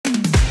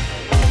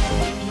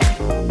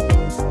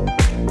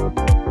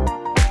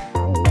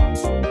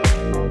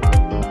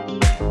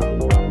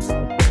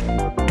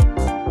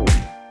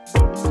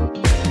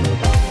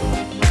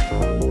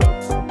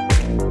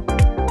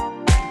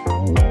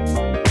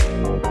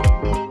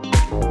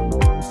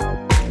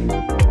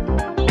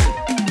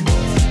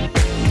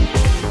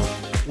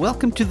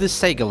Welcome to the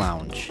Sega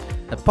Lounge,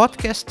 a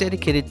podcast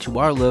dedicated to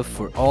our love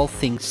for all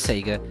things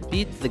Sega,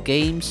 be it the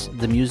games,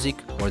 the music,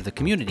 or the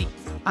community.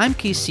 I'm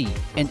KC,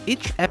 and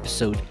each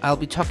episode I'll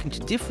be talking to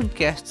different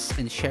guests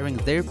and sharing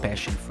their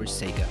passion for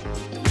Sega.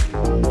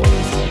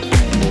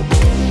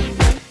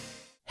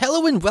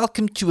 Hello and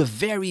welcome to a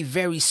very,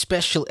 very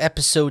special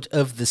episode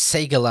of the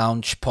Sega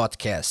Lounge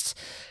podcast.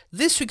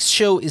 This week's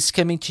show is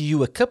coming to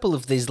you a couple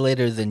of days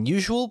later than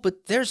usual,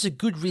 but there's a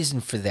good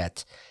reason for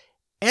that.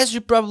 As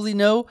you probably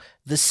know,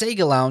 the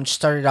Sega Lounge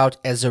started out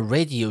as a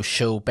radio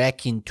show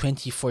back in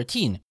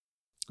 2014.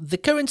 The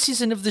current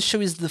season of the show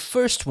is the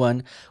first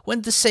one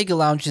when the Sega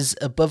Lounge is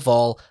above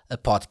all a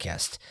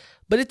podcast,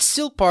 but it's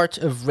still part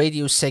of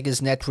RadioSEGA's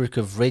network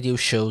of radio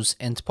shows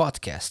and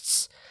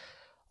podcasts.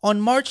 On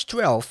March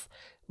 12th,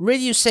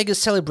 RadioSEGA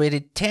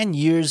celebrated 10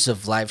 years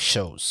of live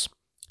shows.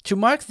 To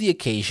mark the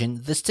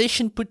occasion, the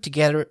station put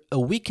together a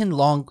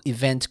weekend-long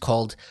event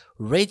called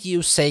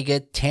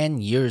RadioSEGA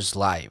 10 Years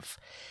Live.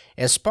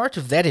 As part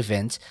of that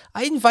event,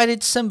 I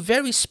invited some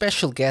very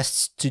special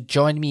guests to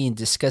join me in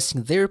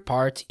discussing their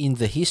part in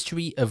the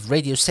history of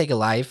RadioSEGA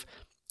Live,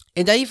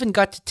 and I even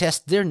got to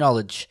test their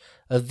knowledge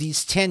of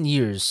these 10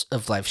 years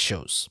of live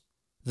shows.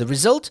 The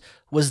result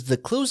was the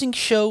closing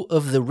show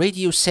of the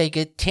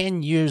RadioSEGA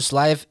 10 Years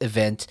Live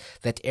event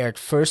that aired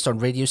first on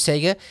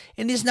RadioSEGA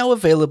and is now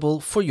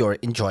available for your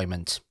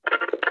enjoyment.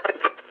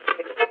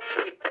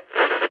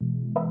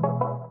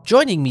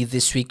 Joining me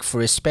this week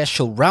for a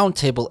special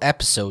roundtable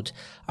episode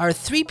are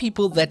three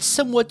people that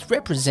somewhat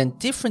represent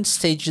different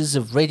stages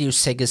of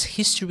RadioSEGA's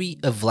history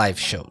of live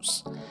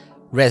shows.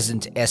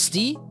 Resident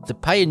SD, the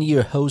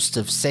pioneer host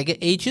of Sega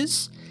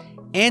Ages,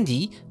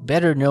 Andy,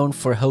 better known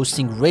for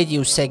hosting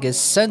RadioSEGA's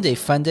Sunday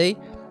Funday,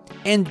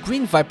 and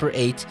Green Viper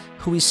 8,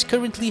 who is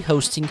currently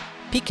hosting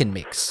Pick and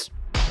Mix.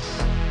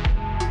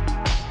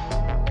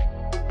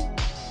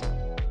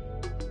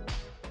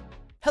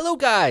 Hello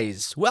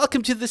guys,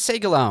 welcome to the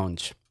Sega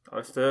Lounge.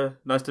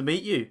 Nice to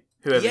meet you,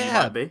 whoever you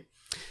might be.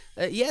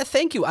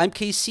 Thank you. I'm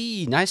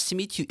KC. Nice to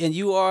meet you. And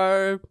you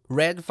are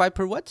Red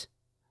Viper what?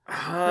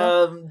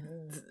 Green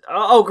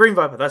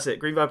Viper. That's it.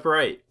 Green Viper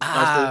 8.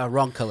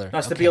 Wrong color.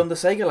 Nice to be on the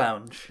Sega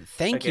Lounge.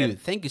 Thank you.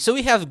 So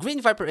we have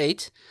Green Viper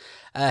 8,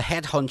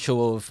 head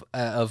honcho of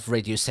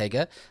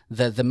RadioSEGA,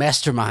 the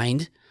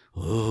mastermind.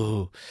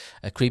 Ooh,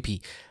 creepy.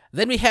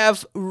 Then we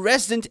have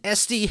Resident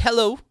SD.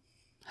 Hello.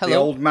 The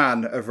old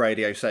man of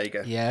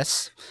RadioSEGA.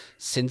 Yes,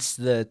 since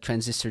the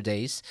transistor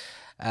days.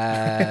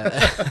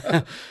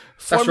 That's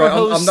right,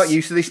 I'm not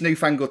used to this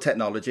newfangled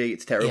technology.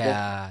 It's terrible.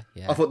 Yeah.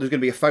 I thought there was going to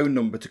be a phone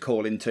number to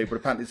call into, but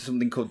apparently there's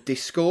something called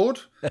Discord.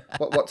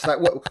 What's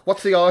that?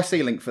 What's the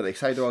IRC link for this?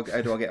 How do I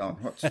get on?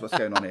 What's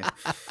going on here?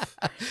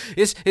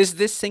 Is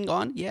this thing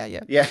on?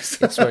 Yeah.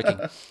 Yes. It's working.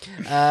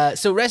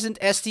 So Resident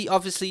SD,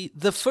 obviously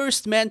the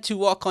first man to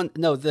walk on...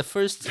 No, the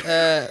first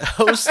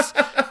host,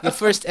 the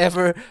first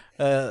ever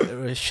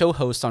show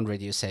host on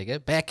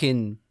RadioSEGA back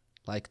in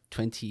like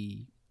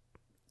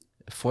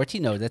 2040?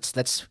 No,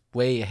 that's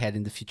way ahead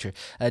in the future.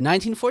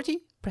 1940,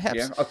 perhaps?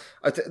 Yeah.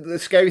 The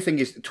scary thing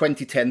is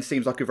 2010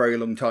 seems like a very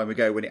long time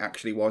ago when it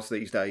actually was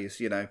these days,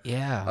 you know.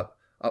 Yeah.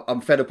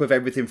 I'm fed up with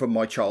everything from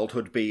my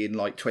childhood being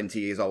like 20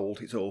 years old.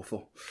 It's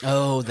awful.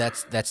 Oh,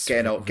 that's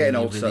getting old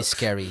really sucks.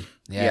 Scary.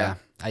 Yeah,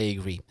 I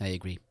agree.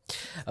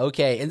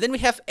 Okay, and then we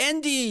have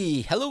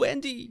Andy. Hello,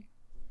 Andy.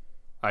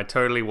 I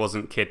totally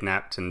wasn't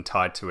kidnapped and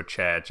tied to a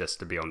chair just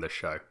to be on this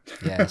show.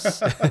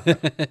 Yes.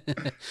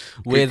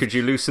 Could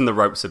you loosen the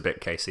ropes a bit,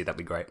 Casey? That'd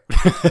be great.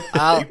 It's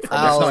not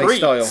his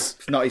style.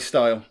 It's not his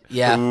style.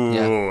 Yeah.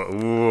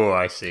 Ooh,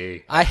 I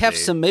see. I have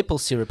some maple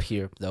syrup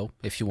here, though,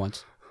 if you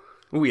want.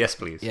 Oh, yes,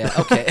 please. Yeah,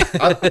 okay.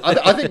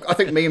 I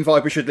think me and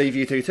Viper should leave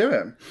you two to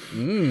him.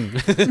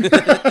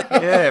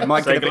 Yeah, it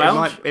might Sega get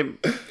Lounge?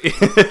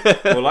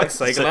 Or like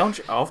Sega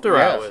Lounge after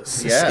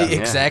hours. Yeah.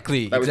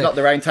 Exactly. That was not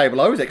the round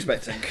table I was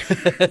expecting.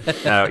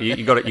 No,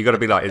 you got to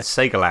be like, it's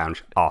Sega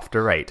Lounge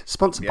After 8,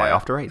 sponsored by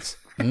After 8s.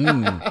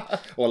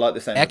 Or like the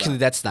same. Actually,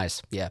 that's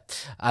nice. Yeah,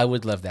 I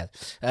would love that.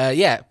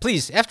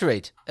 Please, After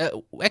 8.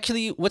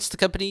 Actually, what's the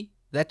company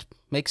that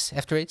makes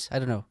After 8s? I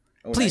don't know.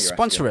 Please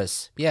sponsor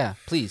us. Yeah,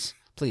 please.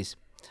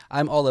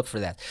 I'm all up for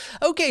that.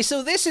 Okay,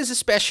 so this is a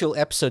special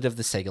episode of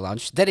the Sega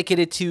Lounge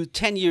dedicated to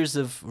 10 years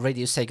of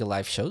RadioSEGA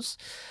live shows,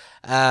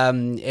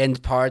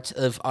 and part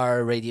of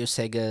our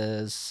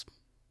RadioSEGA's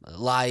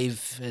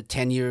live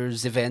 10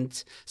 years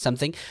event,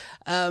 something.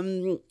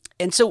 And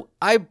so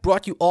I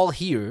brought you all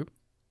here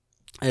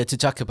to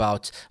talk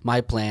about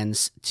my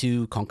plans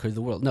to conquer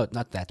the world. No,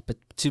 not that, but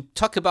to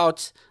talk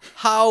about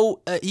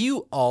how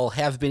you all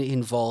have been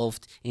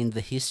involved in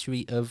the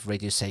history of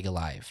RadioSEGA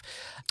Live.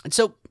 And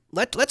so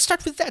let's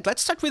start with that.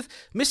 Let's start with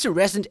Mr.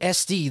 Resident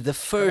SD, the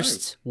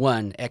first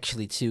one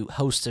actually to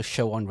host a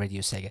show on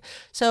RadioSEGA.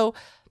 So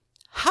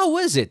how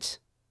was it?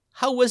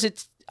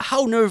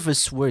 How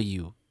nervous were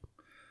you?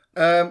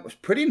 I was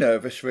pretty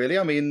nervous, really.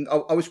 I mean,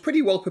 I was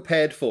pretty well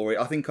prepared for it.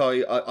 I think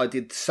I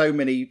did so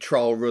many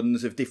trial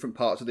runs of different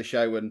parts of the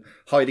show, and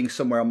hiding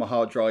somewhere on my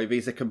hard drive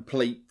is a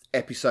complete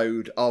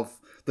episode of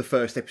the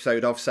first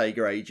episode of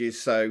Sega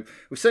Ages, so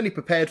we're certainly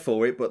prepared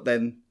for it, but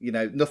then,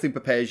 nothing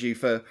prepares you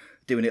for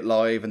doing it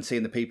live and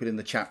seeing the people in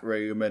the chat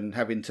room and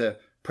having to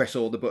press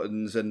all the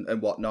buttons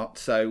and whatnot.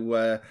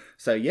 So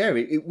yeah,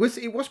 it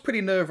was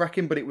pretty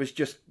nerve-wracking, but it was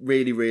just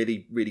really,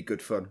 really, really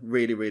good fun.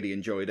 Really, really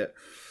enjoyed it.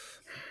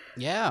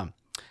 Yeah.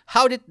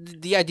 How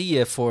did the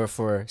idea for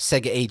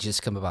Sega Ages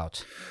come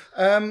about?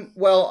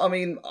 Well, I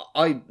mean,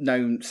 I've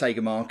known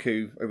Sega Mark,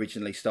 who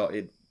originally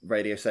started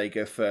Radio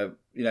Sega for,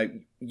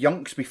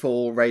 yonks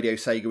before Radio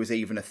Sega was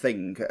even a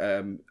thing.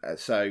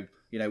 So,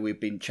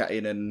 we've been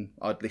chatting and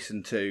I'd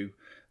listened to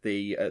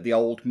the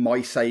old My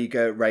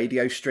Sega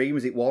radio stream,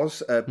 as it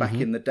was back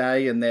in the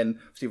day, and then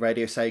obviously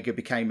Radio Sega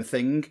became a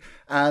thing.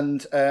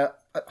 And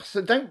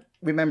so don't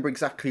remember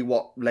exactly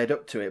what led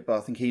up to it, but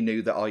I think he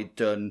knew that I'd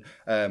done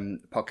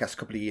podcasts a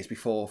couple of years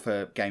before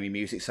for gaming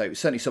music, so it was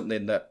certainly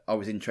something that I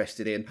was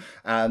interested in.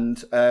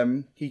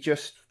 And he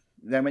just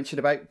mentioned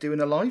about doing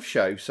a live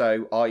show,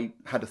 so I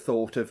had a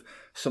thought of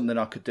something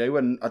I could do,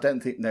 and I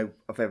don't think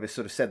I've ever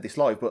sort of said this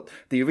live, but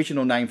the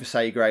original name for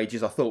Sega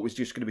Ages I thought was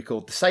just going to be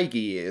called the Sega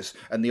Years,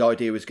 and the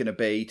idea was going to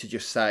be to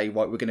just say,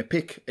 right, we're going to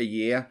pick a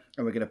year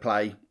and we're going to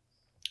play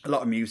a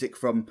lot of music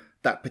from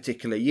that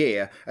particular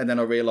year. And then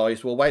I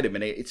realised, well, wait a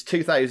minute, it's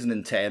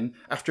 2010.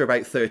 After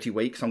about 30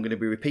 weeks, I'm going to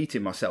be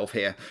repeating myself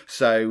here.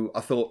 So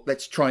I thought,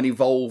 let's try and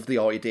evolve the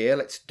idea.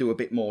 Let's do a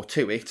bit more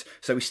to it.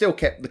 So we still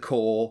kept the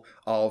core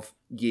of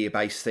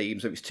year-based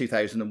themes. So it was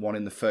 2001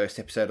 in the first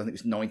episode. I think it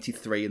was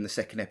 93 in the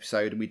second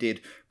episode. And we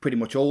did pretty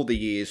much all the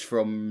years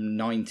from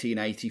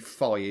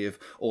 1985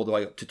 all the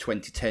way up to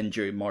 2010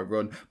 during my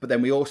run. But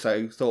then we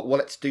also thought, well,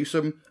 let's do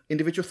some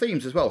individual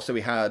themes as well. So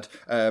we had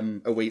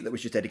a week that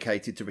was just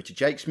dedicated to Richard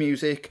Jake's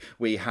music.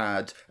 We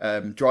had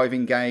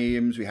driving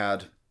games. We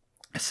had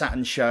a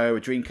Saturn show, a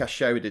Dreamcast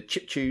show, we did a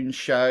Chiptunes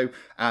show,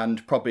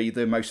 and probably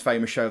the most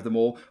famous show of them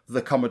all,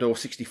 the Commodore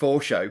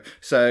 64 show.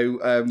 So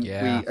we,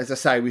 as I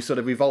say, we sort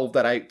of evolved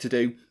that out to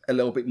do a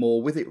little bit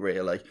more with it,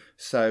 really.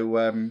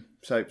 So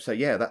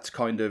yeah, that's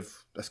kind of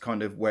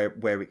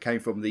where it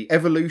came from, the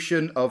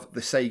evolution of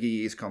the Sega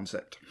Years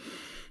concept.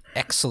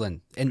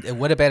 Excellent. And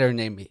what a better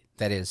name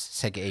that is,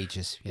 Sega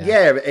Ages.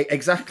 Yeah,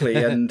 exactly.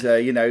 And,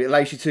 it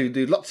allows you to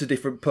do lots of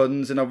different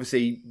puns, and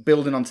obviously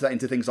building onto that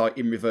into things like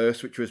In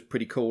Reverse, which was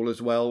pretty cool as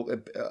well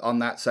on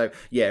that. So,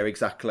 yeah,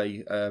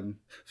 exactly.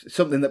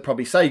 Something that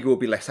probably Sega will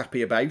be less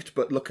happy about,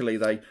 but luckily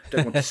they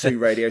don't want to sue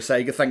Radio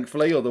Sega,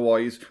 thankfully.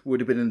 Otherwise, would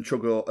have been in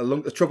trouble a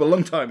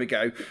long time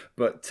ago.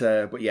 But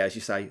yeah, as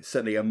you say,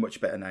 certainly a much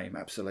better name.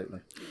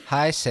 Absolutely.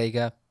 Hi,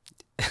 Sega.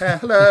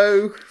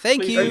 Hello.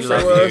 Thank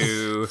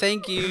you.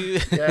 Thank you.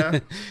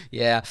 Yeah.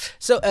 Yeah.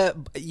 So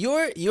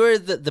you're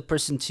the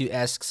person to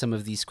ask some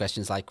of these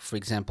questions. Like, for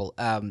example,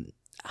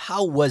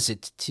 how was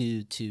it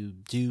to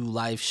do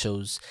live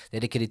shows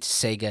dedicated to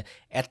Sega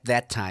at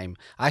that time?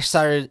 I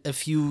started a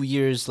few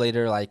years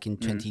later, like in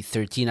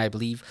 2013, I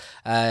believe.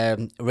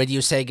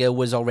 Radio Sega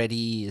was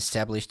already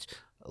established.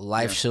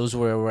 Live shows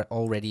were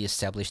already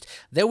established.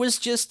 There was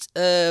just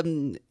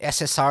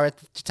SSR at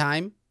the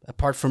time.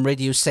 Apart from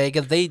Radio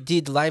Sega, they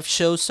did live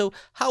shows. So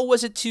how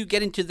was it to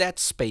get into that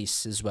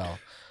space as well?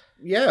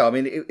 Yeah, I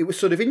mean, it was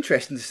sort of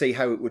interesting to see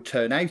how it would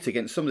turn out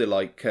against somebody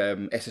like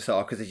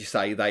SSR, because as you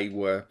say, they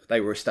were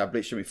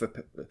established. I mean,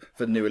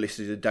 for newer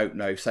listeners who don't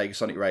know, Sega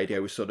Sonic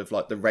Radio was sort of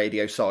like the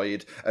radio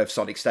side of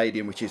Sonic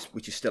Stadium, which is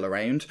still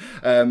around.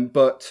 Yeah,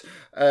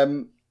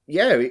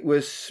 it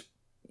was.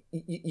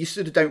 You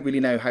sort of don't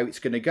really know how it's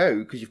going to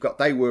go, because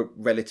they were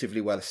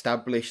relatively well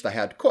established. They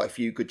had quite a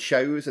few good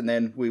shows, and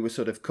then we were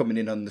sort of coming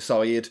in on the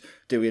side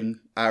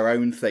doing our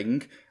own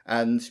thing.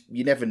 And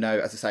you never know,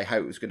 as I say, how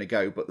it was going to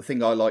go. But the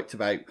thing I liked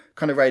about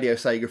kind of Radio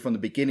Sega from the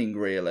beginning,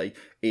 really,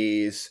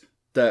 is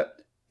that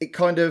it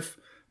kind of,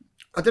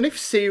 I don't know if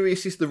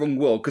serious is the wrong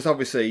word, because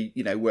obviously,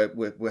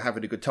 we're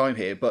having a good time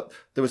here, but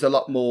there was a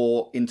lot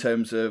more in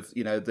terms of,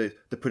 the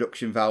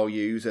production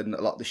values and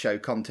a lot of the show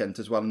content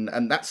as well.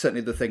 And that's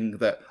certainly the thing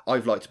that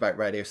I've liked about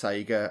Radio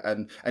Sega,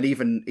 and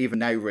even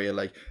now,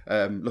 really,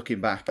 looking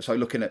back. So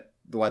looking at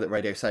the way that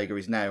Radio Sega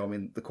is now, I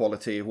mean, the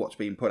quality of what's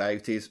being put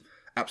out is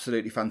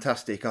absolutely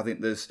fantastic. I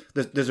think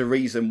there's a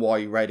reason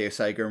why Radio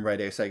Sega and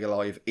Radio Sega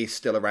Live is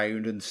still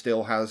around and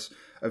still has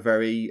a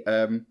very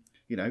a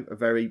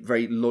very,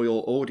 very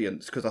loyal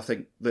audience, because I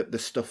think that the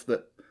stuff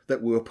that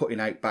we were putting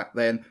out back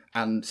then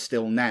and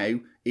still now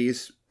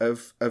is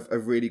of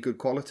really good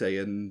quality.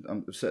 And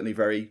I'm certainly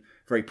very,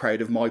 very proud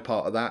of my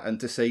part of that. And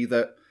to see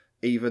that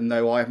even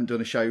though I haven't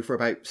done a show for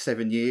about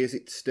 7 years,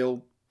 it's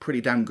still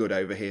pretty damn good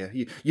over here.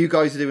 You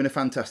guys are doing a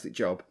fantastic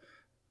job.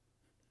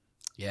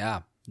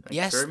 Yeah.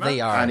 Yes,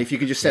 they are. And if you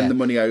can just send the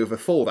money over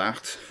for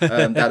that,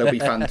 that'll be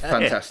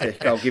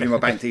fantastic. I'll give you my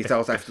bank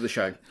details after the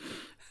show.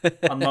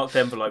 Unmarked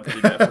envelope would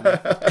be better for me.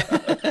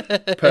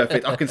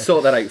 Perfect. I can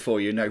sort that out for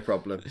you, no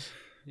problem.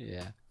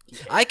 Yeah.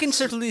 I can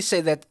certainly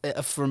say that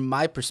from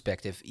my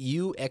perspective,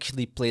 you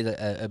actually played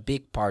a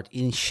big part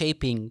in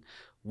shaping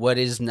what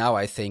is now,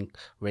 I think,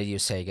 Radio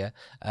Sega.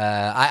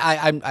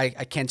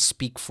 I can't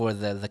speak for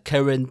the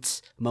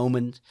current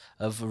moment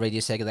of Radio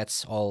Sega.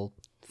 That's all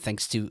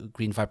thanks to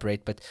Green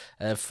Vibrate, but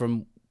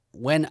from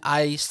when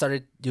I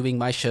started doing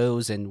my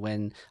shows and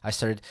when I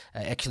started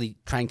actually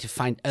trying to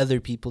find other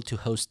people to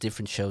host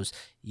different shows,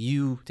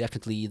 you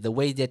definitely, the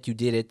way that you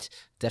did it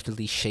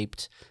definitely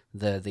shaped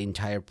the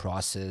entire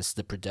process,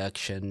 the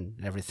production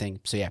and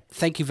everything. So yeah,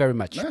 thank you very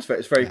much. No,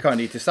 it's very kind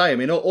of you to say. I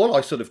mean, all I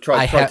sort of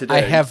tried to do...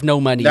 I have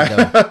no money,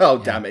 though. Oh,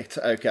 damn it.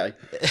 Okay.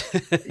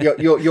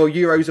 Your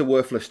euros are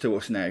worthless to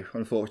us now,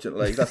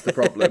 unfortunately. That's the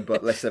problem,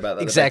 but less about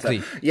that.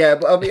 Exactly. Yeah,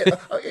 but I mean,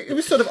 it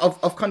was sort of...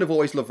 I've kind of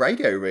always loved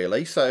radio,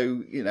 really.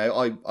 So, you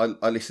know,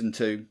 I listen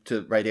to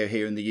radio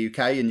here in the UK,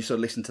 and you sort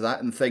of listen to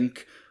that and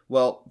think,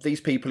 well,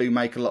 these people who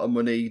make a lot of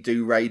money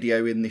do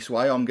radio in this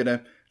way. I'm going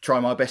to try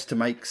my best to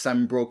make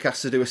Sam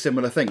Broadcaster do a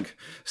similar thing.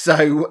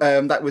 So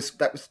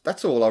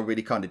that's all I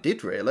really kind of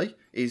did, really,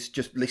 is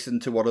just listen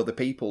to what other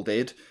people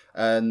did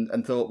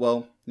and thought,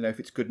 well, you know, if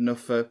it's good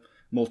enough for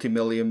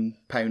multi-million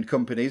pound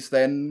companies,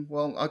 then,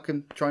 well, I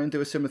can try and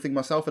do a similar thing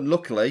myself. And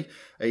luckily,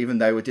 even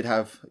though I did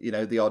have, you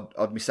know, the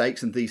odd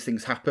mistakes, and these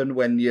things happen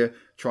when you're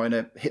trying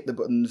to hit the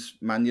buttons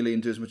manually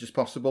and do as much as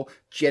possible,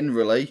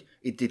 generally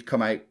it did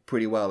come out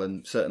pretty well.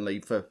 And certainly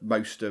for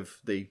most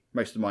of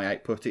my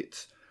output,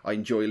 I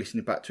enjoy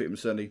listening back to it. I'm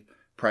certainly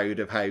proud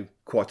of how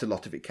quite a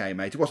lot of it came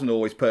out. It wasn't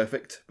always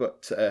perfect,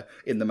 but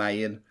in the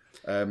main,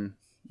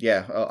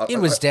 it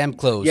was damn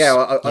close.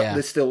 Yeah,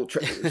 there's still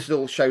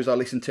shows I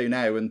listen to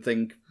now and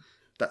think,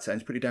 that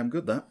sounds pretty damn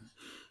good, that.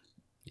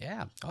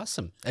 Yeah,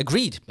 awesome.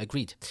 Agreed.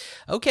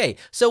 Okay,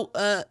 so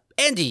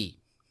Andy,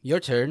 your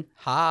turn.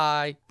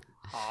 Hi.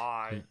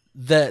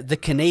 The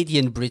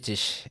Canadian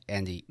British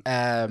Andy.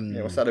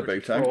 What's that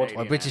about?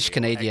 Or British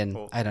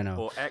Canadian, I don't know.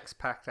 Or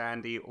expat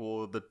Andy,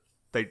 or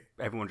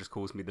everyone just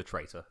calls me the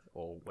traitor,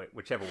 or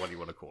whichever one you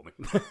want to call me.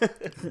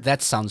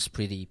 That sounds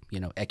pretty,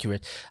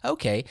 accurate.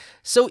 Okay,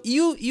 so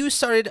you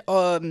started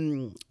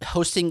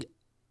hosting,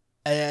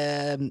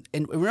 and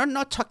we're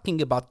not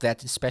talking about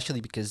that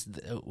especially because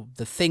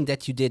the thing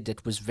that you did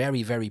that was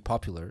very, very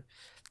popular,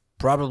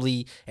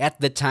 probably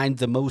at the time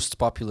the most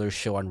popular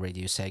show on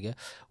Radio Sega,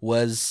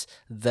 was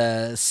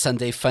the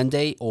Sunday Fun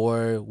Day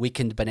or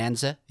Weekend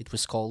Bonanza. It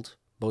was called,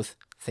 both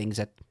things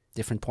at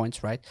different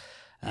points, right?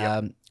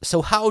 Yep.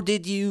 So how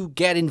did you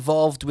get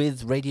involved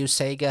with Radio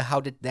Sega? How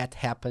did that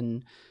happen?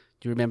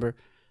 Do you remember?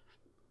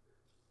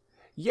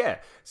 Yeah.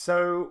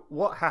 So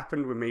what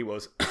happened with me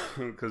was,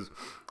 because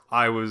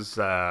I was,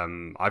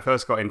 I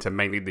first got into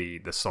mainly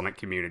the Sonic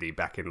community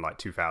back in like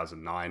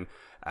 2009,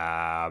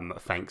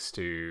 thanks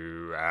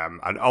to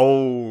an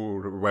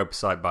old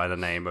website by the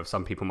name of,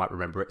 some people might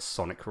remember it,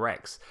 Sonic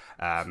Rex,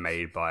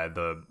 made by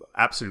the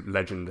absolute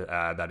legend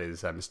that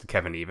is Mr.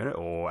 Kevin Even,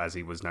 or as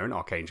he was known,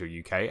 Archangel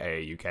UK,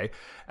 AA UK.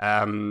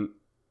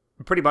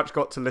 Pretty much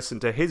got to listen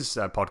to his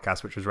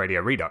podcast, which was Radio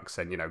Redux,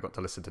 and got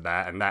to listen to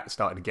that, and that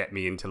started to get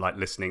me into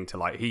listening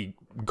to he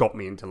got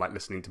me into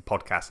listening to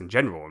podcasts in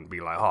general, and be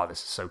like, oh, this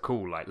is so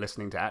cool,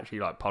 listening to actually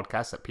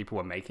podcasts that people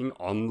were making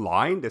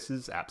online. This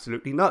is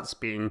absolutely nuts.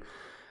 Being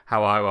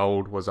how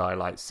old was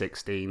I,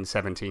 16,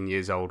 17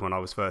 years old when I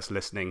was first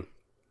listening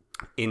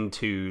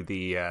into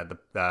the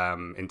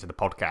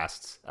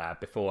podcasts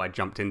before I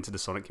jumped into the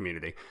Sonic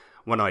community.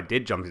 When I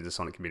did jump into the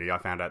Sonic community, I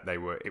found out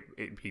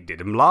he did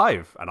them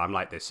live, and I'm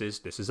like, this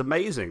is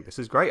amazing, this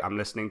is great. I'm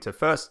listening to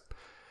first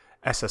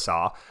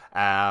SSR,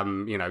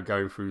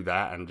 going through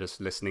that and just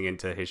listening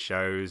into his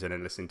shows and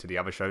then listening to the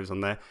other shows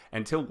on there,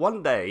 until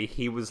one day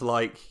he was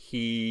like,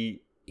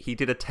 he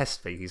did a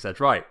test feed. He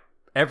said, right,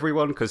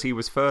 everyone, because he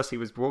was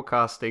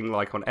broadcasting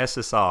on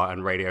SSR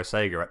and Radio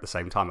Sega at the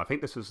same time. I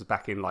think this was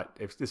back in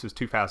this was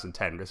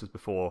 2010. This was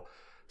before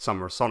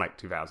Summer of Sonic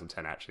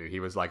 2010. Actually, he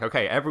was like,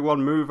 okay,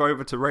 everyone move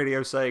over to Radio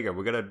Sega.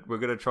 We're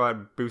gonna try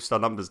and boost our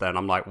numbers there. And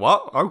I'm like,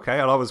 what? Okay.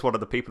 And I was one of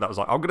the people that was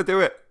like, I'm gonna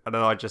do it. And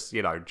then I just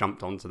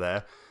jumped onto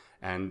there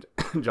and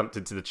jumped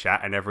into the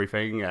chat and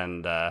everything.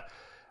 And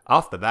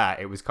after that,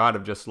 it was kind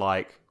of just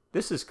like,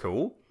 this is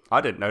cool. I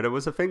didn't know there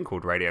was a thing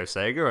called Radio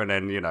Sega. And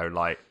then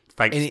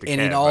thanks to Kev,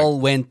 it all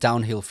went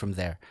downhill from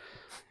there.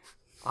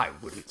 I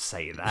wouldn't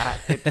say that.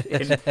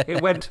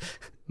 It went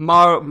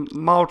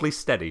mildly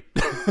steady.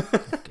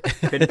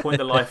 Pinpoint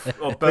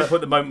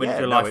the moment in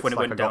your life when it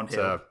went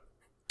downhill.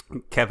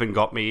 Kevin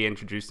got me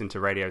introduced into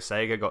Radio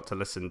Sega. Got to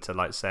listen to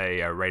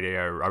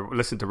I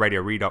listened to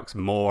Radio Redux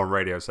more on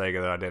Radio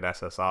Sega than I did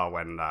SSR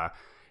when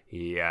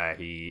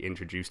he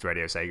introduced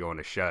Radio Sega on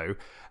the show,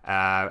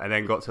 and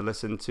then got to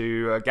listen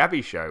to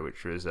Gabby's show,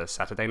 which was a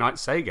Saturday Night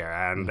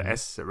Sega, and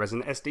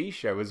Resident SD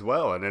show as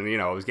well. And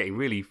then I was getting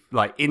really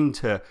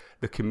into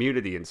the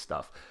community and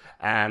stuff,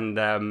 and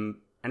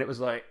it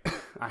was like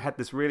I had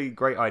this really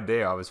great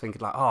idea. I was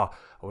thinking I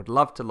would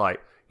love to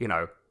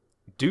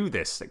do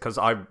this, because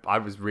I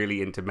was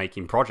really into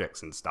making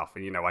projects and stuff.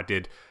 And I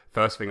did,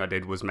 first thing I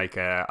did was make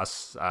a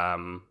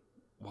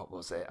what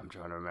was it? I'm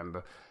trying to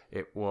remember.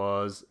 It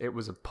was a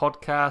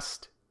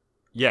podcast.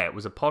 Yeah, it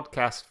was a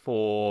podcast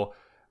for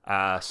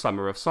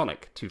Summer of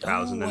Sonic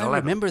 2011. Oh, I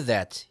remember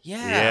that.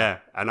 Yeah. Yeah,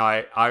 and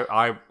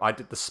I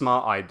did the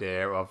smart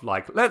idea of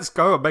like, let's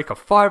go and make a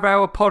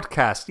 5-hour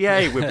podcast.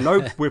 Yay,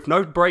 with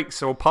no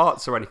breaks or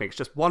parts or anything. It's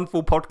just one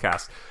full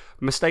podcast.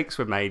 Mistakes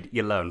were made,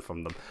 you learn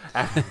from them.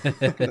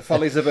 The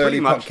follies of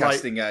early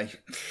podcasting, eh?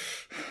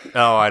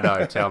 Oh, I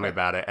know. Tell me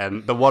about it.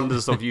 And the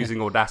wonders of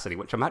using Audacity,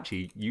 which I'm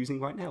actually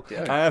using right now.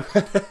 Yeah.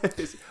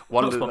 It's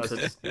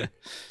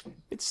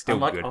still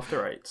unlike good.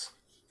 After Eights.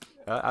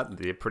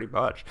 Yeah, pretty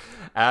much.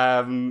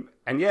 And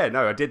yeah,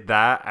 no, I did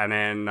that. And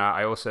then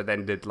I also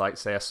then did, like,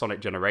 say, a Sonic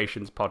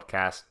Generations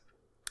podcast.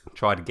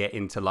 Try to get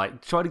into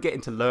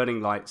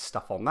learning like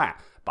stuff on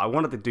that. But I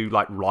wanted to do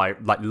like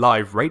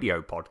live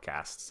radio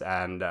podcasts.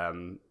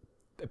 And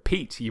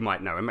Pete, you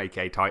might know him,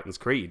 aka Titans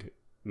Creed,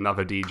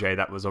 another DJ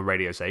that was on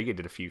RadioSEGA,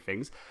 did a few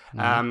things.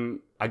 Mm-hmm.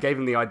 I gave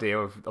him the idea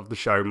of the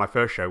show, my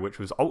first show, which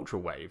was Ultra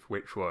Wave,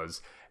 which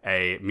was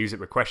a music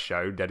request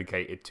show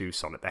dedicated to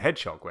Sonic the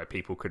Hedgehog, where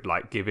people could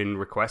like give in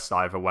requests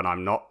either when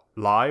I'm not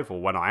live or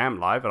when I am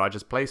live, and I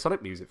just play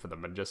Sonic music for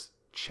them and just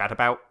chat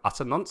about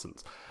utter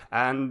nonsense.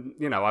 And,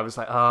 you know, I was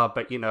like,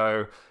 but, you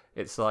know,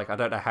 it's like, I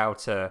don't know how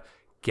to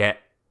get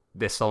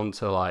this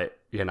onto, like,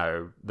 you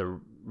know, the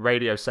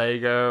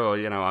RadioSEGA, or,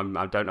 you know,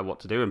 I don't know what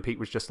to do. And Pete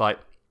was just like,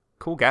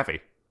 call Gavi.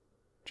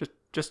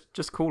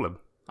 Just call him.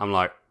 I'm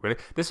like, really?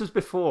 This was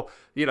before,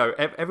 you know,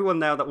 everyone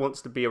now that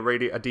wants to be a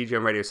DJ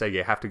on RadioSEGA,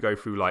 you have to go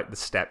through, like, the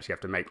steps. You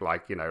have to make,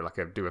 like, you know,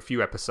 like, do a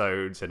few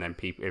episodes, and then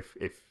people,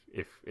 if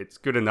it's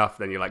good enough,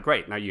 then you're like,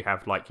 great, now you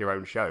have, like, your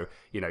own show.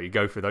 You know, you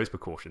go through those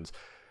precautions.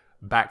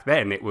 Back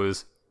then, it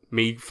was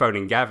me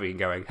phoning Gavi and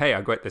going, hey,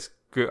 I got this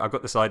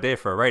idea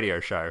for a radio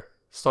show,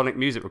 Sonic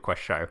music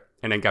request show.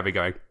 And then Gavi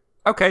going,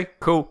 okay,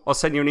 cool, I'll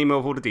send you an email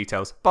with all the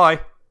details. Bye.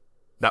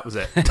 That was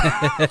it.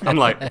 I'm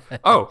like,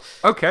 oh,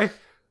 okay,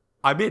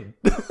 I'm in.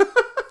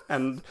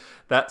 And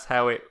that's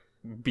how it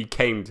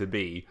became to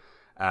be.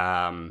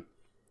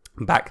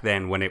 Back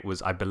then, when it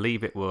was, I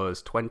believe it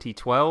was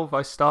 2012,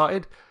 I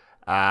started,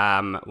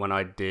 when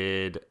I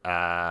did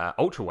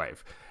Ultra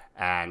Wave,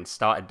 and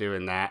started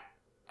doing that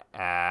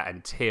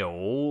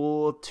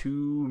until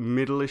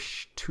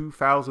middle-ish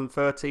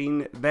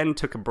 2013. Then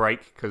took a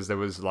break because there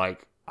was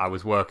like, I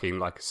was working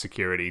like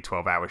security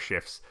 12-hour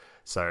shifts,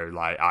 so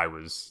like I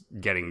was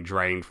getting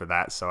drained for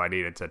that, so I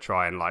needed to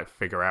try and like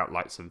figure out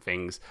like some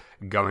things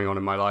going on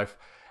in my life.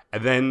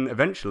 And then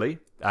eventually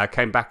I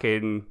came back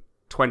in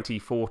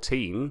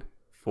 2014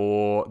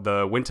 for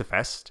the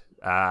Winterfest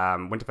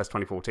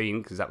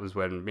 2014, because that was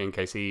when me and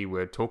Casey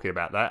were talking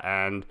about that,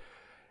 and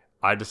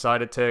I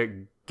decided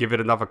to give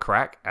it another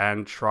crack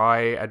and try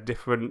a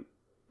different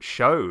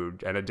show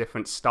and a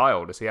different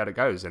style to see how it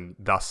goes. And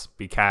thus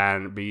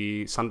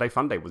Sunday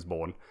Funday was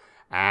born.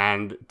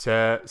 And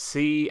to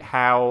see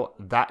how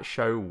that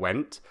show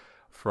went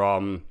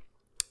from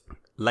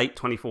late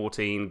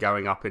 2014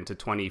 going up into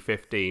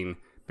 2015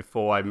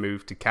 before I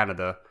moved to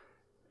Canada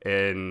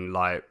in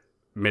like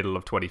middle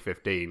of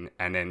 2015,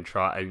 and then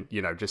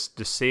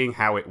just seeing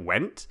how it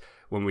went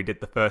when we did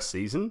the first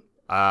season.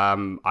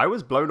 I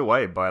was blown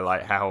away by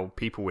like how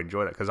people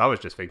enjoyed it, because I was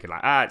just thinking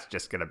like, it's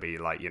just gonna be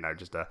like, you know,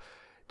 just a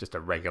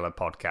regular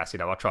podcast. You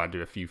know, I'll try and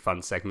do a few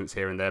fun segments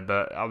here and there,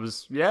 but it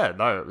was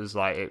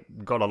like,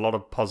 it got a lot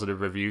of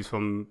positive reviews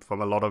from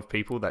a lot of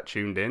people that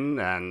tuned in,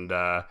 and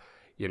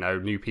you know,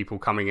 new people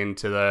coming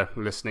into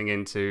listening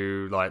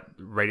into like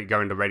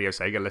going to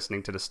RadioSEGA,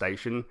 listening to the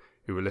station,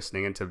 who were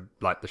listening into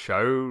like the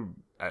show,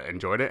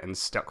 enjoyed it and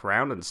stuck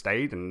around and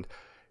stayed and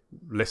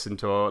listened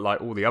to like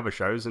all the other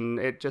shows, and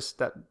that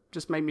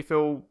just made me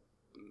feel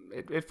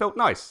it felt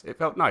nice. It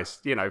felt nice,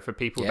 you know, for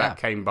people that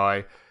came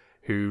by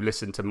who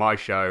listened to my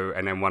show,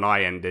 and then when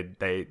I ended,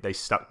 they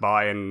stuck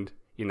by and,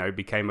 you know,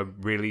 became a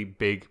really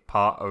big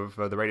part of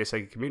the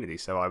RadioSEGA community.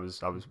 So I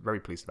was very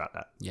pleased about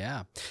that.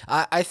 Yeah,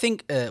 I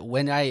think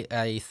when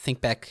I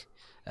think back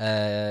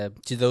to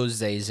those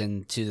days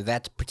and to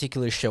that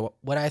particular show,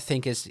 what I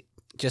think is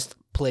just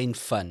plain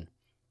fun.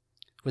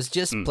 It was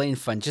just plain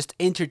fun, just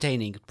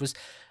entertaining. It was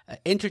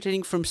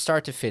entertaining from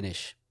start to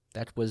finish.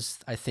 That was,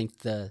 I think,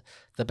 the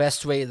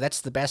best way. That's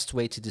the best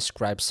way to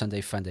describe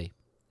Sunday Funday,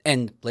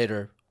 and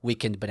later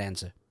Weekend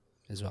Bonanza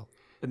as well.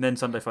 And then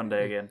Sunday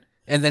Funday again.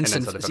 And then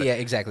Sunday Funday. Yeah,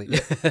 exactly.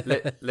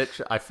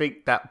 Literally, I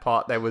think that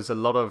part, there was a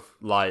lot of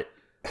like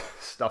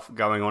stuff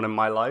going on in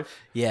my life.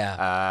 Yeah.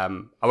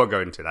 I won't go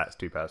into that, it's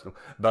too personal.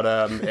 But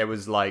it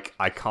was like,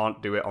 I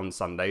can't do it on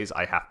Sundays.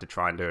 I have to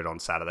try and do it on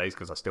Saturdays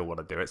because I still want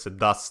to do it. So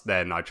thus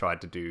then I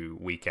tried to do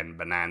Weekend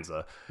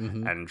Bonanza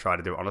and try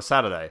to do it on a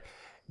Saturday.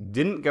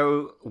 Didn't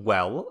go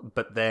well,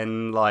 but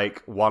then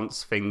like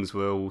once things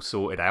were all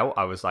sorted out,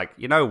 I was like,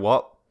 you know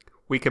what?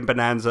 Weekend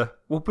Bonanza,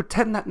 we'll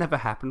pretend that never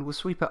happened. We'll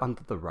sweep it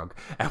under the rug,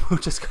 and we'll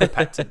just go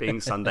back to being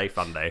Sunday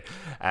Funday.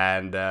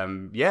 And I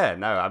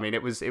mean,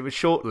 it was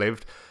short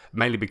lived,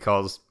 mainly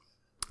because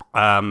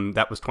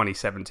That was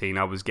 2017.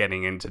 I was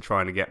getting into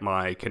trying to get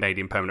my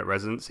Canadian permanent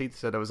residency,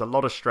 so there was a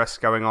lot of stress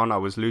going on. I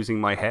was losing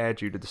my hair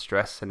due to the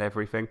stress and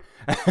everything.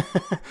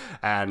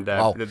 And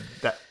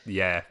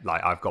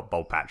like I've got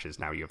bald patches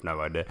now. You have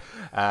no idea.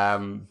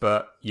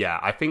 But yeah,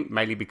 I think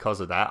mainly because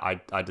of that,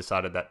 I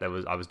decided that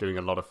I was doing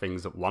a lot of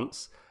things at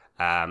once.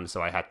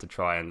 So I had to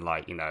try and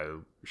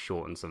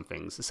shorten some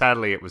things.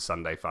 Sadly, it was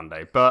Sunday Fun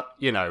Day, but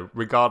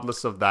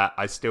regardless of that,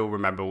 I still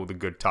remember all the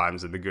good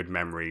times and the good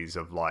memories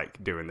of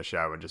doing the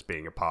show and just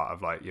being a part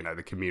of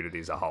the community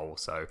as a whole.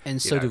 So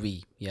so do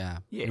we. Yeah,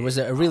 it was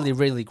a really,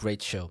 really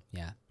great show.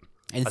 Yeah.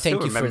 And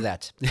thank you for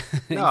that.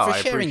 For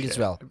sharing as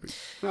well.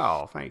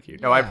 Oh, thank you.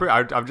 No,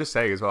 yeah. I'm just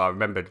saying as well, I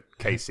remembered,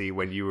 Casey,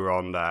 when you were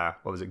on,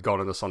 what was it,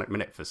 Gone in the Sonic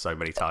Minute for so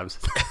many times.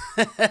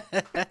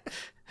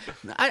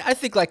 I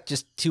think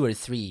just 2 or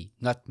 3,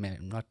 not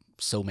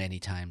so many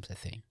times, I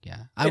think.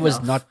 Yeah. I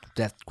was not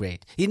that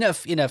great.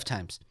 Enough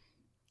times.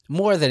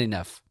 More than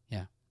enough.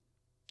 Yeah.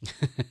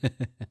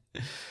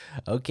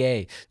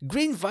 Okay.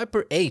 Green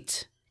Viper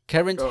 8.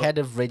 Current head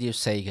of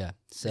RadioSEGA.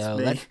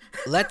 So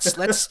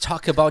let's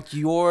talk about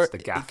your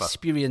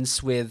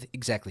experience with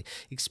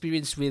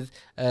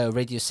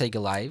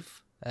RadioSEGA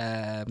LiVE,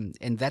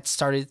 and that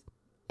started,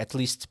 at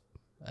least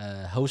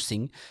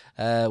hosting,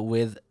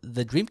 with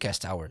the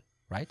Dreamcast Hour,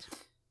 right?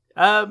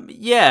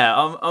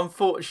 Yeah.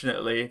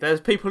 Unfortunately,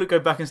 there's people who go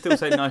back and still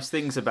say nice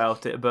things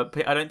about it, but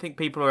I don't think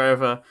people are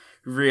ever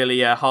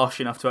really harsh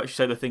enough to actually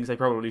say the things they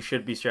probably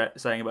should be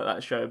saying about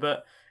that show.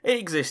 But it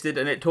existed,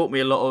 and it taught me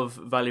a lot of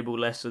valuable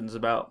lessons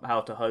about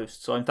how to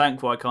host. So I'm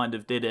thankful I kind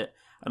of did it,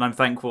 and I'm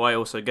thankful I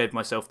also gave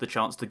myself the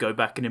chance to go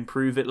back and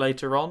improve it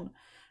later on,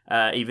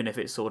 even if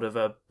it's sort of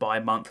a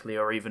bi-monthly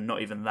or even not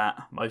even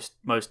that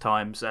most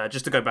times,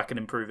 just to go back and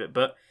improve it.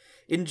 But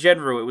in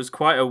general, it was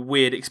quite a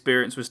weird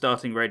experience with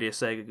starting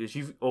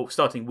RadioSEGA,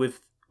 starting with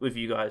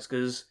you guys,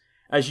 because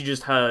as you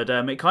just heard,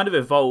 it kind of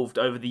evolved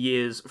over the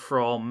years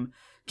from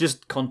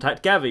just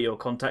contact Gavi or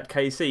contact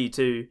KC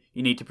to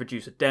you need to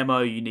produce a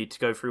demo, you need to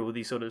go through all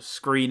these sort of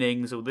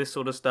screenings, all this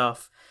sort of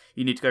stuff,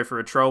 you need to go through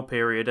a trial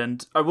period.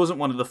 And I wasn't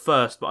one of the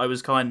first, but I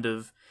was kind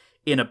of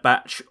in a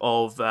batch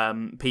of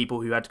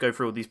people who had to go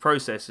through all these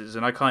processes,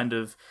 and I kind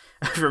of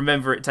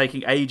remember it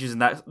taking ages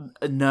and that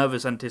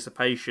nervous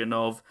anticipation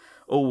of,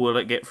 oh, will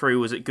it get through?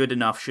 Was it good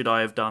enough? Should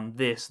I have done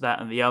this,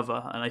 that, and the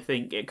other? And I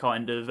think it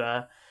kind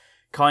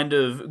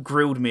of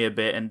grilled me a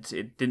bit, and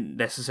it didn't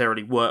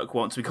necessarily work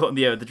once we got in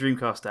the air of the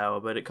Dreamcast Hour,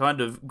 but it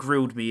kind of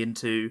grilled me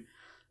into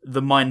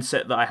the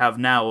mindset that I have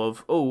now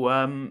of,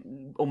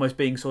 almost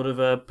being sort of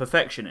a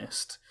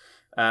perfectionist,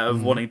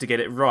 of wanting to get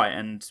it right.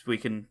 And we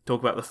can talk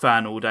about the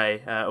fan all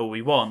day, all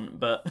we want,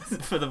 but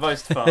for the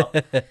most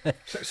part.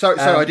 So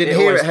I didn't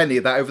hear it, Henny,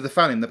 that over the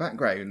fan in the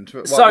background.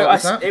 What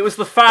was that? It was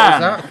the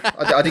fan. What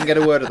was that? I didn't get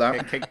a word of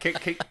that.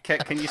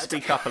 Can you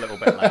speak up a little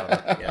bit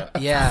louder?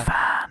 Yeah.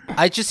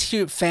 I just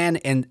hear fan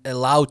and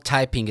loud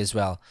typing as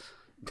well.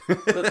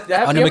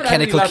 On a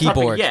mechanical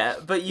keyboard. Yeah,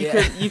 but you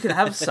can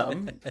have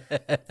some.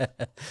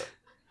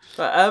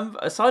 But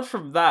aside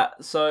from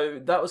that, so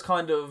that was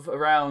kind of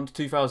around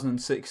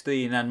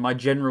 2016, and my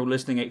general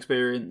listening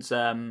experience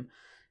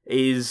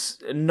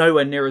is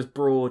nowhere near as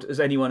broad as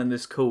anyone in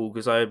this call,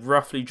 because I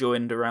roughly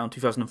joined around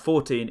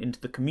 2014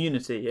 into the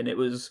community, and it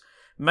was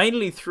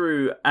mainly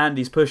through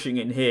Andy's pushing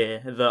in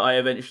here that I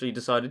eventually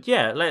decided,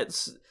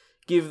 let's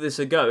give this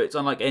a go. It's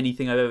unlike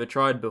anything I've ever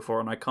tried before,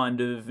 and I kind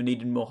of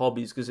needed more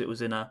hobbies because it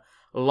was in a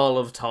lull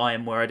of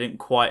time where I didn't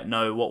quite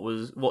know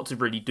what to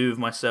really do with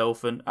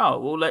myself, and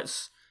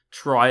let's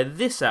try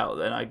this out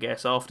then, I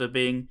guess, after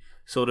being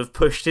sort of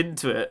pushed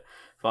into it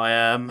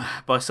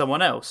by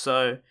someone else.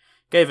 So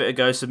gave it a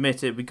go,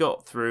 submitted, we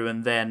got through,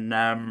 and then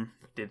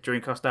did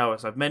Dreamcast Hour,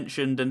 as I've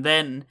mentioned, and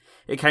then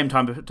it came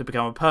time to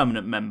become a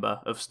permanent member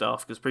of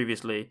staff, because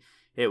previously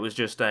it was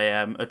just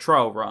a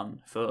trial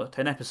run for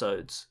 10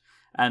 episodes.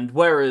 And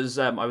whereas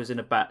I was in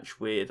a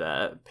batch with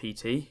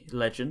PT,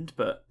 legend,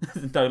 but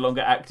no longer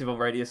active on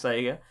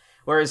RadioSEGA,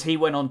 whereas he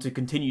went on to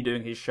continue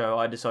doing his show,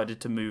 I decided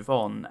to move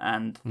on.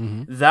 And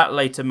that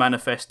later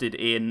manifested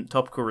in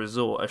Topical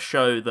Resort, a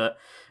show that,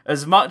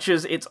 as much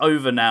as it's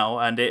over now,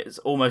 and it's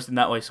almost in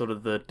that way sort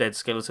of the dead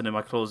skeleton in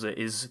my closet,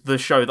 is the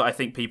show that I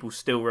think people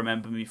still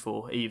remember me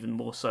for, even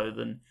more so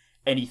than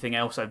anything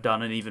else I've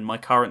done and even my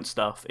current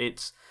stuff.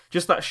 It's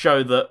just that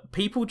show that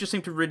people just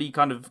seem to really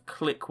kind of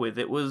click with.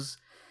 It was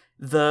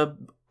the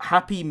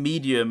happy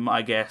medium,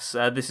 I guess.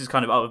 This is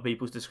kind of other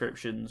people's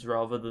descriptions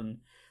rather than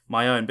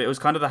my own, but it was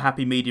kind of the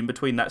happy medium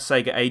between that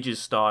Sega Ages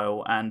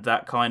style and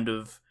that kind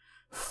of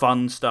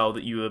fun style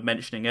that you were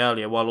mentioning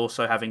earlier, while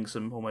also having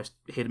some almost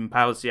hidden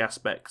palacy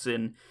aspects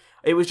in.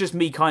 It was just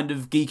me kind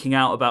of geeking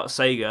out about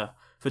Sega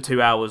for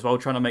 2 hours while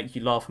trying to make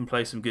you laugh and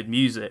play some good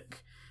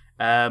music,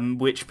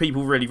 which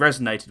people really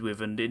resonated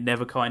with, and it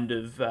never kind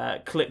of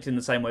clicked in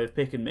the same way with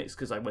Pick and Mix,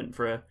 because I went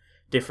for a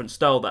different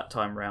style that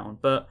time round.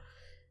 But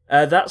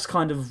that's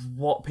kind of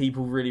what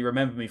people really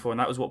remember me for, and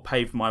that was what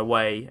paved my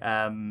way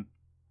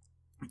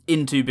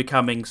into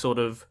becoming sort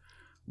of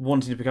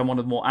wanting to become one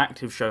of the more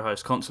active show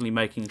hosts, constantly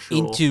making sure...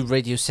 Into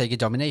Radio Sega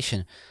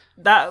domination.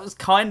 That was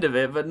kind of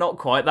it, but not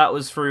quite. That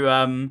was through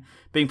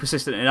being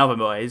persistent in other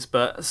ways,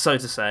 but so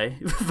to say.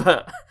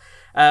 But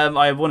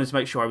I wanted to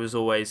make sure I was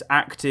always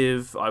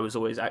active. I was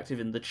always active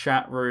in the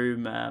chat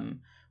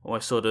room. Or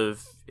sort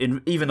of,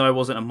 even though I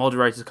wasn't a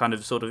moderator, kind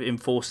of sort of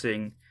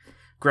enforcing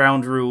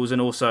ground rules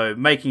and also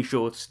making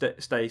sure to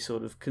stay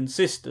sort of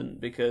consistent,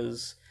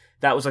 because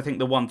that was, I think,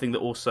 the one thing that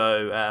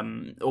also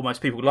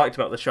almost people liked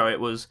about the show.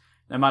 It was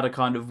no matter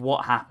kind of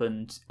what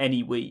happened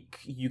any week,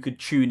 you could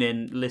tune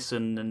in,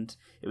 listen, and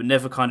it would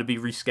never kind of be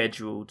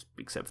rescheduled,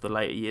 except for the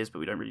later years, but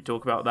we don't really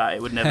talk about that.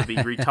 It would never be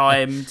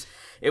retimed.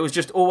 It was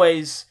just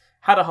always,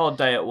 had a hard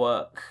day at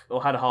work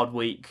or had a hard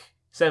week,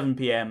 7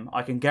 p.m,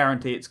 I can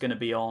guarantee it's going to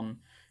be on,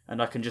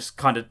 and I can just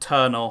kind of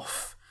turn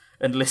off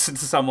and listen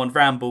to someone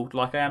ramble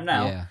like I am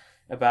now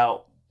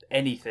about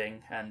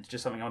anything and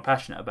just something I'm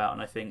passionate about.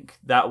 And I think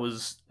that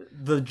was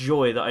the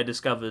joy that I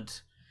discovered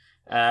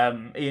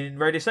in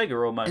Radio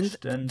Sega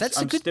almost, and that's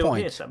I'm a good still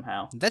point. here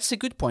somehow. That's a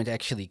good point,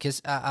 actually,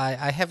 because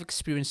I have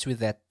experience with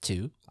that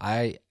too.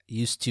 I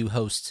used to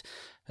host,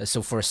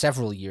 so for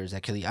several years,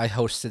 actually, I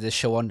hosted a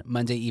show on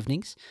Monday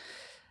evenings.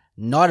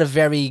 Not a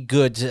very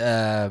good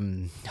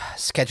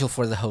schedule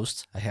for the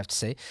host, I have to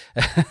say.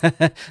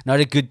 Not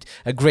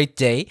a great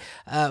day,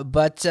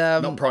 but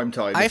not prime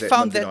time. I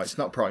found that it's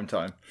not prime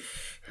time.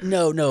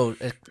 No,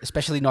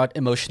 especially not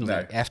emotionally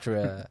No.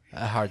 after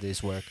a hard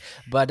day's work.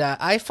 But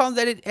I found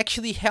that it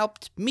actually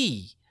helped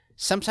me.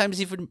 Sometimes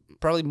even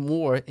probably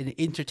more, it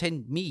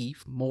entertained me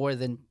more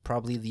than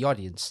probably the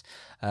audience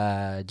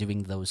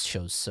doing those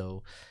shows.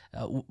 So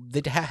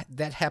did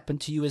that happen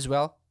to you as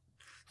well?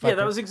 Yeah,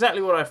 that was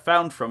exactly what I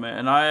found from it,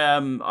 and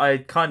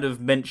I kind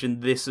of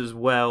mentioned this as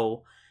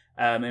well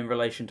in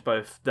relation to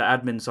both the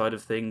admin side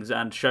of things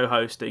and show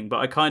hosting, but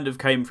I kind of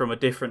came from a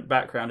different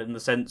background in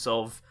the sense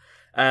of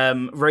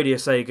Radio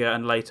Sega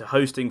and later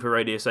hosting for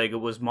Radio Sega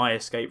was my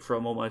escape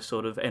from almost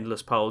sort of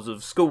endless piles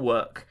of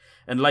schoolwork,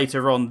 and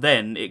later on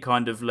then it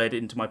kind of led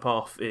into my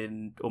path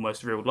in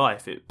almost real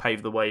life. It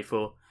paved the way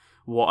for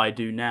what I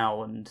do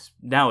now and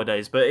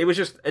nowadays, but it was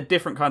just a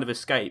different kind of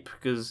escape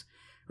because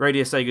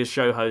Radio Sega's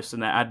show hosts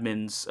and their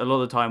admins a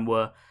lot of the time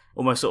were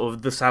almost sort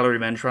of the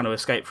salarymen trying to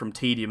escape from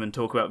tedium and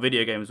talk about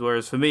video games,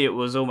 whereas for me it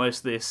was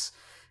almost this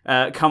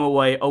come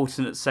away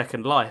alternate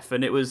second life,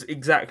 and it was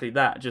exactly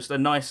that, just a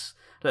nice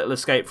little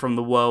escape from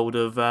the world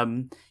of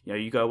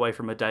you go away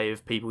from a day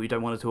of people who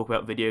don't want to talk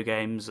about video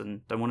games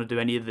and don't want to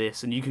do any of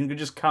this, and you can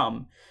just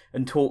come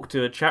and talk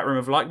to a chat room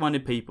of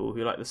like-minded people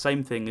who like the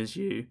same thing as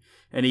you,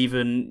 and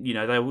even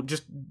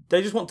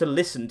they just want to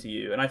listen to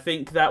you. And I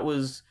think that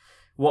was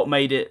what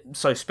made it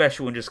so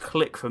special and just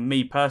click for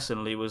me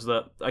personally, was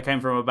that I came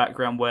from a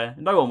background where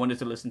no one wanted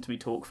to listen to me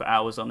talk for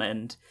hours on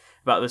end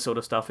about this sort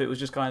of stuff. It was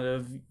just kind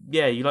of,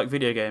 you like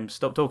video games,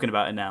 stop talking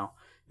about it now.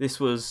 This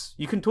was,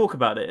 you can talk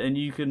about it and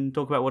you can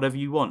talk about whatever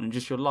you want and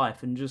just your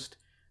life and just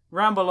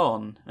ramble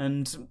on.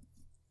 And,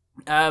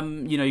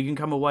 you can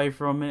come away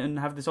from it and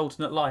have this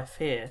alternate life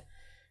here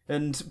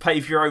and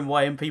pave your own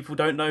way, and people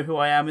don't know who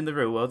I am in the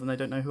real world and they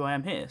don't know who I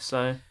am here.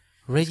 So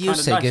Radio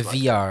Sega nice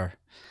VR.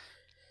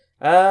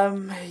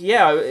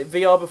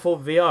 VR before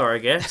VR, I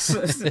guess.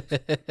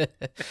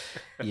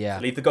 Yeah.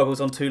 Leave the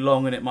goggles on too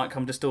long and it might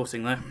come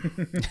distorting though.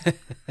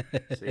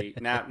 See,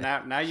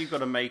 now you've got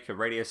to make a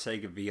Radio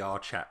Sega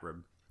VR chat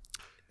room.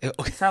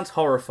 It sounds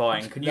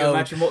horrifying. Can you No,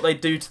 imagine what they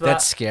do to that?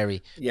 That's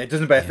scary. Yeah, it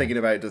doesn't bear thinking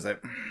about it, does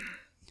it?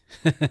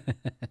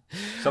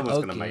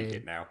 Someone's going to Okay. make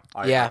it now.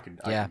 I can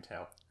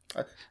tell.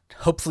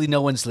 Hopefully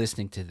no one's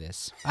listening to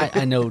this.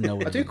 I know no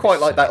one. I do quite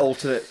like that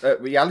alternate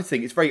reality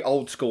thing. It's very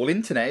old school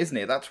internet, isn't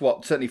it? That's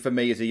what, certainly for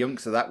me as a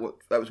youngster, that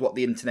was what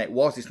the internet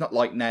was. It's not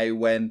like now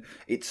when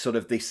it's sort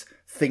of this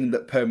thing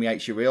that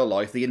permeates your real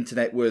life. The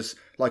internet was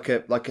like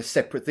a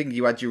separate thing.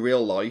 You had your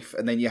real life,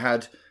 and then you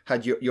had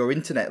your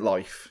internet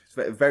life.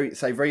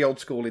 It's very old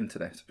school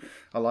internet.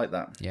 I like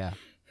that. Yeah,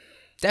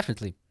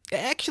 definitely.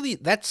 Actually,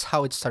 that's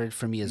how it started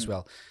for me as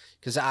well.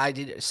 Because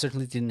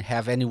certainly didn't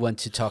have anyone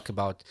to talk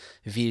about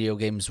video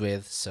games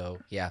with. So,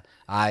 yeah,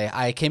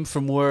 I came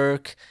from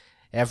work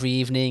every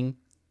evening.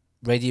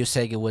 Radio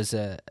Sega was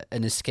an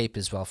escape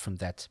as well from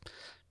that.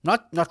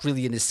 Not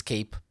really an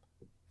escape.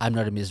 I'm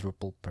not a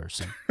miserable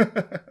person.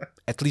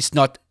 At least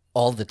not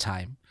all the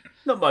time.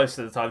 Not most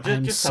of the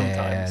time, just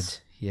sometimes. Sad.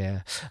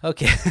 Yeah.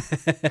 Okay.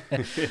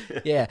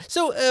 Yeah.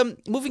 So,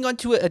 moving on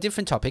to a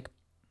different topic.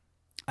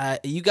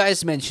 You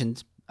guys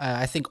mentioned,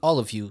 I think all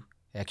of you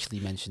actually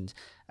mentioned,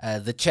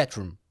 the chat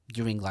room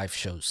during live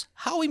shows.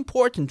 How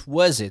important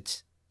was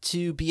it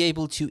to be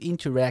able to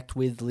interact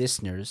with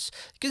listeners?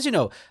 Because,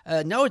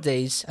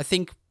 nowadays, I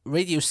think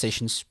radio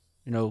stations,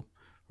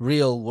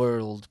 real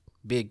world,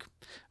 big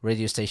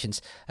radio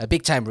stations,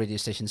 big time radio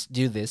stations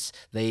do this.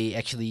 They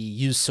actually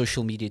use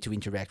social media to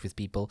interact with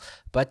people.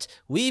 But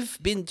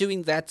we've been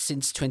doing that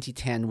since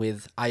 2010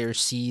 with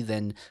IRC,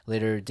 then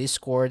later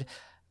Discord.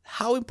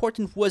 How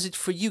important was it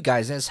for you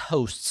guys as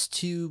hosts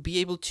to be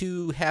able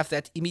to have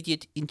that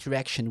immediate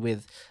interaction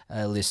with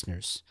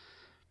listeners?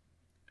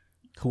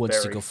 Who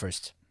wants to go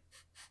first?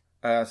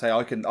 Say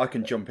I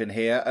can jump in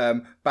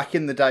here. Back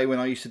in the day when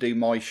I used to do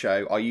my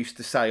show, I used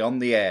to say on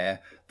the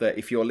air that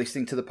if you're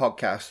listening to the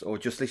podcast or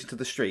just listen to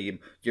the stream,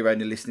 you're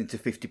only listening to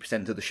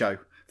 50% of the show.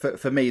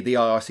 For me, the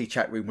IRC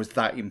chat room was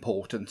that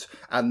important.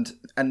 And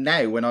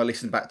now when I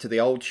listen back to the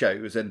old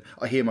shows and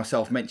I hear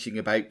myself mentioning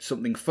about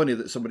something funny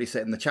that somebody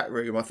said in the chat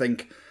room, I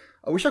think,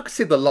 I wish I could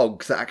see the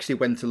logs that actually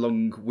went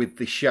along with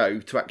the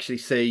show to actually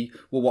see,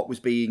 well, what was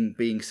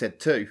being said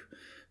too.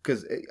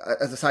 Because,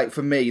 as I say,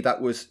 for me,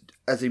 that was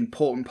as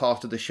important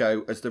part of the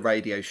show as the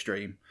radio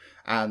stream.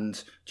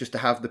 And just to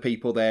have the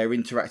people there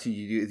interacting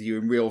with you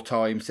in real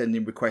time,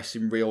 sending requests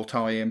in real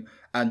time,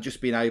 and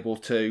just being able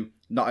to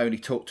not only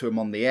talk to them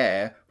on the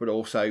air, but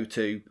also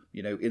to,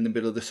 in the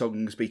middle of the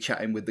songs, be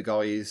chatting with the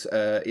guys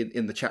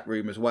in the chat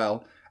room as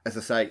well. As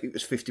I say, it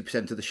was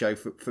 50% of the show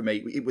for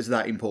me. It was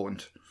that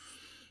important.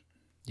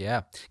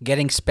 Yeah,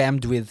 getting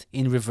spammed with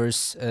in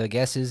reverse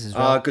guesses as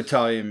well. Good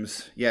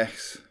times.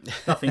 Yes,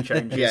 nothing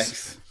changes.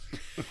 Yes.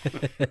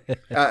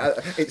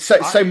 It's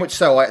so much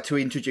so I had to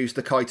introduce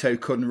the Kaito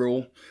Kun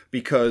rule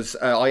because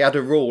I had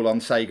a rule on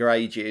Sega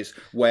Ages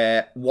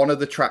where one of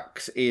the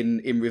tracks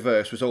in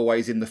reverse was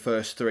always in the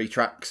first three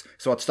tracks.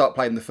 So I'd start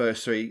playing the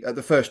first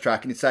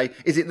track and it'd say,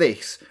 "Is it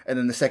this?" And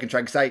then the second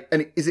track would say,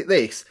 "And is it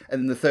this?"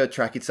 And then the third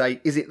track would say,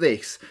 "Is it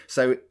this?"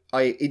 So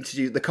I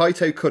introduced the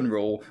Kaito Kun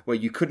rule where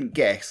you couldn't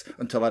guess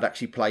until I'd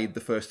actually played the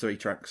first three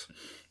tracks.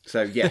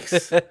 So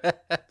yes,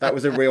 that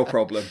was a real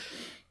problem.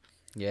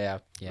 Yeah.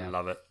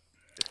 Love it.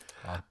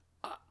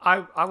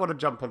 I want to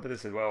jump onto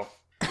this as well.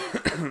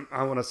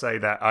 I want to say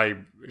that I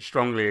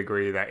strongly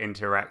agree that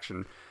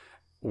interaction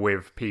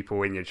with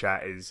people in your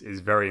chat is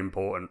very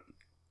important.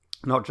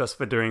 Not just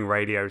for doing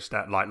radio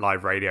like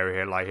live radio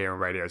here, like here on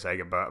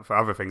RadioSEGA, but for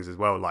other things as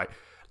well, like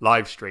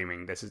live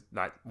streaming. This is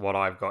like what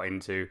I've got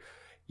into.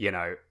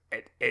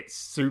 It's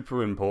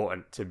super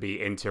important to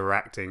be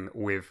interacting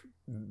with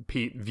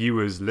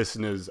viewers,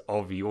 listeners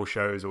of your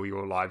shows or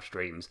your live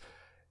streams.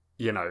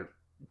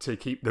 To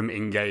keep them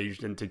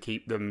engaged and to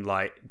keep them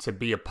to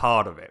be a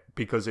part of it.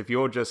 Because if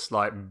you're just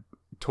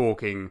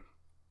talking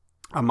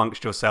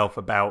amongst yourself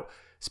about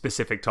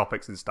specific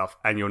topics and stuff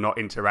and you're not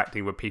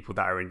interacting with people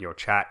that are in your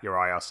chat, your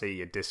IRC,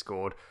 your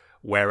Discord,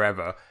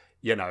 wherever,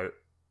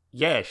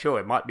 yeah,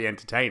 sure, it might be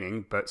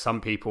entertaining, but some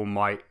people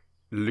might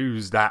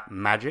lose that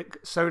magic,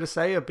 so to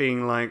say, of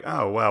being like,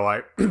 oh,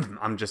 well,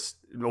 I'm just,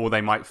 or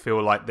they might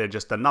feel like they're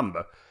just a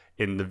number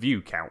in the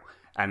view count.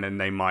 And then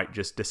they might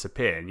just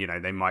disappear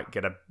and, they might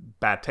get a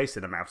bad taste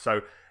in their mouth.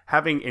 So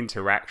having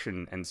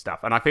interaction and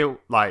stuff. And I feel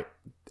like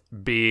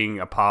being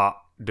a part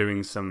of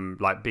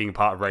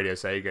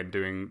RadioSEGA and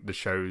doing the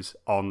shows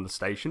on the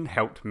station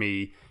helped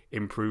me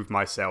improve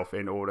myself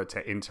in order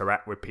to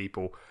interact with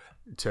people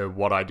to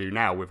what I do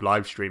now with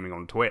live streaming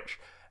on Twitch.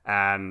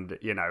 And,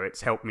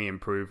 it's helped me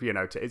improve,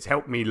 it's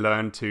helped me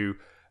learn to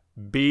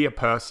be a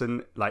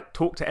person,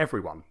 talk to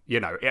everyone.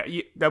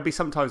 There'll be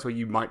some times where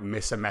you might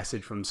miss a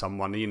message from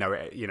someone.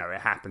 It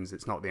happens.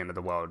 It's not the end of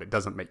the world. It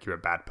doesn't make you a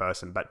bad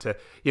person. But to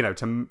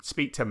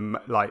speak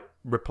to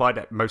reply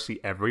to mostly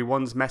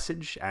everyone's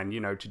message, and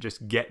to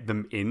just get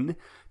them in,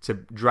 to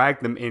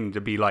drag them in,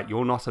 to be like,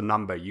 you're not a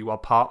number. You are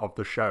part of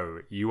the show.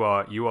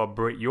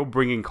 You're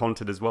bringing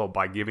content as well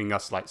by giving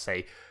us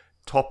say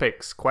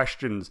topics,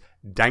 questions,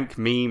 dank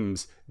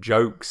memes,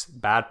 jokes,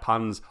 bad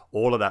puns,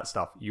 all of that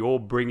stuff. You're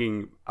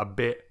bringing a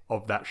bit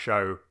of that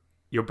show.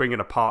 You're bringing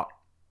a part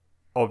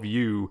of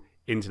you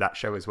into that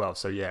show as well.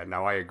 So yeah,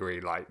 no, I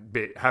agree.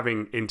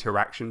 Having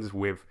interactions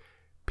with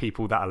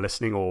people that are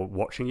listening or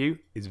watching you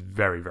is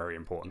very, very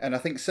important. And I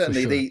think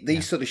certainly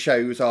these sort of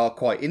shows are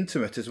quite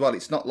intimate as well.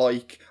 It's not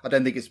like, I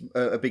don't think it's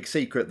a big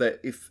secret that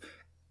if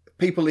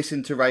people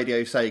listen to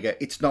RadioSEGA,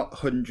 it's not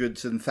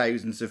hundreds and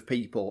thousands of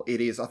people.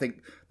 It is, I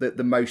think, that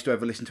the most to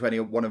ever listen to any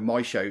one of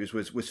my shows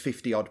was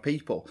 50 odd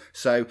people.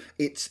 So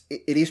it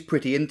is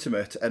pretty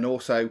intimate, and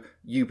also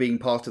you being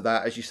part of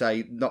that, as you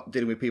say, not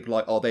dealing with people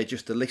like, oh, they're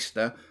just a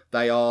listener.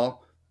 They are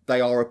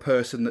a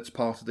person that's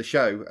part of the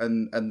show,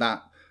 and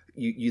that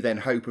you then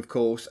hope, of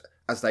course,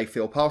 as they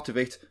feel part of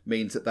it,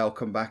 means that they'll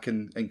come back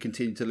and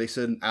continue to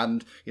listen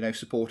and,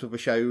 support other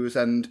shows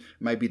and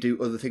maybe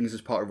do other things as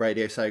part of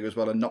RadioSEGA as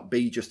well, and not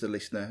be just a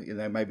listener,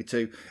 maybe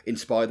to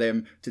inspire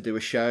them to do a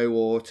show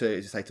or to,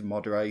 as you say, to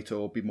moderate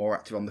or be more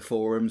active on the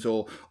forums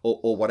or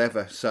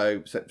whatever.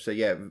 So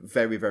yeah,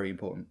 very, very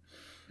important.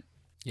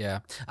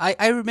 Yeah.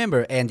 I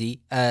remember, Andy,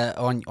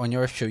 on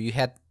your show, you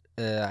had,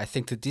 I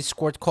think, the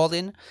Discord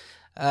call-in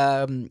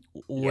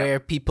where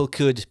people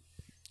could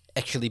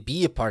actually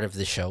be a part of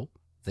the show.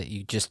 That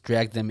you just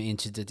drag them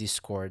into the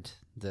Discord,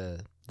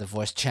 the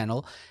voice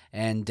channel,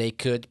 and they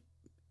could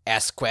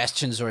ask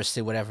questions or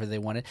say whatever they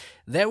wanted.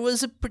 There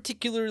was a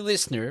particular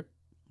listener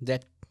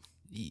that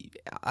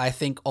I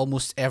think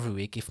almost every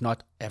week, if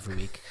not every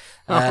week,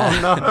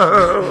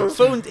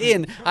 phoned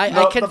in.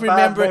 I can't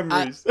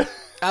remember.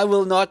 I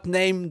will not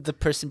name the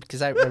person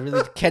because I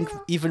really can't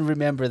even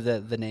remember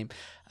the name.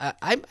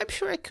 I'm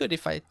sure I could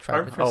if I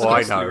tried.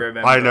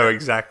 I know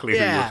exactly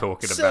who you're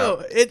talking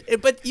about.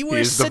 But you were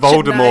He's such the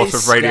Voldemort a nice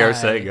of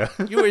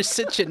RadioSEGA. You were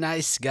such a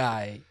nice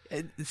guy,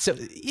 And so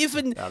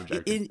even I'm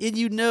joking.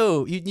 you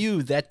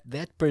knew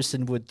that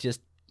person would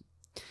just,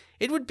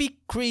 it would be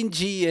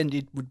cringy and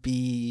it would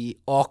be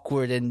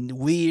awkward and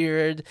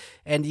weird,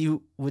 and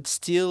you would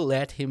still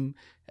let him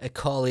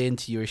call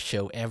into your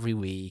show every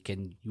week,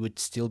 and you would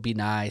still be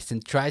nice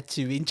and try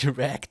to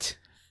interact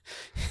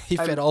if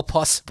at all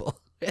possible.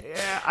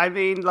 Yeah, I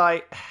mean,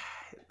 like,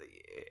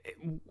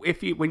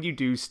 when you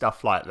do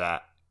stuff like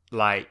that,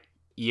 like,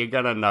 you're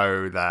gonna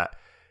know that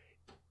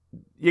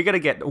you're gonna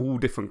get all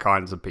different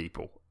kinds of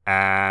people,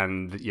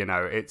 and you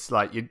know, it's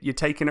like you're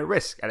taking a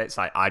risk, and it's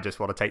like, I just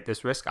want to take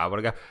this risk. I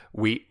want to go.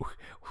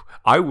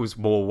 I was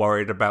more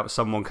worried about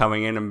someone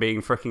coming in and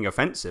being freaking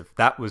offensive.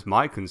 That was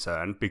my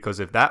concern, because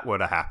if that were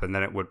to happen,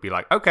 then it would be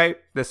like, okay,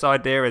 this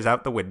idea is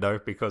out the window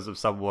because of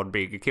someone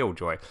being a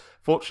killjoy.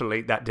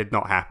 Fortunately, that did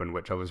not happen,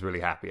 which I was really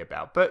happy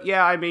about. But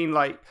yeah, I mean,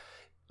 like,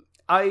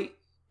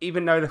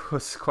 even though there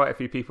was quite a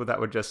few people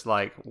that were just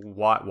like,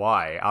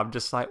 why? I'm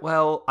just like,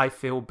 well, I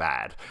feel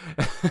bad.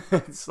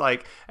 It's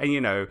like, and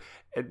you know,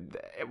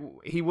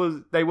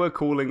 they were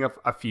calling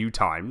a few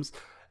times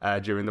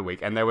during the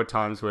week, and there were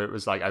times where it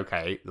was like,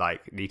 okay,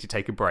 like, need to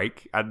take a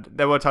break. And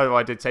there were times where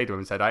I did say to him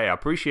and said, hey, I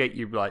appreciate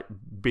you like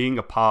being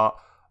a part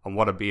and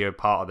want to be a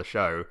part of the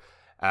show,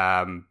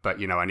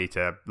 but you know, I need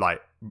to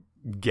like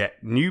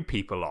get new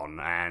people on,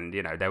 and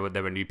you know, there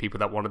were new people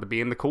that wanted to be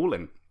in the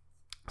call-in.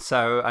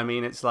 So I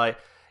mean, it's like,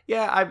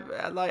 yeah,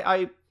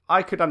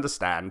 I could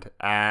understand,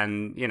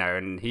 and you know,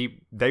 and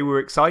they were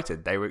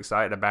excited. They were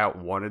excited about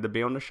wanting to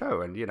be on the show,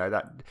 and you know,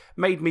 that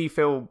made me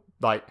feel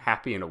like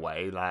happy in a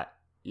way that,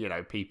 you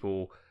know,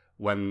 people,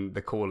 when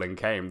the call-in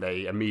came,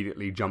 they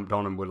immediately jumped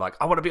on and were like,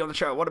 I want to be on the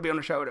show, I want to be on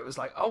the show. And it was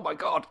like, oh my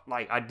God,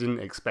 like, I didn't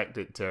expect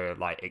it to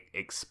like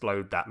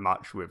explode that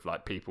much with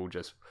like people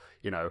just,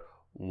 you know,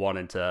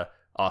 wanting to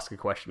ask a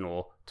question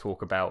or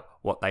talk about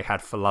what they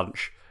had for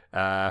lunch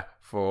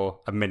for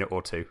a minute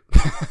or two.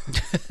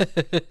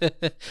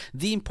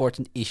 The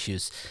important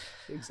issues.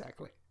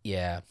 Exactly.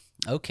 Yeah.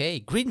 Okay.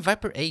 Green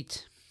Viper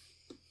 8.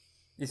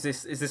 Is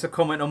this a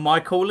comment on my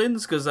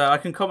call-ins? Because I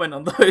can comment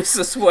on those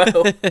as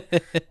well.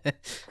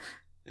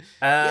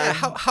 Yeah.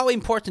 How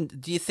important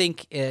do you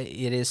think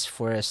it is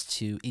for us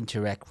to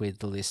interact with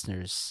the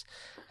listeners,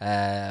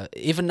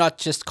 even not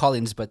just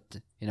call-ins, but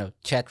you know,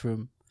 chat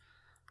room?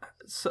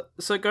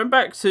 So going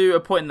back to a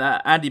point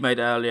that Andy made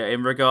earlier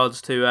in regards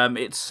to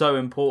it's so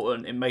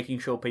important in making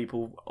sure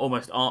people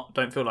almost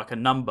don't feel like a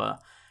number.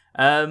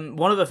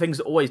 One of the things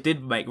that always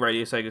did make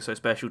Radio Sega so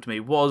special to me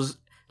was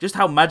just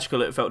how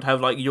magical it felt to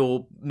have like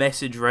your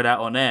message read out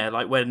on air.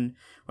 Like when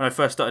I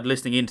first started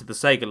listening into the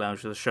Sega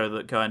Lounge, the show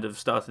that kind of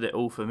started it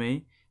all for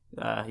me.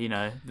 You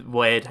know, the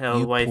way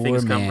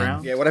things come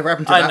around. Yeah, whatever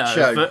happened to that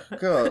show? But...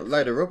 God,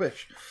 load of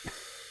rubbish.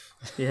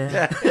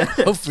 Yeah.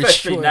 Oh, for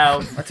Especially sure. now,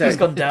 It's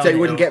gone down. You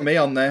wouldn't get me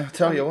on there.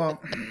 Tell you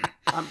what.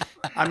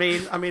 I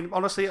mean,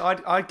 honestly,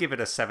 I'd give it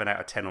a 7 out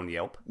of 10 on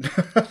Yelp.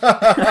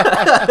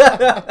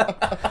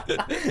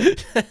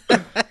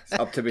 It's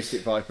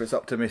optimistic, Viper. It's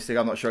optimistic.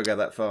 I'm not sure I'll go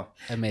that far.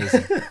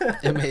 Amazing.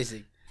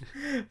 Amazing.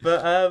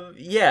 But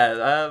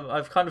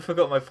I've kind of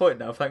forgot my point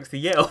now, thanks to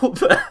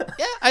Yelp.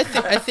 Yeah, I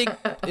think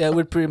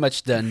we're pretty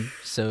much done.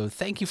 So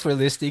thank you for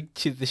listening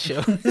to the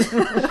show.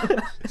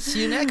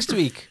 See you next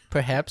week,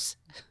 perhaps.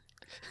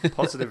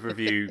 Positive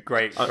review,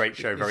 great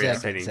show, very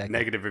entertaining. Exactly.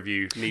 Negative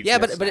review, needs Yeah,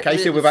 less. but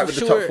Casey, we're back with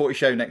for the sure- top 40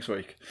 show next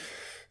week.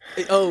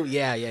 Oh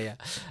yeah.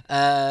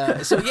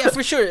 So yeah,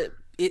 for sure,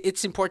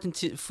 it's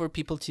important for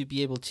people to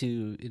be able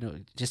to, you know,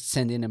 just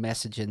send in a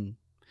message and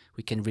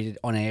we can read it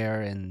on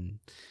air and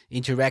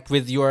interact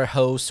with your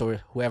host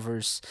or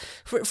whoever's.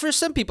 For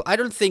some people, I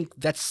don't think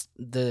that's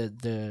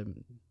the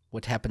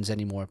what happens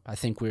anymore. I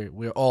think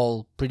we're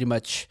all pretty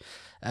much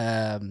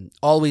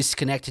always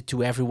connected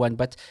to everyone.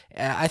 But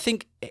I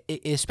think,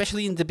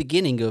 especially in the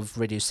beginning of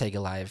Radio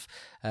Sega Live,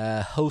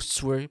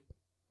 hosts were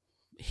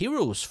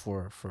heroes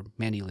for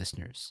many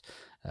listeners,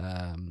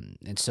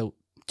 and so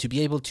to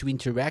be able to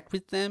interact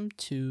with them,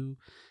 to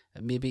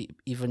maybe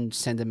even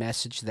send a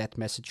message, that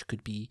message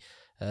could be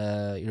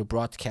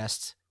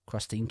broadcast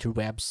across the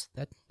interwebs.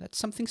 That's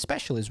something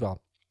special as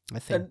well, I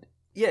think. And,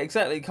 yeah,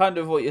 exactly. Kind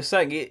of what you're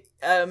saying. It,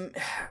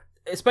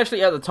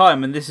 especially at the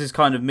time, and this is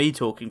kind of me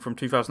talking from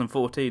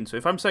 2014. So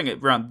if I'm saying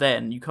it around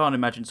then, you can't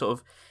imagine sort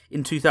of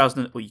in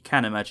 2000, or you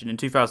can imagine in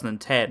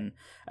 2010.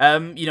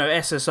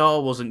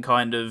 SSR wasn't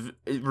kind of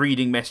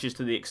reading messages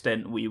to the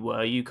extent we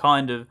were.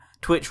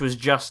 Twitch was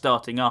just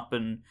starting up,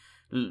 and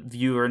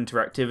viewer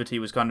interactivity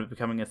was kind of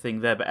becoming a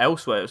thing there. But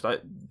elsewhere, it was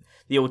like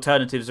the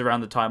alternatives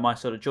around the time I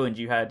sort of joined.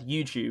 You had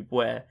YouTube,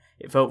 where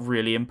it felt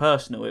really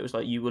impersonal. It was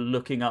like you were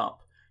looking up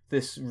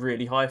this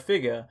really high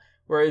figure,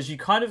 whereas you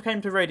kind of came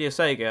to Radio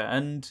Sega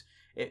and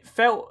it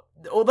felt,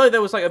 although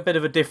there was like a bit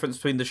of a difference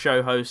between the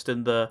show host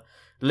and the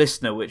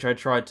listener, which I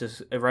tried to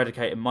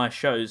eradicate in my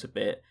shows a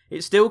bit,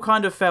 it still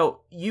kind of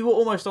felt you were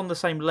almost on the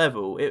same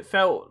level. It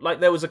felt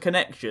like there was a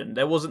connection.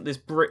 There wasn't this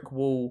brick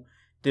wall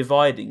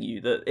dividing you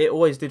that it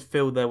always did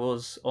feel there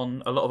was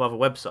on a lot of other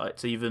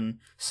websites, even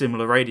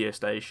similar radio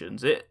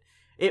stations.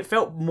 It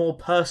felt more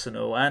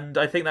personal, and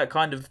I think that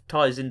kind of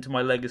ties into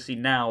my legacy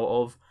now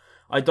of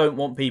I don't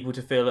want people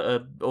to feel at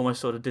a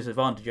almost sort of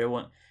disadvantage. I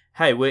want,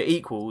 hey, we're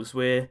equals.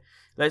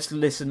 Let's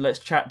listen, let's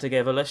chat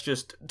together, let's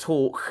just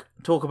talk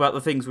about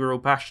the things we're all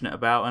passionate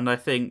about. And I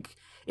think,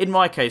 in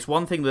my case,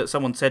 one thing that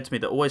someone said to me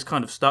that always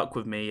kind of stuck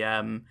with me,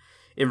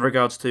 in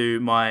regards to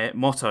my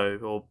motto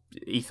or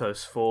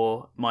ethos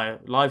for my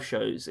live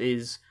shows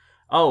is,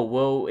 oh,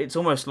 well, it's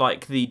almost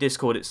like the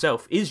Discord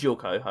itself is your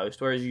co-host,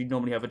 whereas you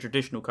normally have a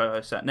traditional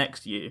co-host sat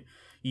next to you.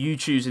 You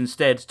choose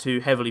instead to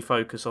heavily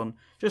focus on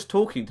just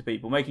talking to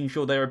people, making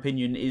sure their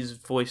opinion is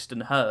voiced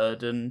and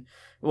heard, and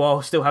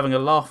while still having a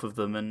laugh with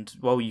them. And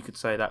while you could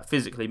say that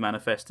physically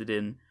manifested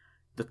in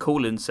the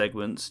call-in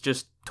segments,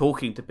 just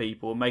talking to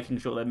people and making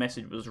sure their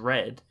message was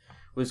read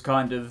was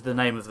kind of the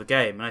name of the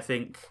game. And I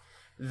think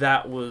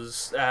that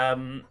was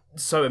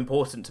so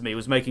important to me,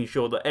 was making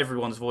sure that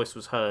everyone's voice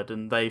was heard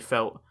and they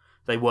felt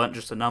they weren't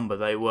just a number,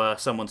 they were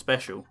someone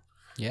special.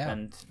 Yeah.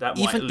 And that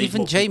might lead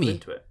even more Jamie. people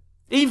into it.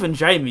 Even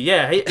Jamie,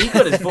 yeah. He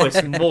got his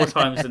voice more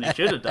times than he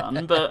should have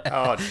done, but...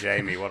 Oh,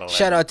 Jamie, what a legend.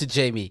 Shout out to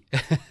Jamie.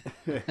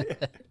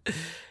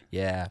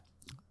 Yeah.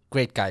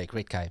 Great guy.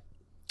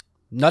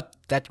 Not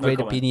that great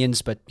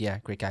opinions, but yeah,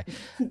 great guy.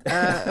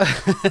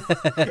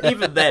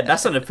 Even then,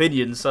 that's an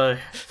opinion, so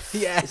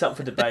yeah, it's up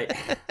for debate.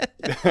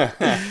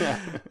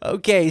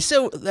 Okay,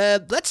 so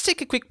let's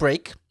take a quick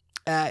break,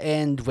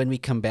 and when we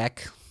come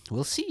back,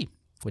 we'll see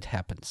what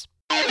happens.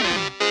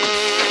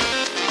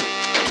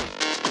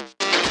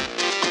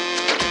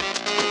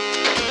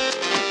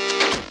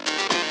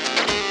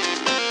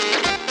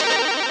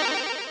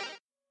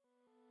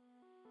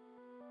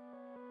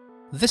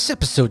 This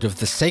episode of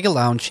the Sega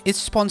Lounge is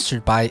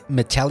sponsored by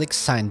Metallic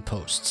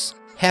Signposts.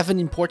 Have an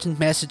important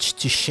message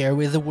to share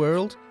with the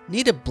world?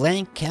 Need a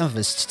blank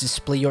canvas to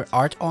display your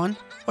art on?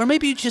 Or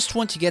maybe you just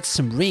want to get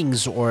some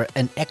rings or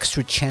an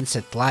extra chance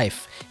at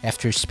life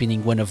after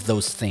spinning one of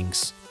those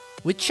things.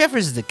 Whichever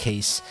is the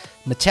case,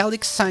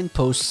 Metallic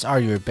Signposts are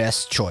your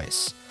best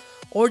choice.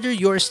 Order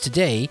yours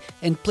today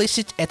and place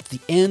it at the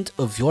end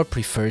of your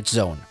preferred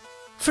zone.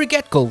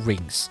 Forget gold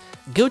rings.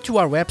 Go to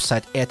our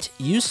website at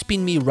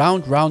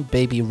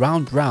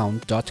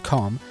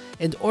youspinmeroundroundbabyroundround.com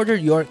and order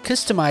your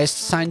customized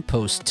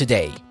signpost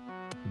today.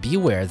 Be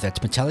aware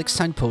that metallic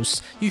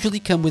signposts usually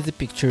come with a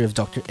picture of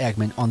Dr.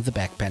 Eggman on the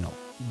back panel.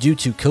 Due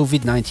to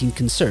COVID-19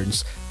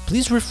 concerns,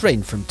 please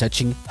refrain from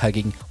touching,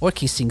 hugging, or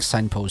kissing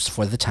signposts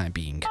for the time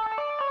being.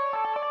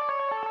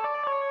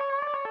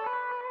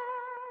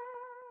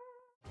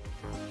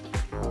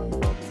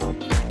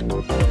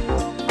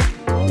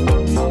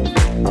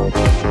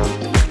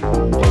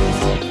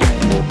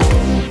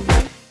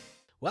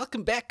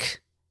 Welcome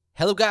back.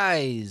 Hello,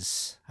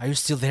 guys. Are you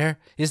still there?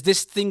 Is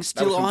this thing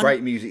still that was some on?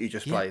 great music you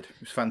just played. It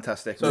was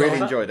fantastic. Really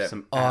enjoyed it.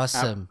 Some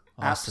Awesome.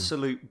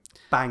 absolute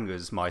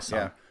bangers, my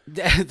son.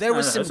 Yeah. There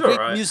was some that's great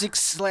alright. music /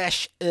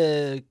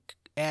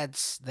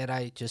 ads that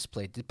I just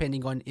played,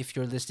 depending on if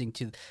you're listening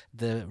to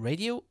the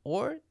radio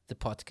or the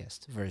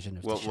podcast version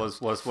of the show.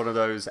 Was one of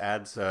those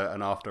ads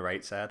an After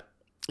Eights ad?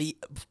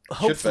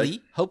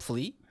 Hopefully.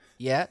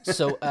 Yeah,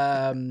 so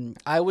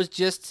I was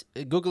just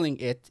Googling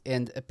it,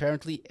 and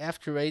apparently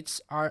After Eights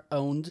are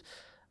owned,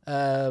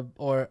 are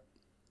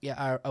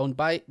owned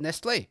by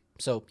Nestle.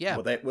 So, yeah.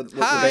 Well,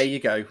 there you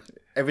go.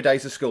 Every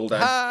day's a school day.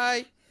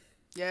 Hi!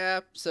 Yeah,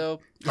 so...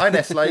 Hi,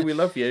 Nestle, we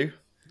love you.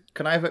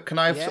 Can I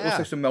have Yeah.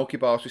 also some Milky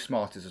Bars with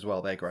Smarties as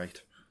well? They're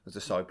great. As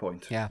a side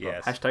point. Yeah.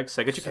 Yes. Hashtag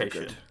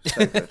Segaducation.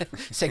 So good.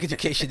 Sex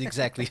education,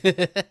 exactly.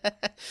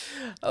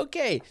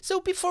 Okay, so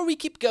before we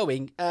keep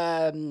going,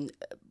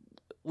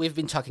 we've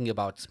been talking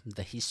about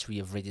the history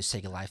of Radio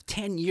Sega Live.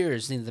 10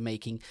 years in the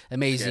making.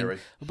 Amazing. Scary.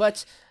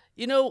 But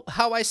you know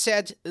how I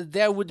said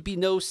there would be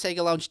no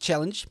Sega Lounge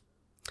Challenge?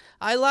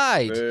 I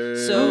lied.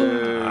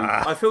 So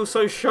I feel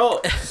so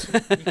shocked.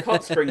 You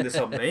can't spring this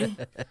on me.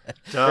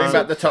 Bring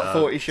back the top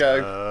 40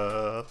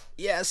 show.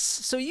 yes,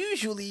 so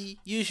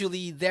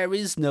usually there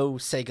is no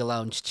Sega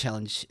Lounge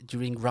Challenge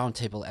during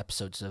roundtable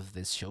episodes of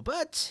this show.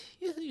 But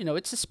you know,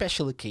 it's a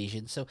special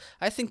occasion. So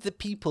I think the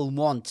people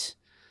want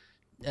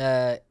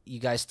you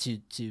guys to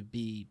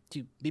be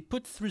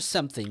put through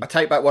something. I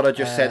take back what I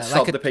just said.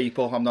 Sod like the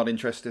people. I'm not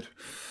interested.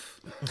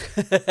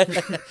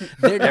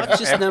 They're not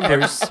just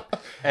numbers.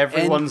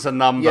 Everyone's a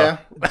number.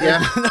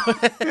 Yeah.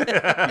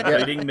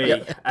 Including me.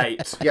 Yeah.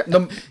 8. Yeah.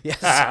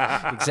 Yes,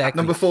 exactly.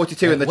 Number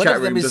 42 in the One chat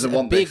of them room is doesn't a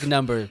want big this.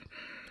 number.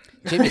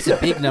 Jamie's a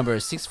big number,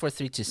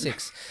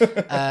 64326.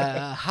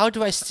 How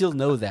do I still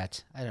know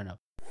that? I don't know.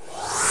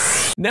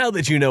 Now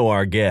that you know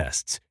our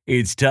guests,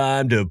 it's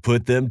time to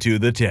put them to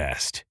the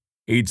test.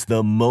 It's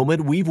the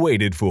moment we've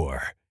waited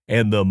for,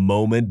 and the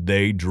moment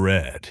they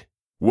dread.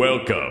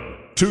 Welcome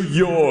to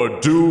your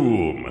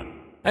doom.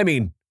 I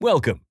mean,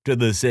 welcome to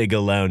the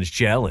Sega Lounge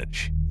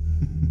Challenge.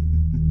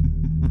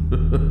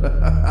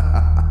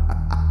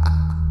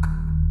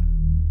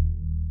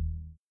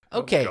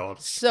 Okay, God.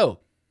 so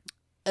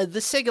the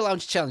Sega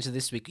Lounge Challenge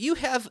this week, you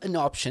have an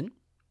option.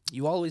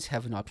 You always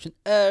have an option.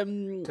 To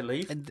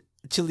leave? And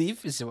to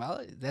leave as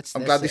well.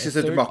 I'm glad this is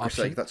a third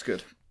democracy. option. That's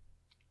good.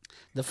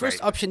 The first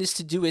Great. option is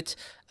to do it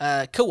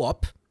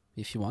co-op,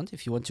 if you want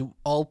to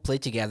all play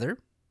together.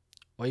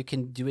 or you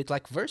can do it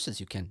like versus.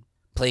 You can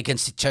play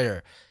against each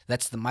other.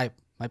 That's my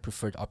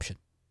preferred option.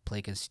 Play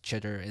against each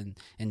other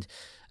and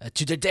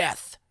to the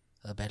death.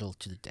 A battle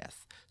to the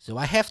death. So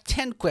I have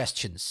 10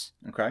 questions.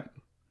 Okay.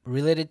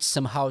 Related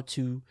somehow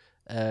to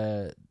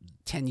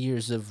 10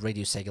 years of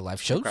Radio Sega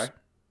live shows. Okay.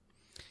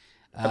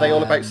 Are they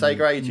all about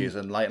Sega Ages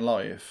and Late and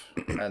Live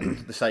and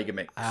the Sega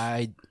Mix?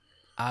 I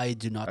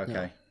do not know.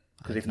 Okay.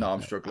 Because if not,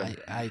 I'm struggling.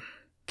 I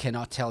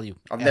cannot tell you.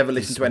 I've never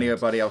listened to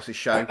anybody else's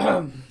show.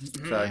 So.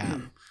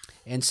 Yeah.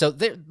 And so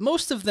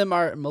most of them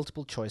are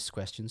multiple choice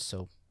questions,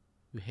 so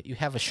you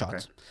have a shot.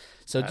 Okay.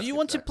 So do you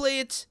want to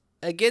play it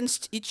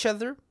against each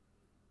other?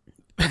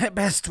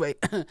 Best way.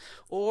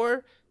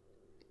 Or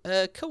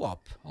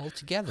co-op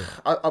altogether?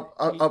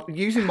 I'm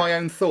using my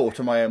own thought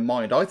and my own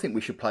mind. I think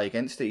we should play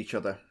against each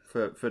other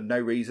for no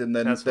reason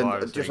than I was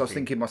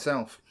thinking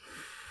myself.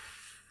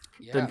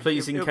 Yeah. Than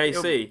pleasing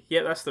KC.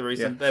 Yeah, that's the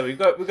reason. Yeah. There we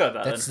go. We got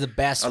that. That's the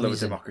best reason. I love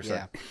democracy.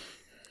 Yeah.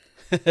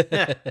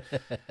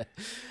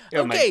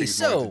 Okay,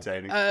 so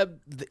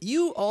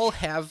you all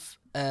have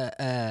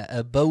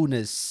a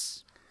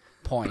bonus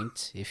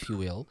point, if you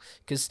will,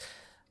 because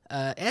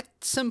at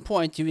some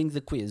point during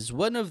the quiz,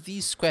 one of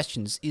these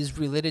questions is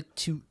related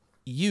to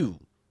you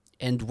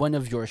and one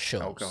of your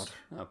shows. Oh God!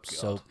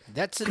 So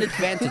that's an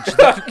advantage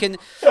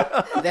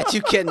that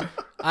you can.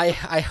 I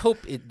hope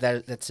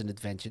that's an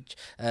advantage.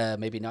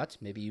 Maybe not.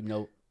 Maybe you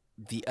know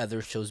the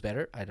other shows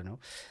better. I don't know.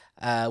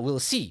 We'll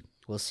see.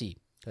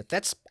 But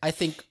that's, I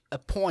think, a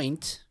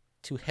point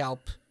to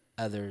help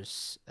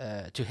others,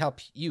 to help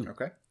you,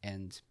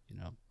 and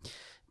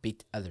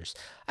beat others.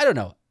 I don't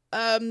know.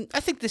 I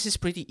think this is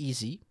pretty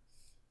easy.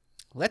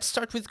 Let's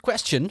start with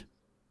question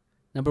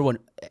number 1.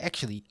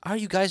 Actually, are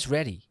you guys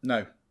ready?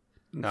 No.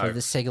 For the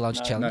Sega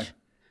Launch Challenge?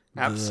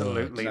 No.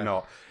 Absolutely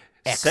not.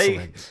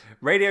 Excellent.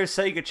 Radio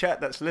Sega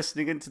chat that's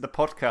listening into the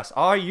podcast,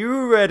 are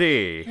you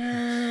ready?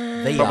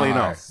 They Probably are.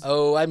 not.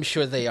 Oh, I'm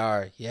sure they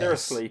are. Yes. They're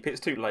asleep. It's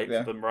too late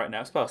for them right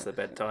now. It's past their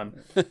bedtime.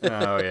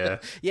 Oh, yeah.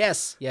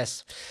 Yes.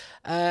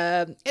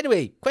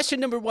 Anyway, question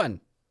number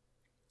 1.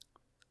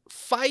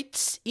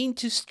 Fights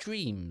into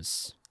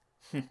Streams.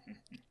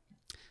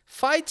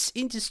 Fights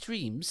into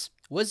Streams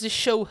was a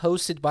show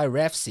hosted by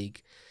RadioSEGA,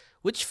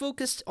 which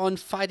focused on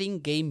fighting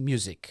game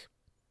music.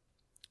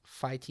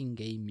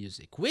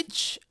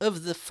 Which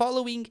of the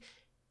following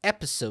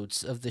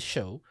episodes of the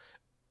show,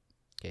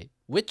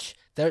 which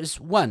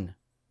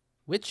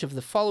of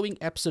the following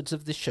episodes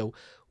of the show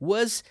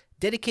was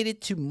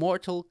dedicated to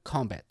Mortal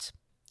Kombat?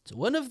 So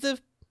one of the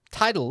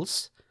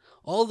titles,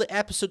 all the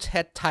episodes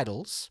had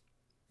titles.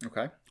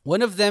 Okay.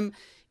 One of them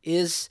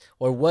is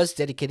or was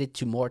dedicated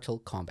to Mortal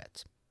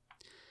Kombat.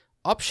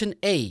 Option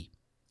A,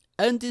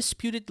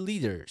 Undisputed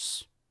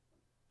Leaders.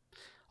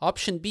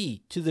 Option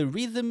B, To the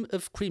Rhythm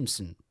of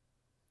Crimson.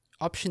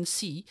 Option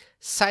C,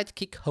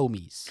 Sidekick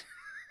Homies.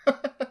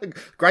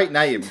 Great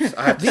names.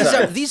 I have to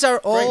say. These are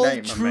all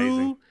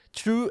Amazing.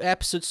 true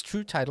episodes,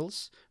 true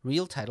titles,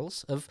 real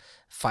titles of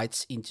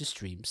Fights into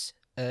Streams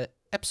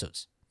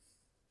episodes.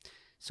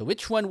 So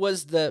which one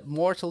was the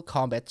Mortal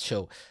Kombat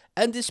show?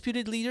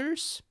 Undisputed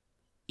Leaders,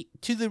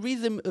 To the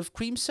Rhythm of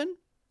Crimson,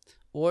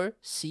 or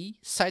C,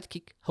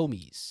 Sidekick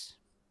Homies?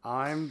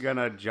 I'm going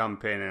to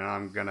jump in and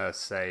I'm going to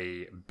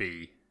say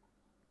B.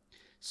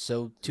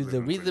 So, To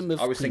the Rhythm of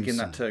Crimson. I was thinking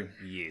that too.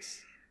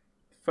 Yes.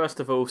 First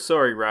of all,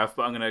 sorry, Rav,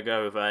 but I'm going to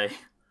go with A.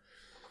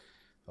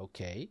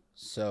 Okay,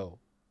 so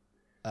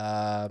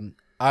are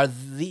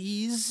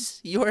these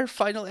your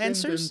final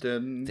answers? Dun,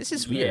 dun, dun. This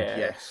is weird.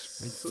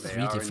 Yes. With They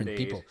 3 are different indeed.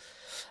 people.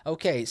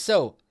 Okay,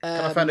 so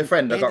Can I find a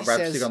friend? I've got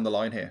Andy RadioSEGA says- on the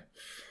line here.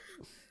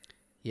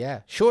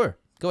 Yeah, sure.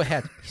 Go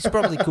ahead. He's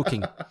probably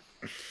cooking.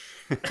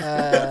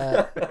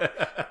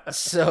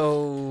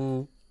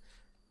 So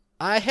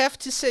I have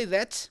to say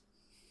that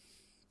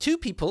 2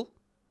 people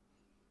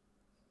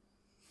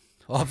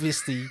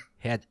obviously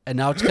had an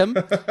outcome,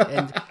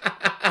 and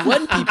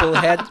 1 people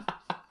had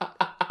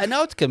an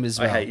outcome as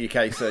well. I hate you,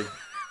 Casey.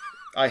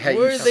 I hate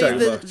Were you they so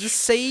the much.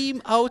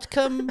 same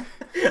outcome?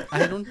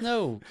 I don't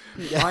know.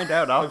 Find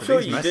out after sure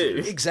these you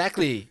messages. do.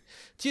 Exactly.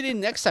 Tune in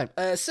next time.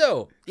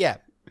 So, yeah.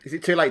 Is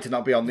it too late to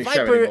not be on this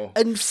show Viper, anymore?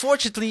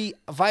 unfortunately,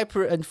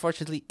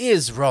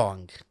 is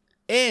wrong.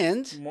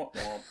 And Mwah,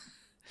 mwah.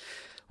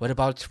 what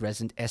about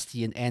Resident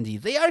ST and Andy?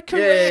 They are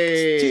correct.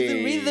 Yay. To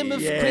the Rhythm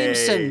of Yay.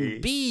 Crimson.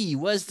 B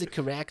was the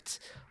correct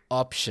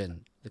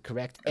option. The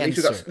correct At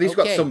least answer. we've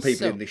got some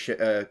people so- in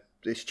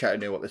this chat who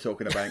know what they're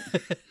talking about.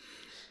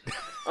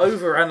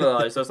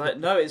 Overanalyzed. I was like,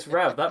 no, it's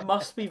Rav. That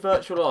must be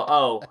virtual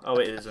art. Oh,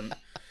 it isn't.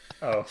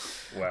 Oh,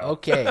 wow.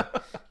 Okay.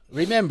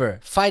 Remember,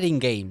 fighting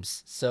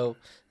games. So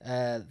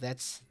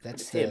that's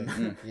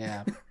him.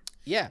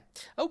 yeah.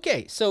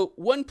 Okay, so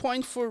 1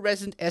 point for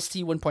Resident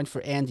ST, 1 point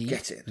for Andy.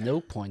 Get it.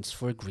 No points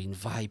for Green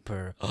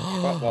Viper.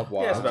 What?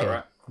 Yeah, that's about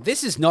right.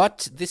 This is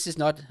not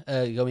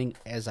going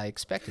as I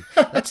expected.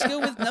 Let's go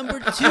with number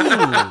 2.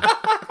 Yeah,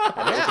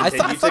 I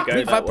Continue to thought go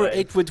Green that Viper way.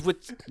 8 would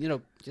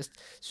just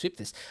sweep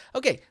this.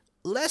 Okay,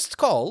 last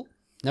call,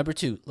 number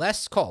 2.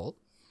 Last call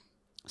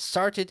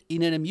started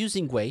in an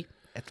amusing way,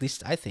 at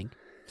least I think.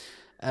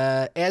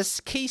 As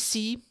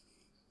Casey,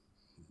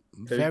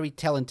 very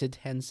talented,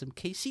 handsome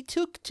Casey,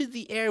 took to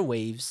the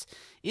airwaves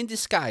in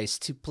disguise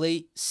to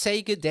play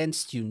Sega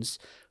dance tunes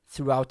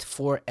throughout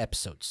 4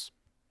 episodes.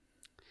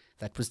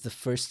 That was the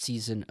first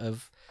season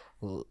of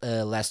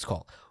Last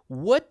Call.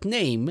 What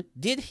name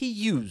did he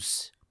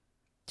use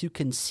to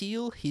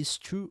conceal his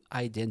true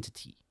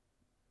identity?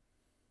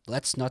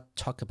 Let's not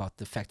talk about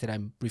the fact that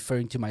I'm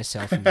referring to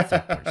myself in the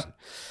third person.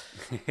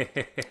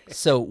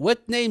 So,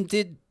 what name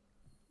did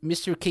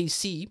Mr.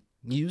 KC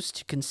use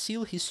to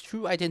conceal his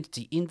true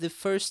identity in the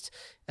first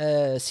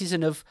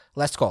season of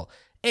Last Call?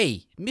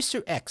 A.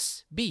 Mr.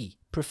 X. B.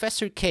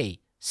 Professor K.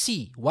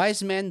 C.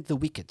 Wise Man the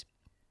Wicked.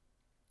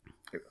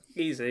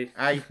 Easy.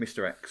 A.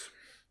 Mr. X.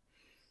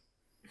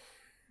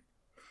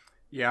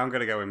 Yeah, I'm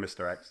going to go with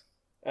Mr. X.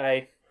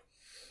 A.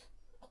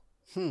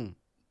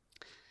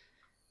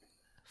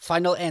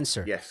 Final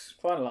answer. Yes.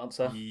 Final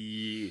answer.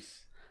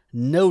 Yes.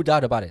 No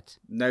doubt about it.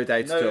 No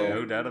doubt at all.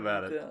 No doubt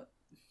about it.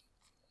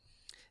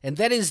 And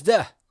that is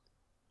the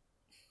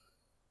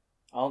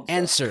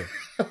answer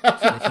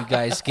that you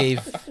guys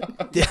gave.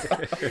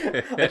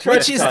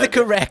 Which is the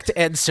correct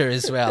answer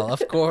as well,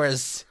 of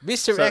course.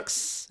 Mr.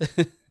 X.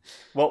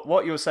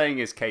 What you're saying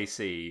is,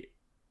 KC,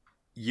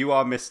 you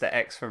are Mr.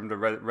 X from the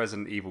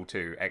Resident Evil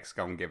 2. X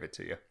gonna give it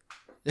to you.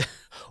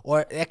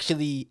 Or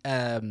actually,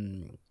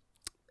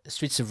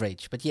 Streets of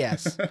Rage. But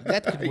yes,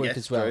 that could work Yes,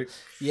 as well. true.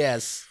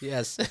 Yes.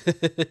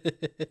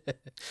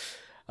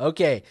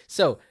 Okay,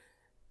 so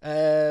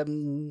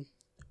Andy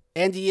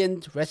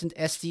and Resident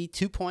SD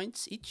 2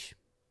 points each.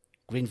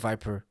 Green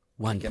Viper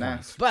 1 Can point.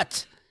 ask.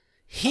 But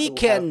he will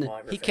can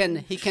have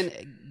my he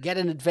can get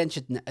an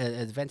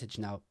advantage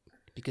now,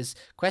 because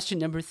question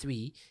number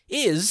 3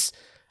 is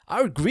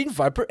our Green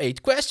Viper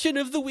 8 question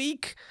of the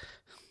week.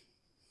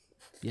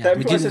 Yeah, That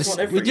we do implies this. this one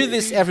We every do week.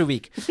 this every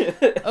week.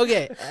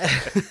 Okay.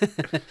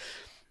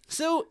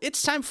 So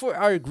it's time for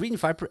our Green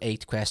Viper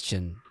 8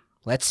 question.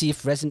 Let's see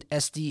if Resident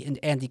SD and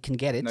Andy can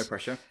get it. No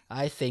pressure.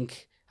 I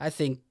think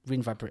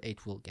Green Viper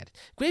 8 will get it.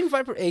 Green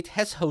Viper 8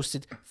 has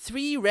hosted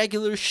 3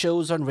 regular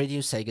shows on Radio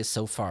Sega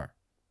so far.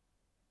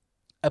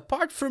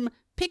 Apart from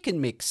Pick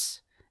and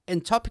Mix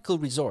and Topical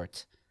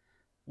Resort,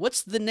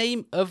 what's the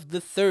name of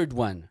the third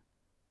one?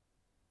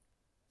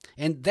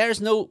 And there's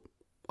no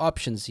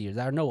options here.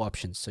 There are no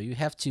options, so you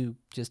have to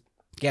just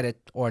get it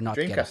or not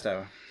get Dreamcast it.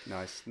 Hour.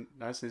 Nice.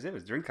 It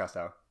was Dreamcast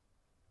Hour.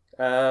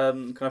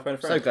 Can I phone a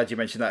friend? So glad you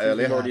mentioned that We've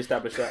earlier. already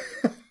established that.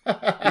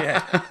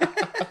 Yeah.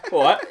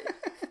 All right.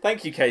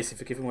 Thank you, Casey,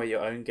 for giving away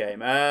your own game.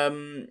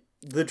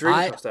 The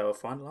Dreamcast Hour.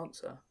 Final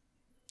answer.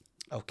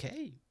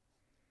 Okay.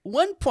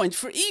 1 point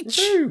for each.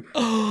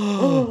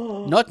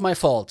 Woo! Not my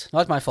fault.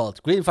 Not my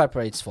fault. Green Viper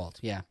 8's fault.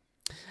 Yeah.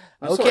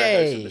 I'm sorry I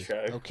Okay. hosted the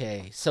show.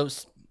 Okay. So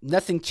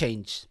nothing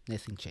changed.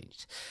 Nothing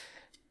changed.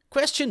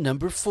 Question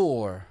number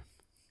 4.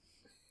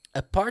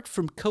 Apart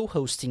from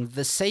co-hosting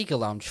the Sega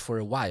Lounge for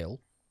a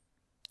while,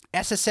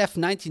 SSF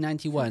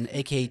 1991,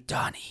 aka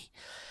Donnie,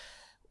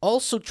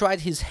 also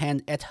tried his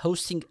hand at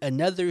hosting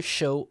another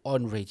show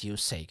on Radio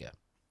Sega.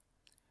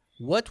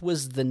 What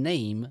was the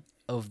name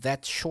of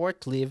that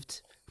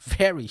short-lived,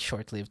 very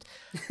short-lived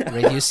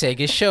Radio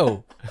Sega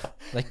show?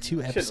 Like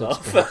 2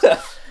 episodes.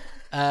 laugh.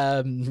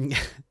 perhaps.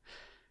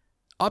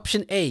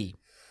 Option A,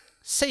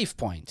 Save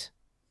Point.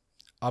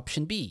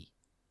 Option B,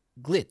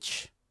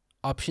 Glitch.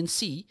 Option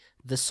C,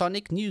 The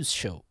Sonic News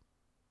Show.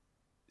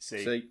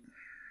 See.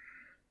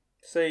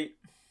 See.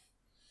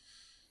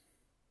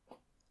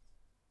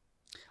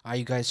 Are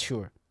you guys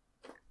sure?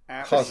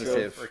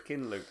 Positive.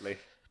 Freaking lootly.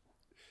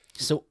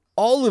 So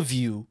all of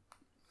you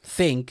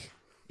think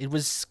it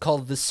was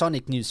called The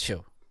Sonic News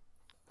Show,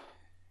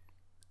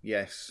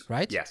 Yes.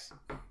 right? Yes.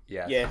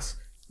 Yes.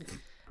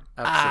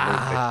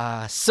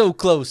 Ah, so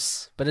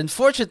close. But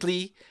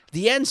unfortunately,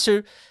 the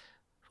answer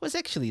was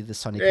actually The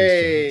Sonic News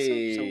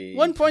Hey. Show. So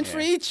 1 point for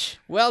each.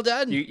 Well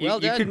done. You well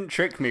done. couldn't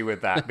trick me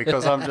with that,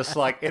 because I'm just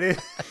like, it is.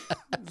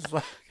 It's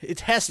like,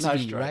 It has to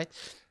Nice be, try. right?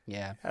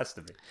 Yeah. has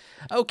to be.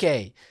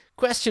 Okay,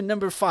 question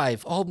number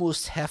 5,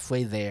 almost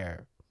halfway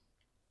there.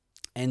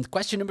 And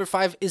question number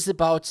 5 is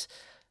about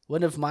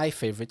one of my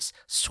favorites,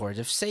 Sword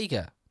of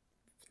Sega.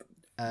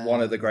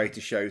 One of the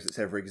greatest shows that's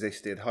ever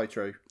existed. Hi,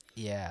 True.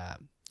 Yeah.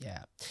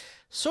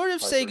 Sword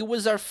of Sega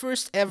was our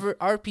first ever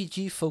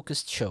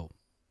RPG-focused show,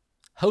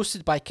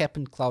 hosted by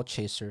Captain Cloud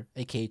Chaser,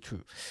 aka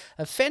True.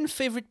 A fan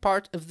favorite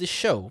part of the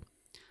show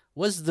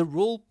was the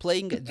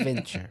role-playing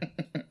adventure.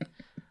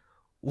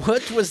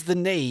 What was the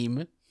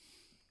name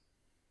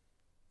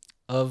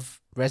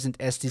of Resident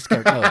SD's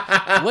character?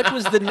 No. What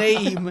was the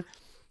name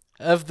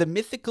of the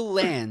mythical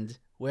land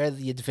where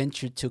the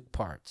adventure took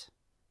part?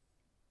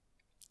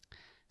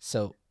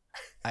 So,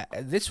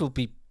 this will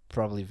be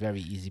probably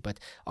very easy, but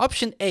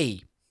option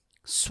A,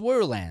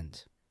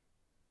 Swirland.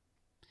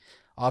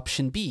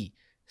 Option B,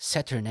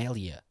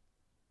 Saturnalia.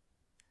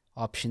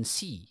 Option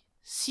C,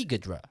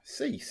 Segadra.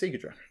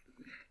 Segadra.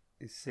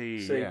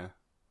 See, See. yeah.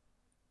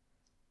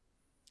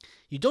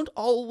 you don't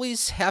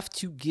always have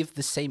to give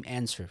the same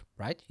answer,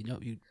 right? You know,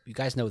 you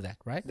guys know that,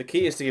 right? The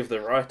key is to give the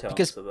right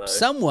Because answer, though.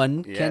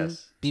 someone can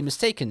Yes. be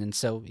mistaken, and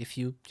so if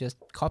you just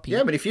copy,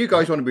 Yeah, but if you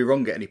guys want to be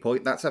wrong at any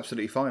point, that's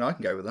absolutely fine. I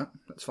can go with that.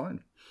 That's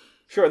fine.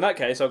 Sure, in that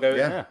case, I'll go.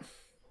 Yeah.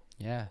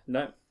 yeah.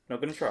 No, not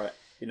going to try it.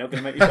 You're not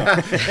going to make me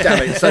try.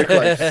 Damn it, so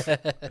close.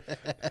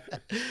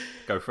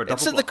 Go for a double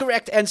So the block.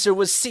 correct answer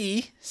was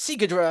C,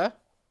 Sigadra.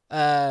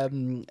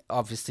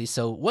 Obviously,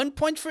 so 1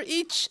 point for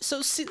each.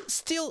 So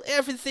still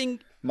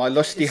everything. My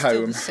lusty It's still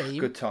home. the same.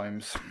 Good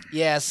times.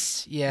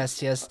 Yes.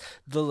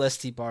 The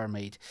lusty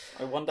barmaid.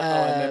 I wonder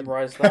how I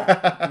memorised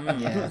that.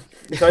 Yeah.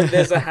 So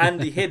there's a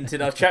handy hint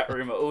in our chat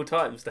room at all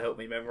times to help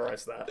me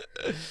memorise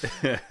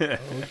that.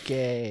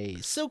 Okay.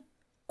 So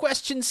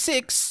question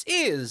 6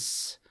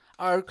 is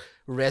our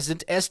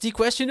resident SD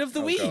question of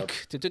the week. God.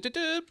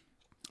 Du-du-du-du.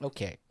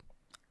 Okay.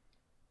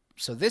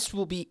 So this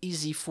will be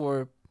easy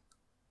for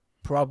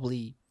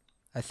probably,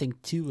 I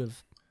think, two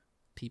of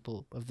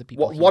the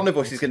people. here. One of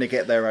us is going to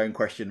get their own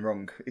question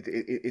wrong.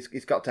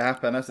 It's got to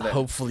happen, hasn't it?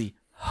 Hopefully.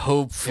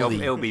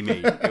 It'll be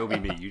me. It'll be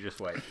me. You just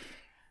wait.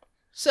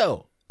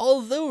 So,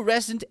 although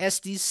Resident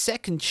SD's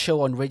second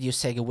show on Radio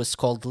Sega was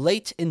called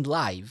Late and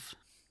Live,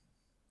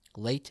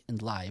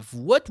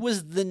 what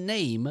was the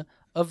name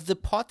of the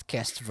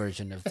podcast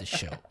version of the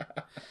show?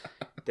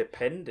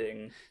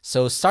 Depending.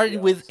 So,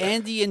 starting with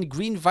Andy and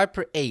Green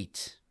Viper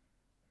 8.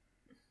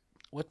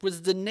 What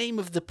was the name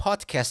of the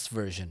podcast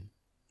version?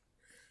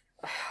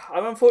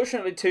 I'm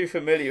unfortunately too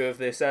familiar with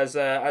this, as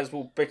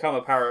will become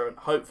apparent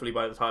hopefully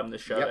by the time the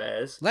show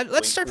airs.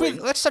 Let's start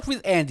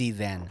with Andy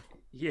then.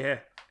 Yeah.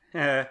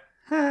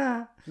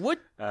 What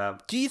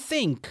do you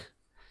think?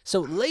 So,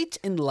 Late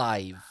and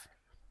Live.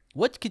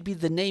 What could be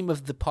the name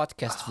of the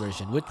podcast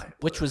version,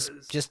 which was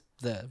just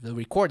the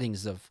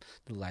recordings of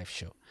the live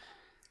show?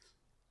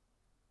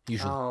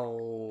 Usually.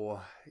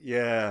 Oh,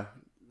 yeah.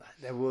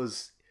 It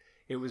was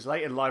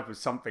Late and Live with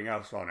something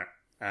else on it.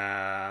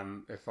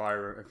 If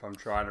I'm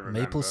trying to remember.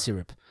 Maple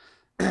syrup.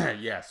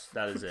 Yes,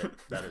 that is it.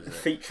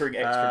 Featuring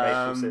extra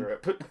maple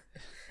syrup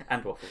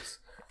and waffles.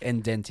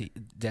 And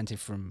Dente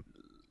from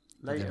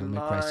Late Devil and May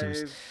Cry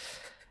series.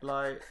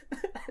 Live,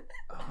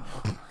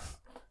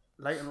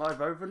 Late and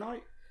Live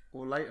overnight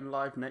or Late and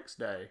Live next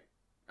day.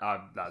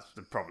 That's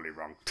probably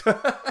wrong.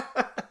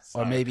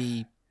 Or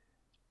maybe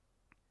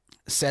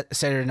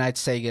Saturday Night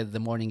Sega the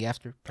morning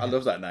after. I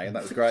love that name.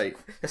 That was great.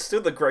 It's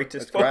still the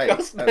greatest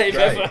That's podcast great.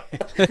 name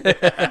That's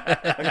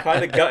ever. I'm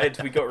kind of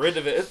gutted we got rid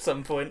of it at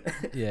some point.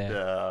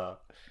 Yeah.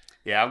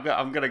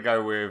 I'm gonna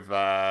go with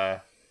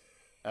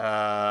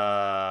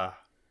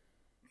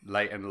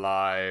Late and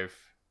Live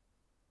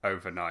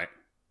overnight.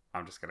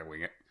 I'm just gonna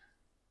wing it.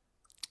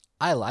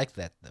 I like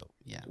that though.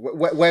 Yeah.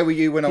 Where were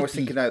you when I was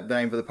thinking out the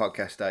name of the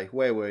podcast day?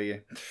 Where were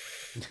you?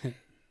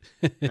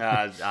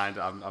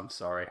 I'm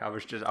sorry. I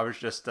was just I was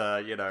just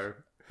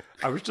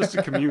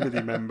a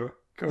community member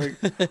going,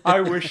 I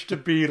wish to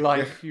be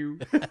like you.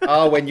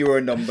 Oh, when you were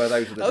a number,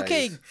 those were the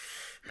Okay. days.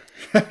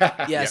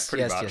 Yes,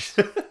 pretty yes.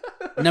 much.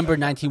 Number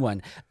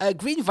 91.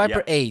 Green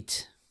Viper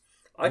 8.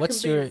 I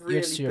What's can be your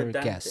really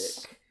guess?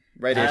 pedantic.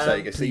 Radio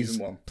Sega Please,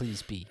 season 1.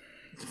 please be.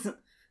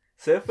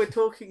 So if we're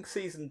talking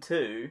season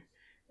 2,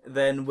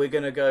 then we're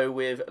going to go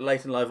with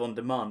Late and Live on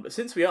Demand. But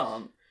since we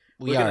aren't,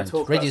 we're going aren't. to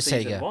talk Radio about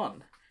season Sega.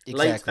 1.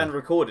 Exactly. Late and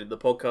Recorded, the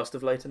podcast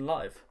of Late and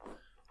Live.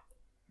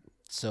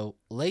 So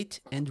late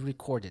and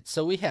recorded.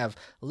 So we have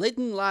Late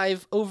and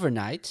Live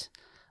overnight,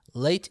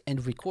 late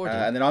and recorded.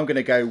 And then I'm going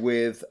to go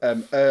with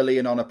early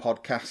and on a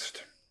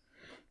podcast.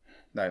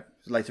 No,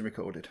 later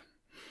recorded.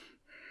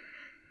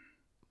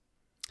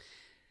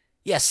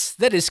 Yes,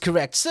 that is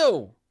correct.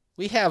 So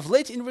we have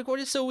late and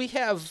recorded. So we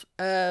have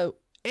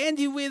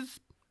Andy with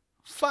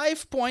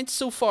 5 points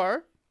so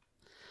far.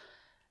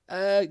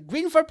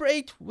 Green Viper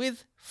 8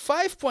 with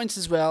 5 points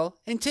as well.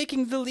 And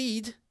taking the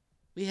lead,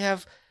 we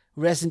have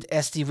Resident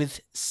SD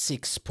with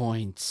 6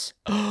 points.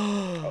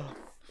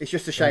 It's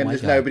just a shame my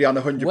there's God. nobody on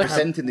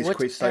 100% in this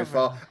quiz so Whatever.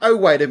 far. Oh,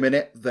 wait a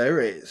minute. There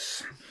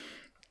is.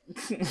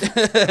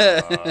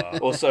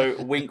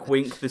 Also, wink,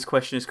 wink, this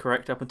question is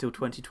correct up until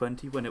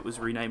 2020 when it was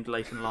renamed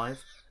Late and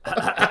Live. Which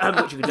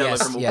you can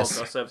download from all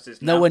podcast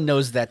services now. No one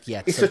knows that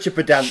yet. He's so- such a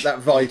pedant, that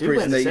Viper,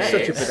 isn't he? He's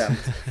say such a it.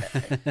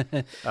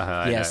 pedant.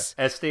 Yes.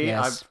 SD,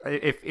 Yes.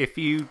 if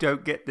you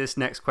don't get this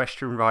next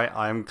question right,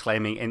 I'm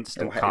claiming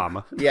instant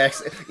karma.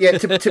 Yes. Yeah,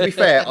 to be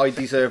fair, I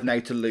deserve now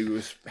to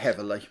lose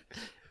heavily.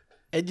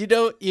 And you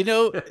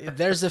know,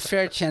 there's a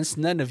fair chance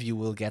none of you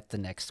will get the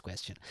next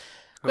question.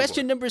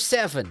 Question number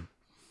 7.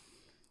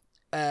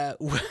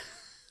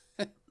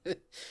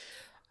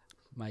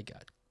 My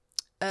God.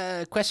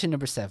 Question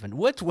number 7.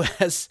 What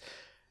was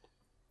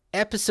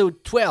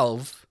episode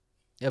 12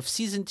 of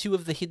season 2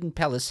 of The Hidden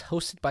Palace,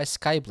 hosted by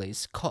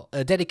Skyblaze,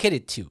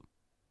 dedicated to?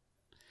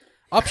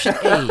 Option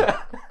A.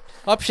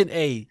 Option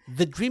A,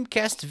 the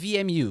Dreamcast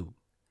VMU.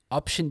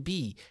 Option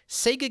B,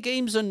 Sega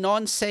games on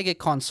non-Sega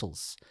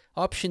consoles.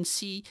 Option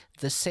C,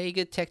 the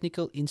Sega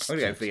Technical I'm Institute.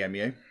 going to go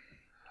VMU.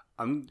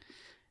 I'm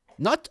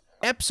Not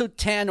episode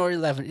 10 or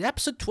 11,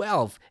 episode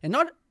 12. And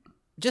not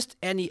just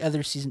any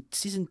other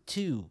season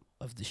 2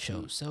 of the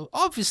show. So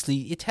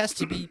obviously it has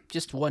to be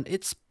just one.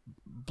 It's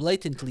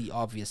blatantly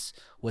obvious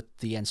what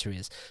the answer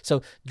is.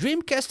 So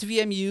Dreamcast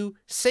VMU,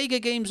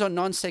 Sega games on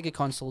non-Sega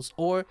consoles,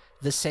 or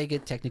the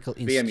Sega Technical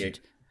Institute.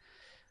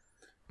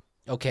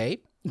 VMU.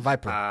 Okay,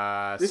 Viper.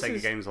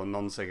 Sega games on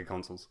non-Sega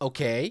consoles.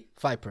 Okay,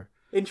 Viper.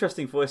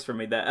 Interesting voice from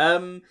me there.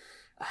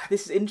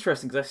 This is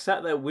interesting because I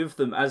sat there with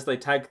them as they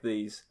tagged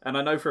these, and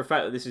I know for a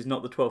fact that this is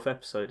not the 12th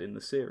episode in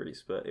the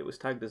series, but it was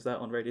tagged as that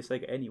on Radio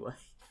Sega anyway.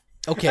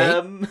 Okay.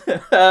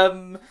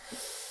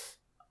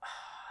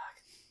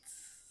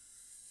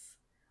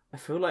 I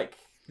feel like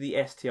the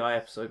STI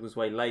episode was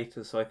way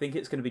later, so I think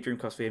it's going to be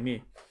Dreamcast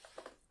VMU.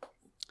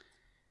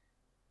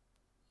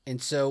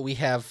 And so we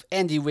have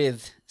Andy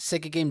with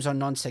Sega games on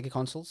non-Sega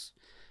consoles,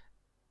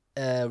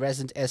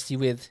 Resident ST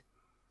with,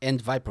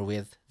 and Viper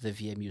with the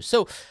VMU.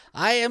 So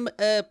I am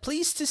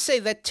pleased to say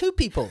that 2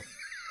 people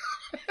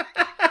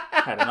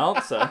Had an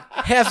answer.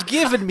 have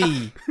given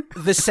me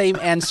the same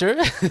answer.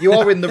 You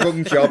are in the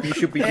wrong job. You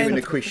should be doing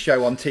a quiz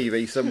show on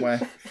TV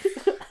somewhere.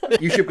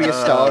 You should be a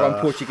star on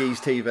Portuguese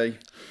TV.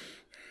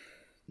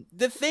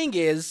 The thing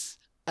is,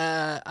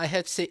 I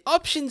have to say,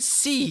 option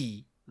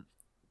C,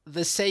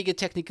 the Sega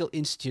Technical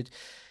Institute,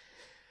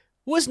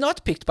 was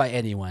not picked by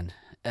anyone.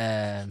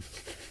 Damn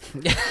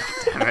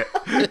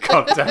it.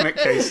 God damn it,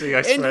 Casey,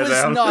 I swear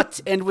down.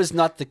 And was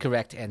not the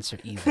correct answer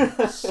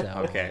either. So,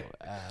 Okay.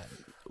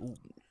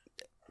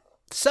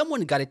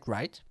 Someone got it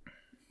right,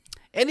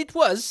 and it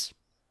was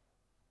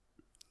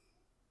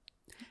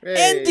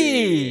Hey.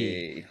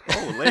 Andy.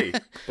 Holy.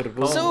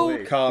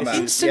 So Karma.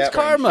 instant Yep.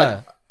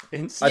 karma.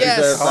 Instant Yes.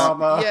 deserve that.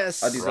 karma.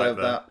 Yes. I deserve Right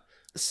there. that.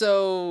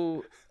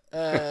 So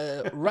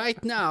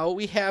right now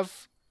we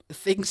have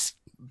things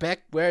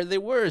back where they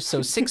were.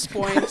 So 6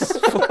 points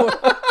for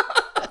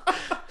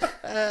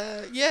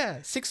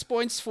 6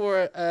 points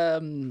for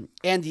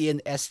Andy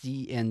and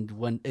SD,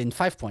 and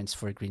 5 points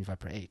for Green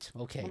Viper 8.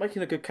 Okay. I'm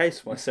making a good case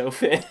for myself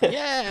here.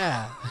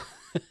 Yeah.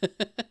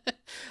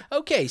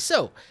 Okay,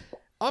 so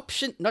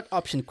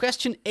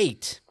question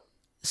 8.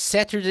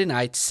 Saturday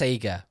Night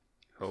Sega.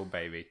 Oh,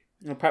 baby.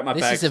 I'll pack my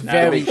This bags is a now.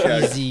 very show.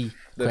 easy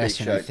The big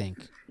question, I show.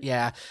 think.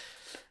 Yeah.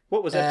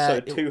 What was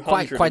episode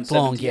 278? Quite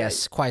long,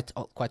 yes, quite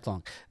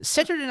long.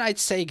 Saturday Night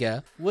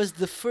Sega was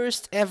the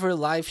first ever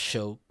live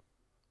show.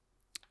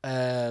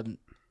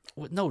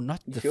 No,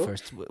 not the sure?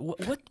 first.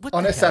 What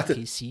On the a hell,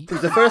 Saturday. Casey? It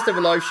was the first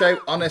ever live show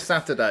on a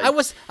Saturday. I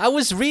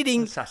was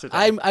reading. Saturday.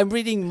 I'm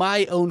reading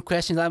my own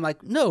questions. I'm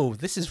like, no,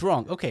 this is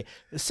wrong. Okay,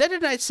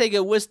 Saturday Night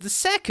Sega was the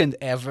second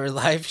ever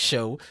live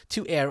show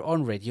to air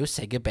on Radio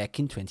Sega back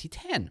in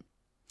 2010.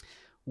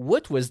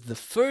 What was the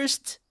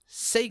first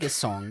Sega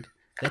song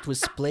that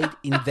was played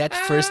in that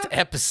first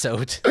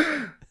episode?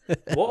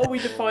 What are we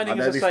defining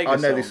as a Sega I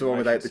song? know this one I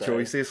without should the say?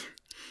 choices.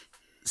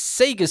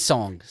 Sega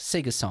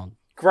song.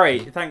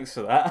 Great, thanks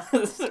for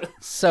that.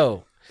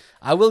 So,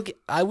 I will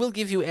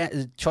give you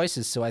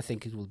choices, so I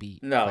think it will be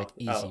quite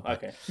easy. Oh,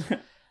 but,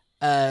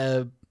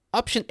 okay.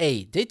 Option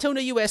A,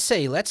 Daytona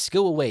USA, Let's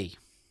Go Away.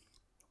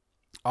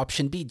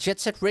 Option B, Jet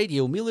Set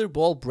Radio, Miller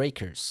Ball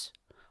Breakers.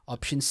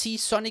 Option C,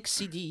 Sonic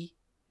CD,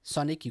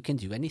 Sonic You Can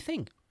Do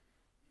Anything.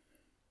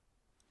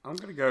 I'm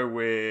going to go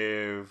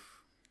with...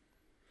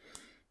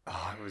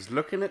 I was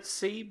looking at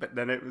C, but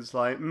then it was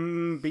like,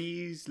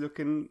 B's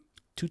looking...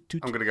 Toot,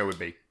 toot. I'm going to go with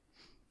B.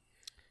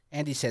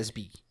 Andy says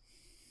B.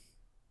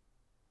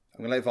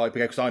 I'm going to let Viper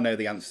go because I know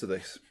the answer to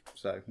this.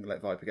 So I'm going to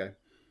let Viper go.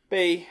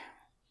 B.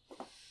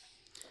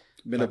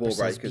 Miller Viper Ball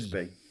says Breakers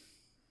B. B.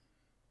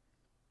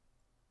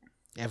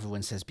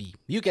 Everyone says B.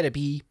 You get a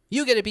B.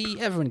 You get a B.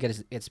 Everyone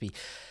gets B.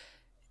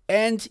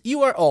 And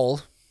you are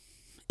all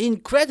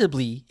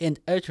incredibly and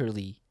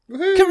utterly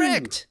Woohoo!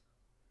 correct.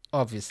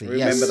 Obviously,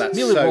 Remember yes. that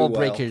Miller so Ball well,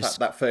 Breakers.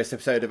 that first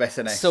episode of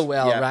SNS. So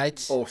well, Yeah,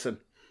 right? Awesome.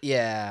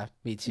 Yeah,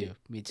 me too.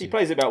 He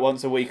plays it about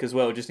once a week as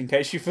well, just in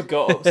case you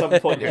forgot at some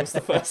point it was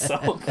the first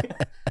song.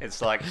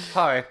 It's like,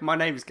 hi, my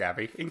name's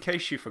Gabby. In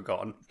case you've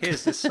forgotten,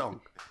 here's this song.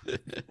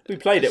 We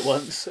played it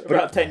once,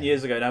 about 10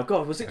 years ago now.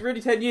 God, was it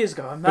really 10 years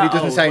ago? I'm But he that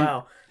doesn't old, sound-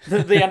 wow.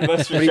 The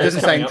anniversary But he show's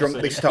doesn't coming sound up drunk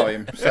soon. this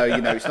time, so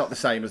it's not the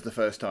same as the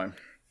first time.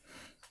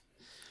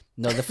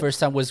 No, the first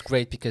time was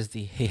great because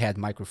he had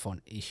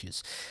microphone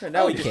issues.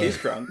 Now he just Okay. is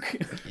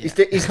drunk. He's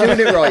doing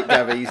it right,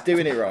 Gabby. He's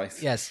doing it right.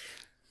 Yes.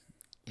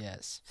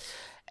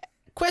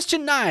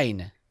 Question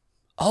 9.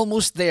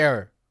 Almost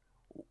there.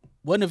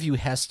 One of you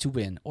has to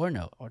win, or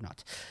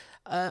not.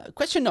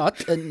 Question not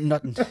question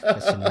 9.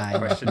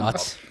 Question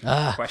not.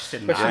 Question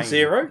Question 9.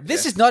 0.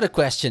 This is not a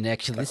question,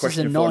 actually. This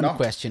question is a for not.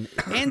 non-question.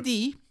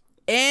 Andy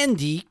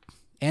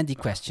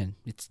question.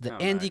 It's the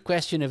Andy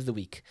question of the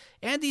week.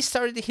 Andy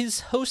started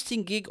his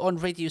hosting gig on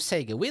Radio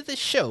Sega with a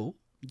show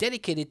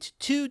dedicated to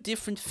 2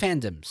 different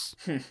fandoms.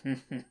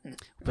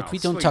 But we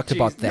don't sweet talk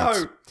about jeez.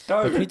 that.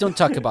 No, But we don't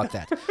talk about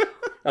that.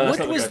 Oh, that's What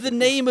not was good. the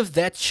name of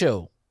that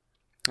show?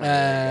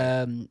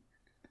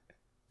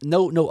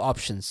 No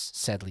options,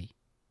 sadly.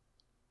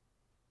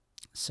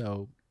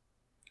 So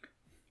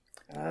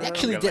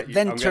Actually, I'm gonna let you-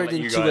 then I'm gonna turned let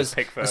you into guys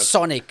pick a first.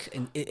 Sonic,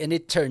 and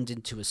it turned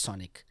into a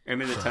Sonic. I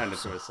mean, it turned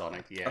into a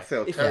Sonic. I Yeah.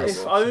 feel If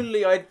terrible.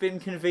 only I'd been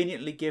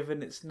conveniently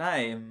given its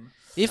name.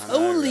 If I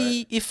know, only,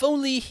 right? if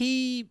only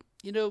he,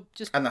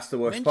 just And that's the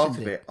worst mentioned part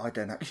of it. I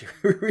don't actually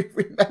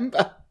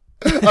remember.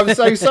 I'm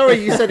so sorry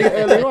you said it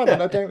earlier on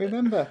and I don't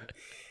remember.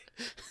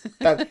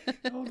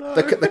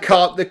 The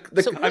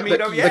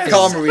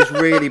karma is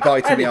really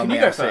biting Andy, me on can the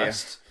you go ass here.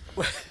 first?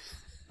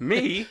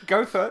 Me?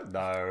 Go for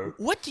no.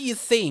 What do you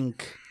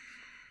think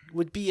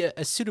would be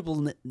a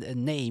suitable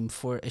name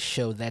for a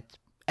show that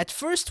at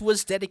first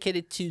was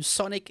dedicated to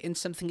Sonic and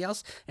something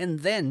else,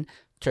 and then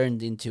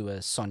turned into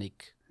a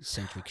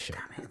Sonic-centric show?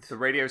 The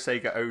Radio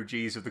Sega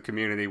OGs of the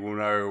community will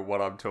know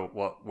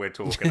what we're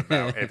talking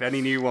about. If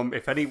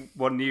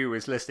anyone new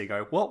is listening,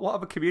 go, what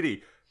other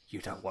community? You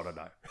don't want to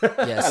know.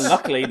 Yes. And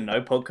luckily,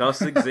 no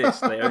podcasts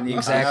exist. They only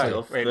Exactly. exist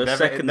off It the never,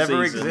 second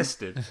season.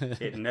 existed.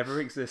 It never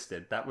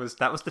existed. That was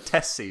the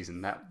test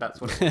season.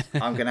 That's what it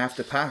was. I'm going to have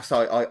to pass.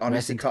 I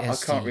honestly Resident can't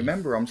SC.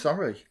 remember. I'm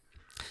sorry.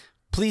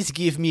 Please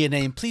give me a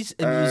name. Please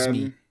amuse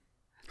me.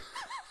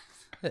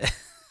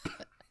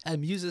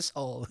 Amuse us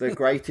all. The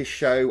greatest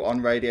show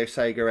on Radio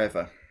Sega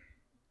ever.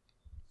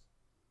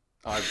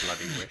 I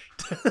bloody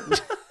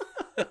wished.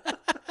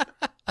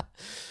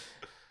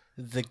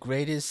 The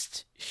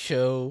greatest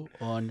show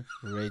on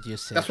Radio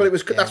Sega. That's what it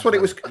was. That's what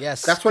it was.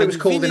 Yes. That's what it was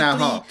called in our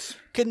Conveniently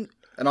hearts.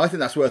 And I think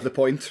that's worth the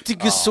point.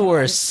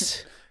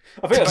 Tigosaurus.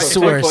 I think that's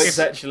Source. what it is,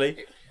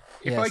 actually.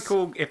 If I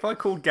called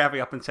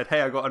Gavi up and said,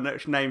 "Hey, I got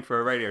a name for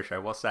a radio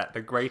show. What's that?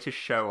 The greatest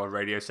show on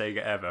Radio Sega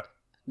ever."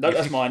 No,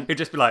 that's mine. He'd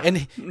just be like, And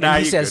he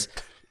says,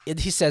 good.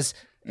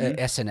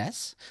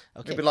 SNS.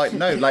 Okay. It'd be like,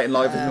 no, Late and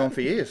Live has been on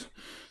for years.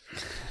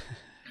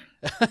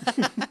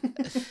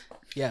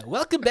 Yeah.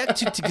 Welcome back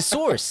to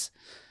Tigosaurus.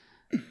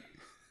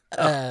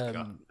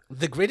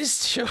 The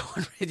greatest show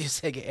on Radio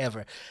Sega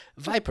ever.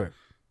 Viper.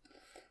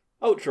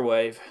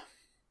 Ultrawave.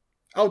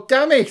 Oh,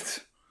 damn it!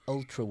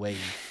 Ultrawave.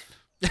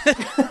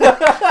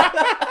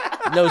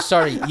 No,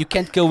 sorry, you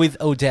can't go with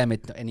 "Oh damn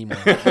it" anymore.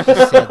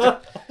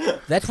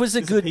 That was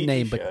a good Peter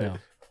name, but show. no.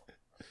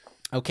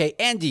 Okay,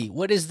 Andy,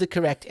 what is the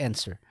correct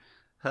answer?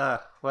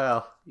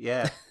 Well,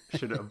 yeah.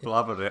 Should have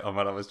blubbered it on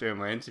when I was doing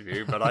my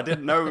interview, but I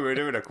didn't know we were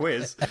doing a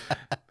quiz.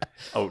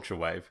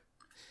 Ultrawave.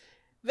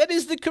 That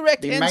is the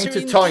correct The answer.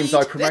 amount of times I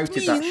indeed.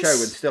 promoted that means- show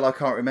and still I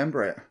can't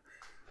remember it.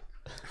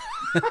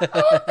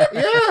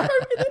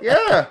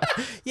 Yeah.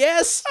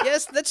 Yes,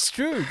 that's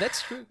true.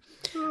 That's true.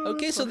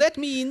 Okay, so that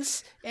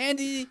means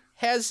Andy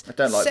has I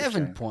don't like this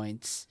 7 game.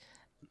 points.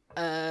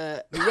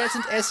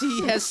 Resident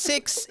SE has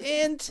 6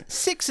 and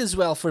 6 as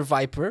well for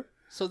Viper.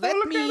 So that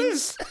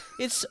means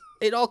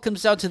it all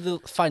comes down to the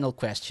final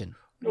question.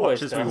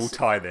 Watch as we all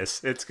tie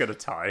this. It's going to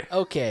tie.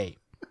 Okay,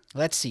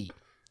 let's see.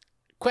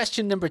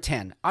 Question number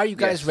 10. Are you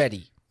guys Yes.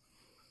 ready?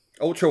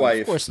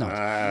 Ultrawave. Of course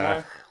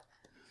not.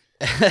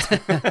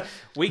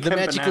 Weekend The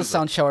Magical Bonanza.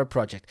 Sound Shower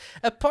Project.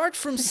 Apart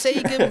from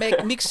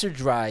Sega Mixer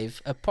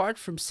Drive,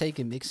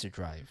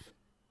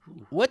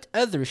 what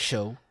other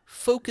show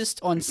focused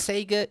on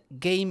Sega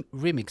game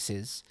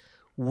remixes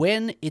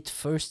when it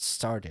first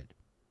started?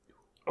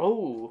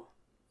 Oh.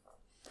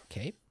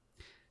 Okay.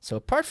 So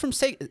apart from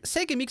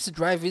Sega Mixer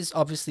Drive is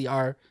obviously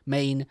our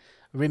main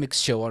remix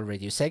show on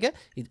Radio Sega.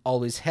 It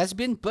always has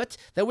been, but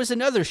there was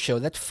another show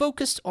that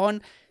focused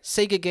on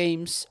Sega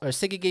games or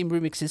Sega game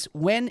remixes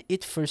when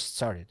it first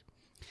started.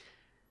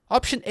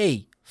 Option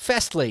A,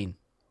 Fastlane.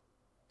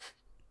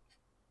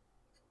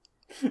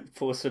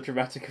 Pause for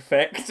dramatic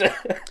effect.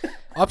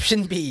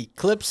 Option B,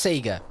 Club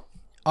Sega.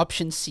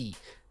 Option C,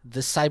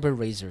 the Cyber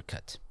Razor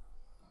Cut.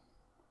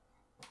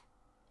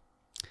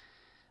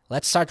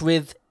 Let's start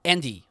with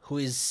Andy, who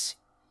is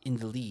in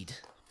the lead.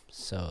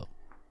 So,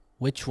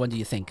 which one do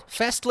you think?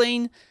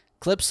 Fastlane,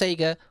 Club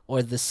Sega,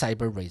 or the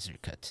Cyber Razor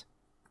Cut?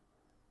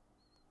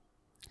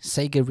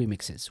 Sega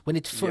remixes, when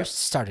it first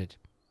started.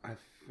 I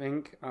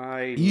think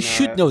I You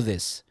should know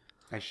this.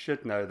 I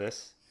should know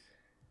this.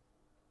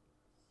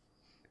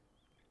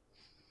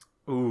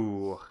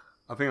 Ooh,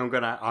 I think I'm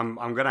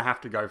gonna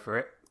have to go for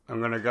it.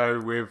 I'm gonna go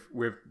with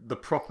the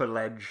proper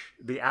ledge,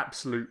 the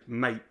absolute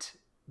mate.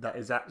 That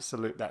is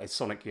Sonic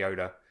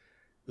Yoda,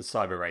 the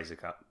Cyber Razor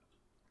Cut.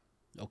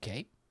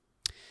 Okay.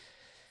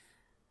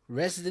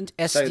 Resident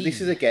SD. So this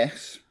is a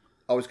guess.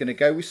 I was going to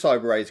go with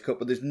Cyber Razor Cut,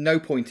 but there's no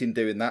point in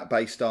doing that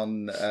based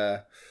on...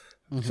 So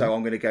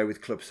I'm going to go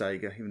with Club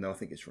Sega, even though I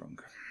think it's wrong.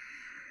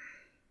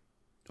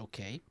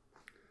 Okay.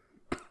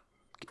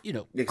 You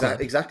know, Club.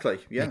 Exactly,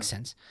 yeah. Makes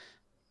sense.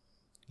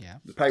 Yeah.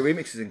 They play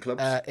remixes in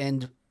clubs.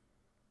 And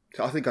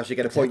So I think I should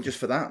get a point just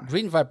for that.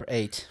 Green Viper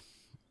 8.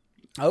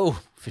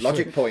 Oh, for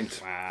Logic sure. point.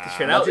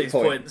 Dishing out Logic these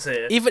point. points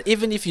here.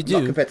 Even if you do,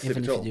 Not competitive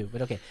even if at you all. do,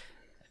 but okay.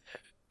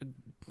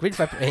 Green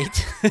Viper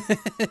 8.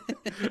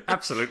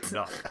 Absolutely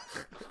not.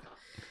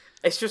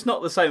 It's just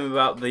not the same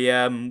without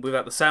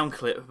the sound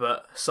clip,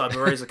 but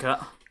Cyber Razor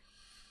Cut.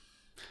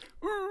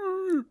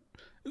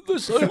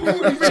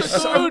 The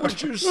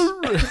sandwiches.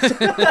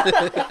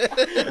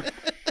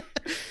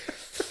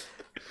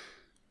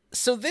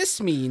 So this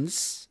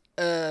means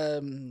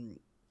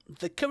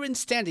the current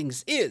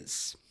standings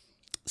is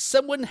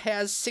someone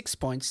has 6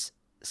 points,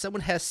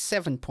 someone has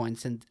 7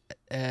 points, and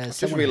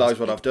Just realised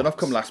what I've done. I've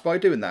come last by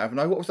doing that, haven't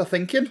I? What was I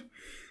thinking?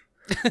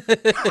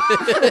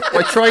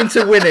 By trying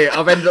to win it,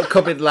 I've ended up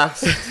coming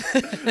last.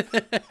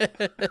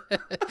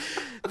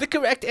 The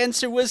correct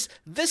answer was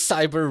the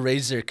Cyber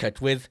Razor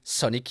Cut with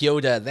Sonic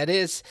Yoda. That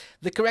is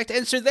the correct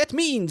answer. That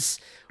means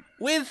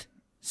with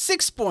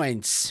 6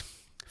 points.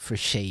 For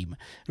shame.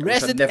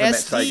 Resident never met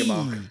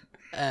SD.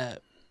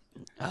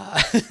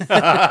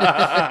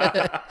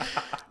 Sega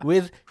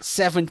With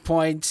 7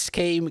 points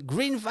came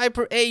Green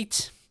Viper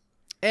 8.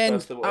 And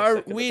First the worst, our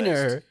second the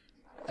winner,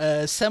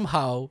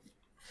 somehow,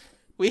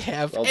 we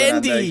have Well done,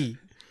 Andy. Andy.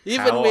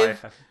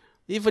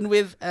 Even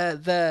with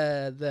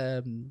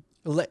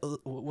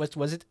what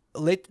was it?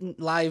 Late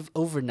live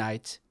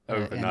overnight.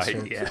 Overnight,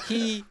 answer. yeah.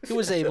 He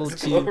was able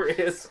That's to.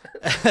 glorious.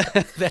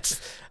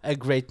 That's a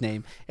great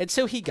name, and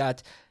so he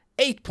got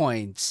 8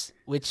 points,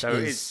 which So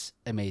is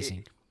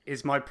amazing.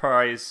 Is my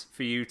prize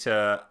for you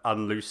to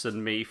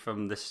unloosen me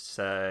from this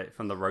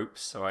from the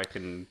ropes so I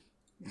can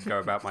go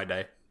about my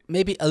day?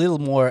 Maybe a little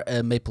more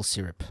maple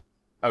syrup.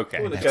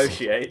 Okay. We'll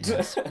negotiate.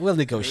 We'll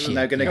negotiate. I'm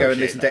now going to go and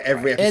listen to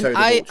every episode And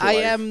of I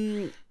Ultrawave.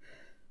 am.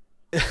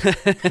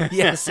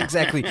 Yes,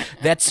 exactly.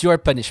 That's your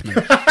punishment.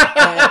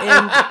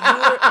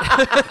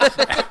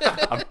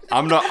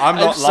 I'm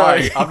not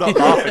sorry. lying. I'm not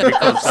laughing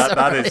because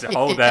that is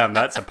damn,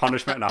 that's a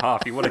punishment and a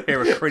half. You want to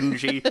hear a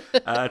cringy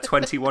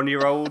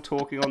 21-year-old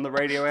talking on the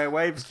radio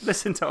airwaves?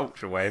 Listen to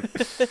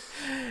Ultrawave.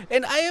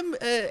 And I am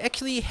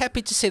actually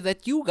happy to say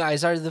that you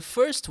guys are the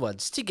first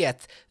ones to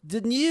get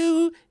the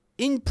new,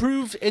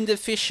 improved and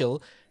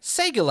official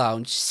Sega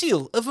Lounge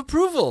seal of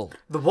approval.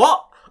 The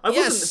what? I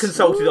Yes. wasn't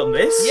consulted on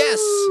this. Yes,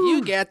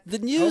 you get the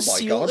new Oh my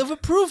seal God. of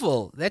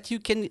approval that you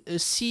can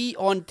see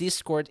on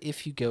Discord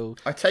if you go.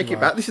 I take to it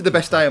back. This is the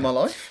best day of my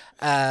life.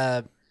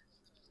 Uh,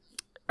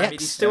 I mean,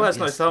 he still has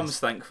no yes, thumbs,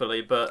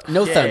 thankfully, but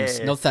no Yeah. thumbs,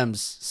 no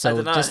thumbs. So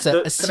dunno. just The-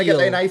 a Can seal. Can I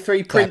get an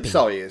A3 print clapping.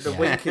 size? the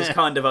wink is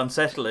kind of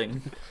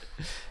unsettling.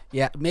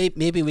 Yeah,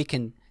 maybe we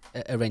can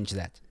arrange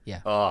that.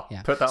 Yeah. Oh,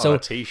 yeah. put that on a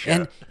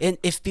t-shirt. And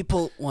if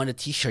people want a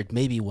t-shirt,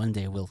 maybe one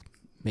day we'll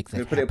make that.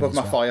 We'll put it happen above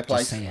my as well. fireplace.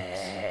 Just saying.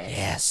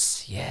 Yes.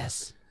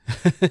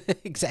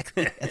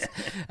 Exactly. Yes.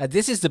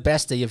 This is the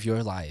best day of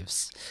your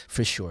lives,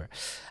 for sure.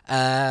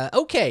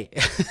 Okay,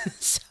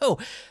 so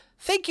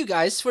thank you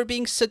guys for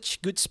being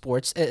such good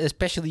sports,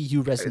 especially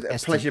you, Resident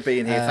It's a SD. pleasure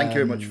being here. Thank you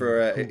very much for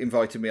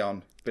inviting me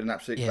on. Been an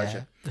absolute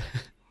pleasure.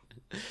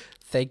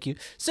 Thank you.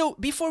 So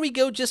before we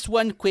go, just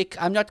one quick.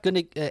 I'm not going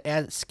to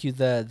ask you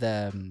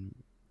the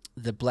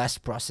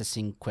blast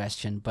processing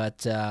question,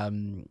 but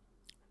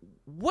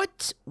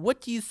what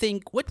do you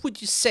think? What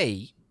would you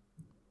say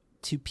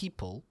to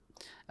people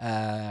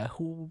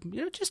who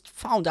just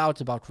found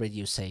out about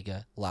Radio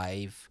Sega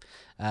Live?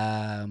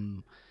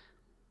 From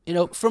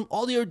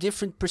all your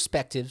different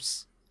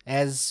perspectives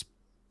as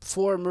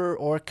former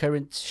or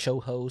current show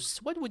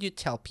hosts, what would you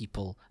tell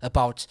people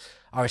about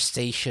our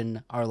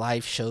station, our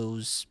live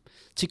shows,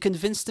 to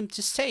convince them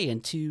to stay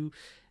and to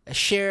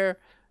share?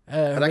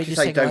 I'd actually Radio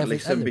say Sega don't Live with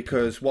listen, other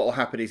because what will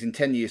happen is in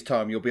 10 years'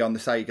 time you'll be on the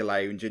Sega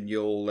Lounge and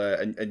you'll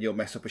and you'll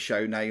mess up a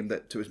show name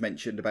that was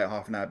mentioned about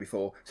half an hour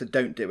before. So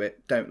don't do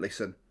it. Don't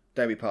listen.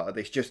 Don't be part of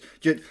this. Just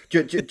go.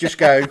 Just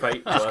go.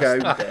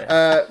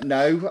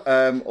 No.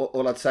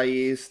 All I'd say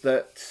is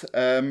that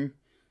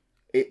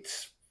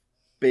it's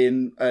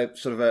been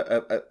sort of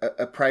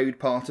a proud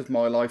part of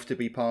my life to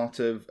be part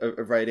of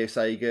Radio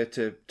Sega,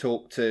 to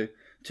talk to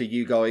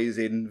you guys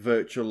in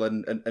virtual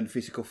and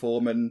physical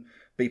form, and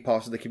be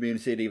part of the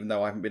community. And even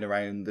though I haven't been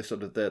around the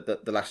sort of the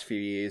last few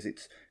years,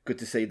 it's good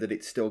to see that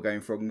it's still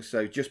going strong.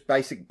 So just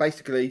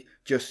basically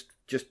just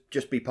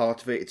be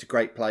part of it. It's a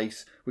great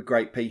place with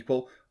great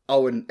people.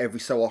 Oh, and every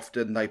so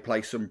often they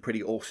play some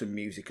pretty awesome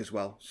music as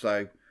well.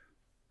 So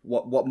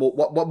what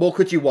more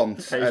could you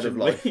want out of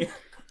life?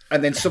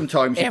 And then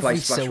sometimes you play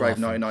Every Splash so Rave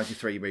often.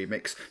 1993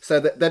 remix. So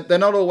they're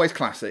not always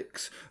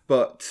classics,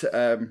 but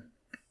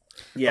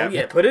yeah, Oh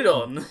yeah, put it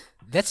on.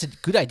 That's a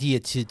good idea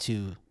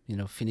to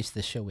finish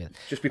the show with.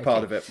 just be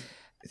part of it.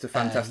 It's a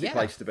fantastic yeah.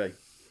 place to be.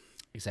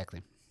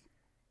 Exactly.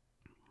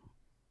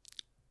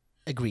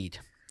 Agreed.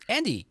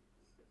 Andy.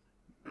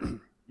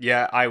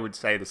 Yeah, I would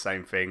say the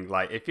same thing.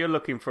 Like, if you're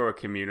looking for a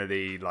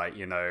community,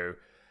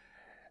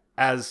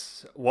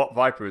 as what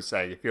Viper was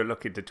saying, if you're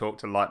looking to talk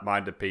to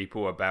like-minded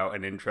people about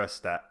an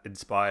interest that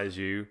inspires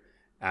you,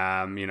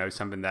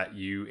 something that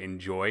you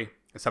enjoy,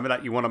 something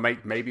that you want to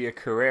make maybe a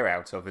career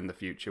out of in the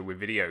future with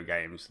video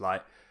games,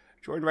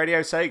 join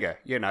Radio Sega.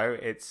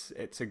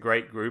 It's a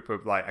great group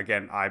of,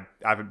 again, I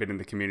haven't been in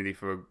the community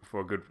for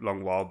a good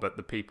long while, but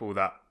the people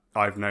that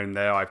I've known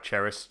there, I've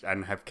cherished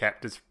and have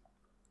kept as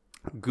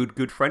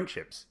good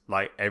friendships.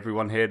 Like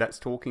everyone here that's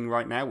talking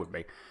right now with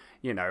me,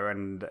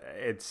 and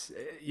it's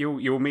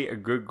you'll meet a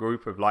good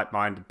group of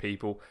like-minded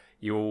people.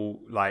 You'll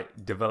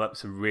develop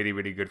some really,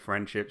 really good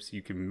friendships.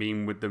 You can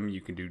meme with them. You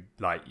can do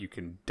you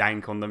can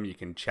dank on them. You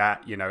can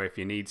chat. If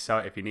you need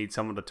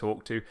someone to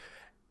talk to,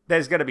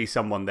 there's going to be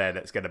someone there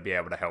that's going to be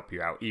able to help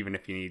you out, even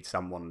if you need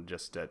someone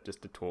just to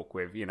talk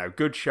with. You know,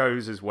 good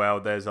shows as well.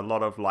 There's a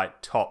lot of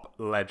like top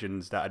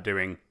legends that are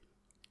doing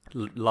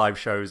live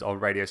shows on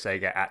Radio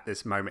Sega at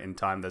this moment in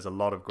time. There's a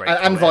lot of great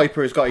and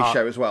Viper has got his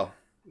show as well.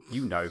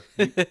 You know.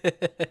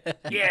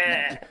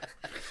 Yeah.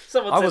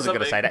 I wasn't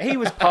going to say that. He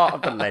was part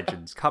of the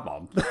legends. Come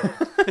on.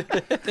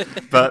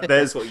 But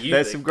there's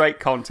some great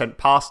content,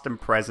 past and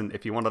present.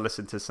 If you want to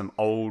listen to some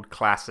old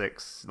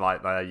classics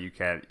like that, you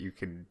can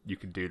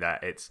do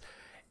that. It's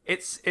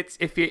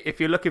if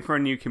you're looking for a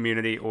new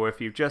community, or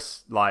if you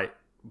just like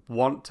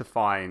want to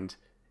find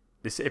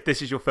this, if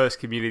this is your first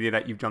community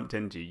that you've jumped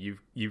into,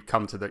 you've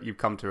come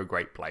to a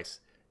great place.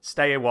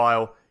 Stay a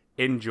while.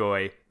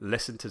 Enjoy,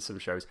 listen to some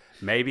shows,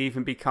 maybe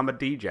even become a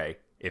DJ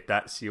if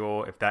that's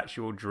your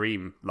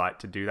dream, like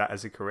to do that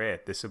as a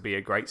career. This will be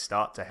a great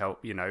start to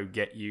help, you know,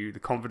 get you the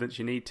confidence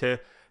you need to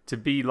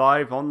be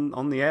live on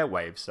the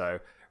airwaves.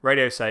 So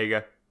Radio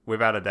Sega,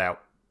 without a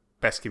doubt,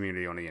 best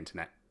community on the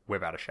internet,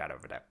 without a shadow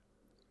of a doubt.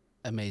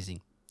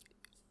 Amazing.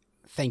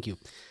 Thank you.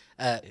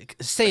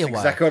 Stay a while.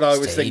 Exactly what I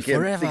was Stay thinking.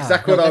 Forever.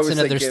 Exactly what I was That's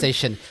another thinking.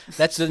 station.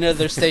 That's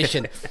another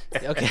station.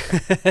 Okay.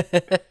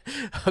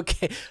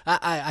 Okay.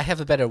 I have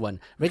a better one.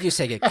 Radio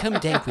Sega, come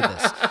dank with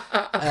us.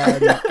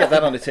 Get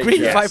that on the t-shirt.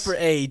 Green Yes. Viper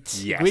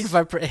 8. Yes. Green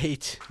Viper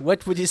 8.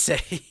 What would you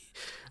say?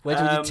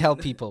 What would you tell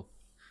people?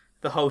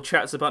 The whole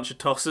chat's a bunch of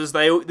tossers.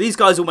 These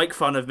guys will make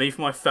fun of me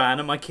for my fan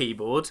and my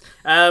keyboard.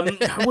 I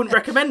wouldn't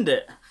recommend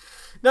it.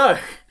 No.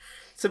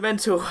 It's a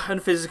mental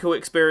and physical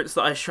experience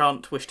that I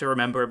shan't wish to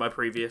remember in my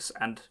previous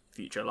and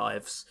future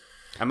lives.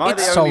 Am I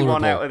It's the only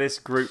one tolerable. out of this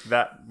group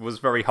that was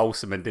very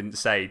wholesome and didn't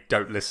say,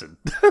 don't listen?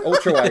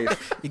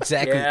 Ultrawave.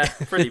 Exactly. Yeah,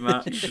 pretty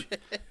much.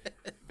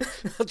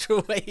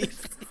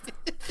 Ultrawave.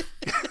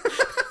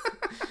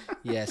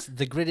 Yes,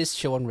 the greatest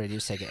show on Radio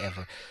Sega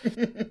ever.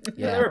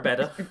 Yeah. There are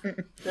better.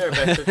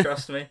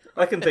 Trust me.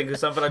 I can think of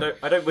some, but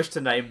I don't wish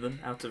to name them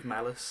out of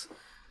malice.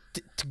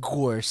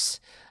 Tgors.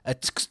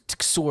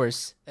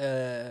 Txors.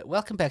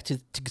 Welcome back to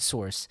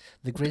Txors,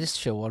 the greatest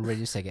show on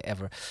Radio Sega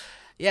ever.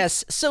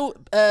 Yes, so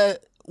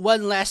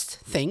one last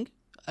thing.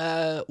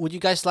 Would you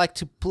guys like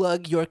to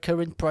plug your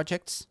current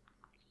projects?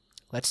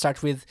 Let's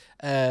start with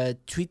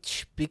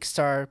Twitch Big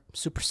Star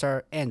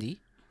Superstar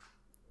Andy.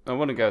 I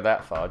want to go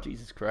that far,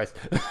 Jesus Christ.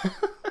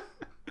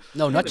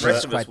 No, not The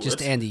rest Jesus of us Christ, just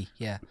would. Andy.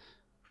 Yeah.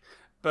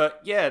 But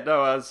yeah,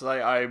 no, I was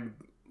like,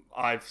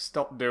 I've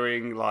stopped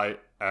doing like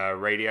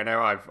radio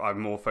now. I'm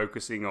more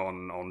focusing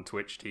on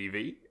Twitch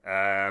TV,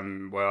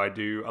 where I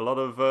do a lot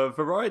of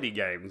variety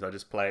games. I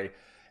just play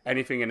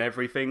anything and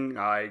everything.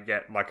 I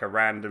get like a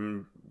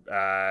random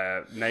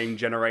name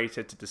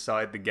generator to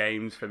decide the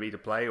games for me to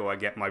play, or I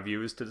get my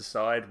viewers to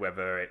decide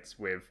whether it's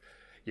with,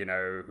 you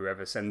know,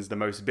 whoever sends the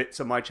most bits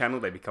on my channel,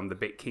 they become the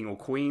bit king or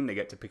queen. They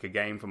get to pick a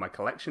game for my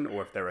collection,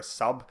 or if they're a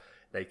sub,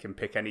 they can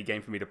pick any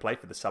game for me to play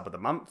for the sub of the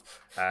month.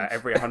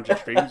 Every 100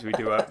 streams, we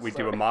do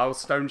a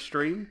milestone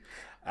stream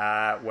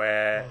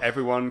where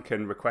everyone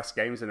can request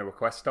games in a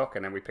request stock,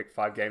 and then we pick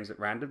 5 games at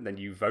random. Then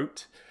you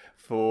vote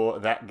for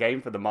that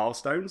game for the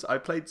milestones. I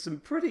played some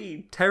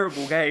pretty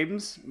terrible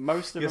games.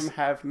 Most of them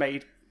have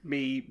made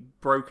me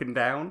broken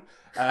down,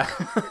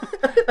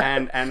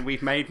 and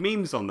we've made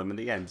memes on them in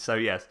the end. So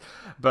yes,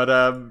 but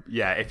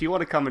yeah, if you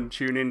want to come and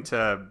tune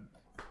into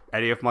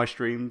any of my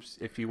streams,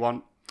 if you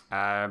want,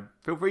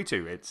 feel free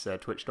to. It's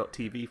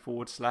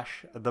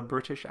twitch.tv/the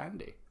British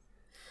Andy.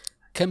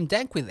 Come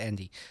dank with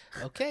Andy.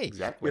 Okay.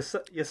 Exactly.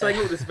 You're saying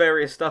all this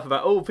various stuff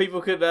about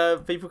people could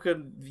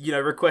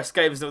request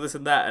games and all this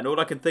and that, and all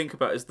I can think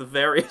about is the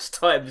various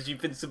times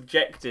you've been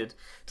subjected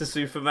to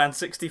Superman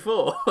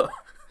 64.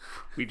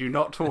 We do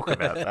not talk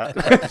about that.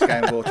 Greatest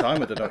game of all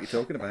time. I don't know what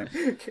you're talking about.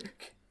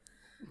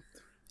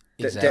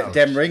 Exactly.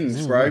 Dem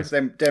rings, bro.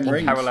 Dem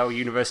rings. Parallel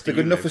university.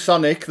 They're good enough for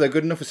Sonic. They're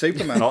good enough for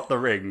Superman. Not the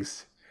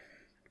rings.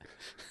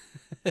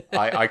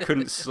 I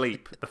couldn't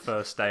sleep the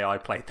first day I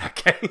played that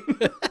game.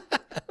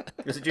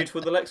 Was it due to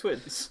the Lex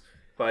wins,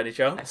 by any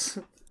chance?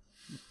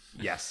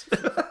 Yes.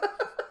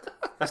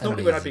 That's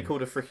normally when I'd be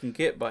called a freaking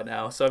git by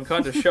now, so I'm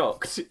kind of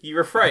shocked. You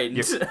refrained.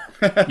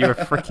 You're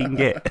a freaking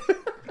git.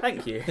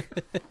 Thank you.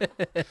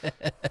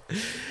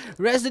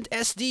 Resident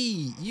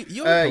SD,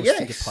 you're hosting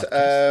Yes, a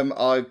podcast.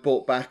 I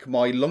brought back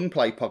my Long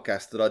Play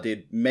podcast that I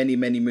did many,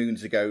 many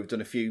moons ago. I've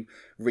done a few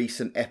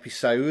recent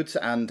episodes,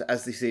 and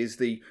as this is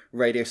the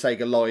Radio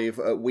Sega Live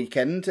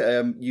weekend,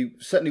 you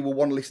certainly will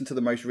want to listen to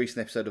the most recent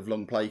episode of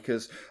Long Play,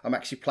 because I'm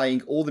actually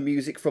playing all the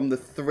music from the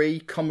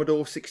 3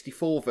 Commodore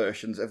 64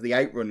 versions of the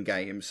Outrun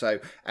game. So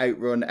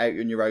Outrun,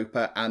 Outrun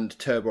Europa, and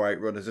Turbo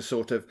Outrun as a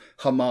sort of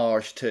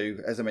homage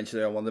to, as I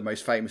mentioned, one of the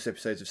most famous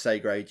episodes of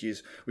Sega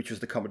Ages, which was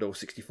the Commodore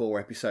 64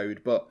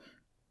 episode. But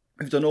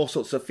we've done all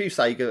sorts of, a few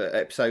Sega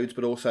episodes,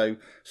 but also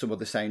some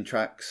other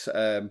soundtracks.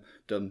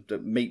 Done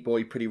Meat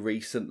Boy pretty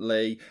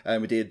recently.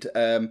 We did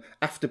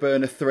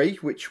Afterburner 3,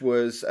 which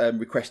was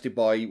requested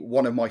by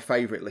one of my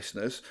favourite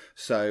listeners.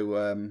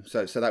 So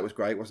that was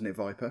great, wasn't it,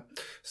 Viper?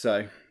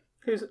 So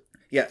Who's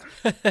Yeah,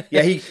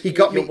 yeah. He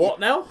got me. What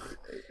now?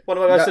 One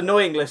of my most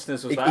annoying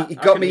listeners was that. He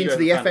got me into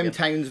the FM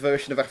Towns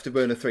version of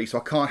Afterburner 3, so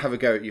I can't have a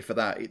go at you for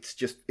that.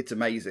 It's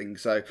amazing.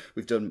 So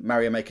we've done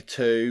Mario Maker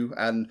 2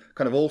 and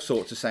kind of all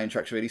sorts of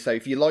soundtracks, really. So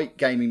if you like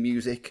gaming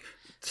music,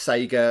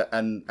 Sega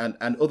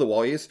and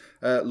otherwise,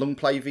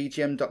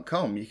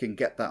 longplayvgm.com, you can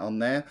get that on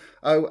there.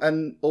 Oh,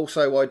 and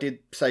also I did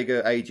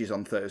Sega Ages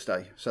on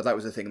Thursday, so that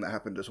was a thing that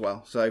happened as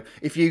well. So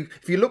if you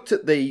looked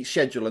at the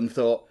schedule and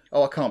thought,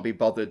 oh, I can't be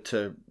bothered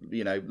to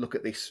look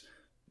at this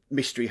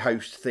mystery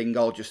host thing,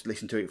 I'll just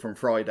listen to it from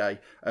Friday.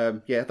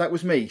 Yeah, that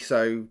was me.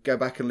 So go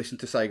back and listen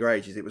to Sega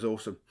Ages. It was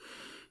awesome.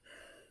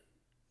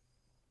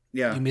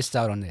 Yeah, you missed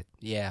out on it.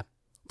 Yeah,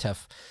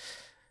 tough.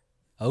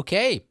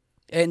 Okay.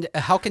 And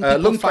how can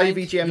people find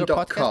your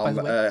podcast, by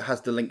the way? Has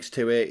the links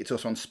to it. It's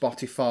also on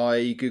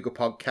Spotify, Google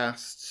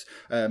Podcasts,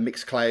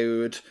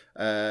 Mixcloud,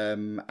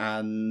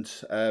 and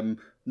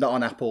not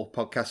on Apple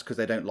Podcasts because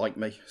they don't like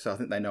me. So I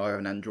think they know I have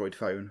an Android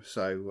phone.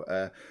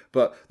 So,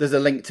 but there's a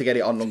link to get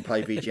it on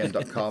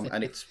longplayvgm.com,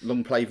 and it's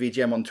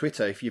longplayvgm on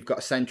Twitter. If you've got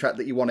a soundtrack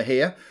that you want to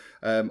hear,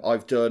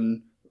 I've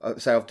done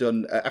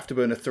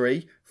Afterburner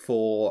 3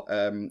 for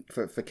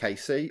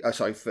KC.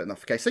 Not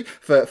for KC.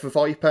 For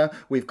Viper,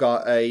 we've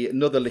got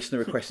another listener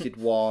requested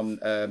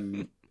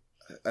one.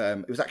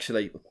 It was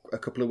actually a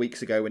couple of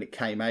weeks ago when it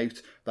came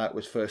out. That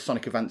was for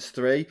Sonic Advance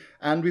 3.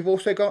 And we've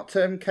also got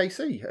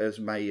KC has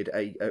made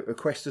a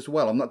request as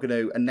well. I'm not going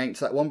to announce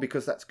that one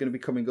because that's going to be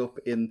coming up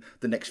in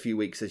the next few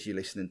weeks as you're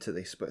listening to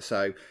this. But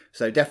so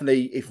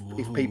definitely if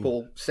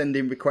people send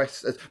in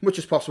requests as much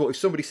as possible, if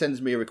somebody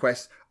sends me a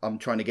request, I'm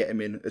trying to get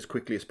them in as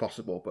quickly as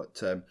possible.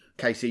 But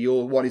Casey,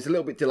 your one is a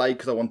little bit delayed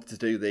because I wanted to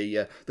do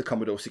the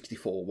Commodore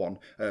 64 one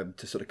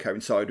to sort of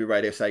coincide with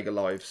Radio Sega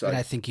Live. So and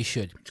I think you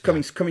should.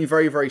 It's coming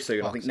very, very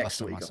soon. I think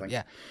next week. Awesome. I think.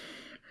 Yeah.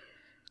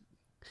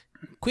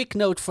 Quick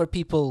note for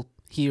people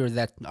here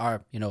that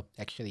are,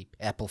 actually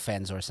Apple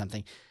fans or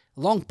something.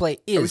 Long Play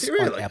is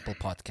on Apple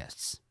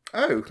Podcasts.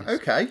 Oh,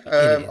 okay.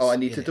 I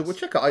need to double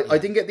check. I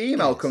didn't get the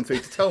email come through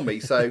to tell me,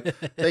 so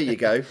there you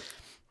go.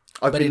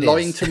 I've been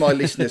lying to my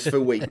listeners for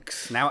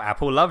weeks. Now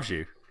Apple loves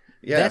you.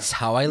 Yeah. That's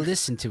how I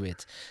listen to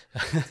it.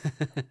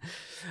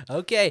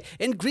 Okay,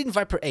 and Green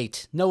Viper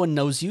 8. No one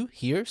knows you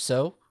here,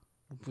 so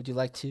would you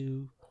like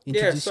to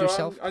introduce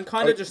yourself? I'm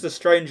kind of just a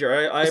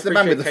stranger. I it's the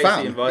man appreciate with the Casey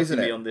fan, inviting isn't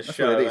it? me on this That's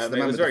show. what it is, the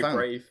man It was with the very fan.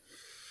 brave.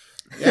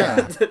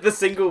 Yeah. The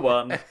single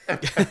one.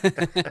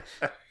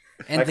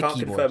 And I the can't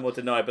keyboard. confirm or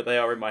deny, but they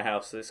are in my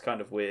house, so it's kind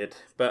of weird.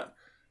 But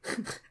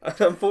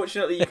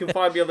unfortunately, you can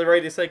find me on the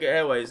Radio Sega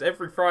Airways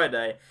every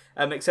Friday,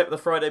 except the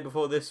Friday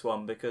before this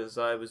one, because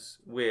I was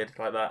weird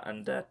like that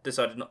and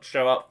decided not to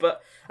show up.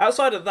 But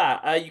outside of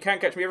that, you can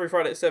catch me every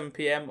Friday at 7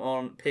 PM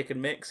on Pick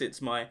and Mix.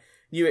 It's my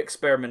new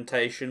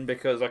experimentation,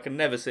 because I can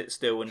never sit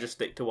still and just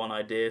stick to one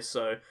idea.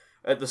 So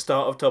at the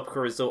start of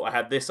Topical Resort, I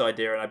had this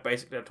idea, and I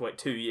basically had to wait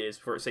 2 years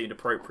before it seemed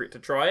appropriate to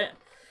try it.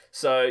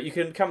 So you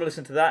can come and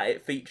listen to that.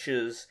 It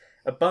features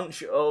a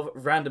bunch of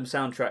random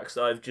soundtracks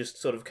that I've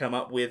just sort of come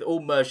up with,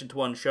 all merged into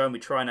one show, and we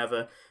try and have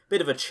a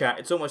bit of a chat.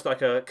 It's almost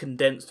like a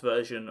condensed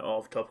version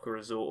of Topical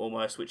Resort,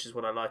 almost, which is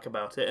what I like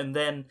about it. And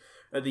then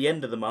at the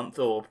end of the month,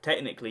 or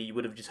technically you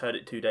would have just heard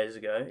it 2 days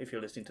ago if you're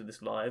listening to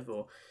this live,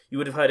 or you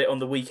would have heard it on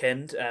the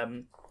weekend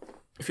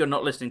if you're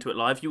not listening to it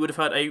live, you would have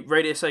heard a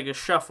Radio Sega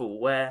Shuffle,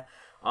 where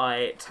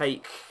I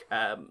take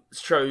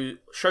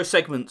show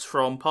segments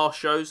from past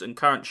shows and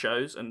current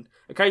shows, and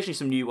occasionally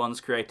some new ones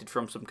created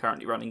from some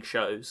currently running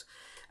shows.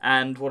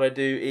 And what I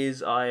do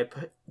is I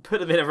put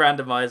them in a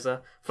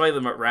randomizer, play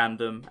them at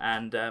random,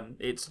 and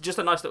it's just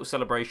a nice little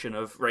celebration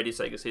of Radio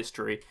Sega's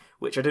history,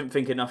 which I didn't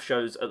think enough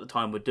shows at the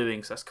time were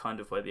doing, so that's kind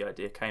of where the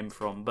idea came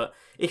from. But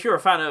if you're a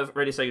fan of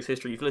Radio Sega's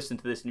history, you've listened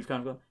to this and you've kind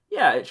of gone,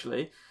 yeah,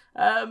 actually,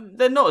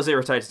 they're not as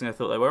irritating as I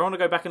thought they were. I want to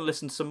go back and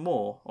listen some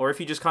more. Or if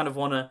you just kind of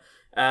want to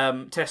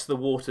test the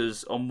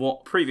waters on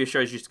what previous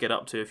shows used to get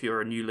up to, if you're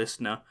a new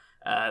listener,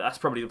 that's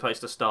probably the place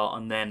to start,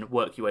 and then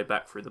work your way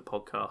back through the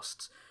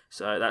podcasts.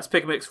 So that's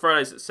Pick and Mix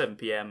Fridays at 7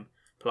 PM.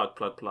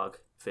 Plug,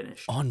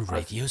 finished. On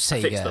Radio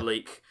Sega. Fix the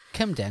leak.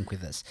 Come down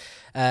with us.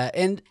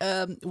 And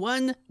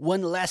one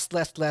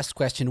last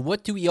question.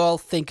 What do we all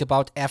think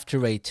about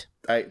After 8?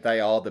 They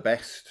are the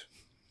best.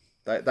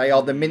 They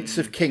are the mints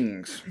of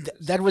kings.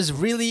 That would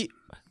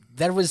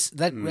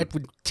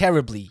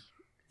terribly.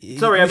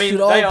 Sorry, I mean,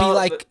 should all they be are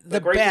like the the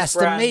best,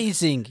 brand.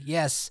 amazing.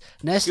 Yes,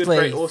 Nestle,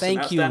 great, awesome,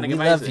 thank you. outstanding, We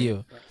love amazing.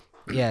 you.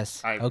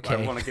 Yes, okay.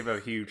 I want to give a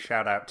huge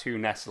shout out to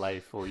Nestle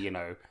for,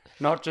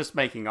 not just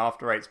making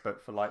After Eights,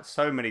 but for like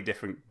so many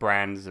different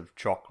brands of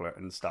chocolate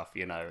and stuff.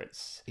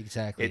 It's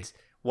Exactly. It's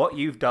what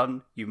you've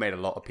done. You've made a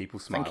lot of people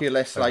smile. Thank you,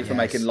 Leslie, for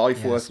making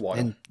life worthwhile.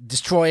 And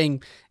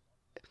destroying.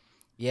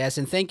 Yes,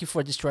 and thank you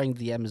for destroying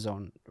the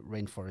Amazon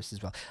rainforest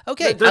as well.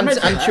 Okay,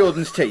 and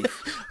children's teeth.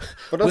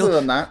 But other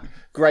than that,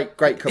 great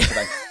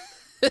company.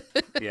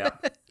 Yeah,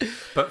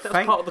 but That's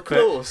part of the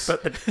clause.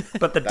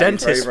 But the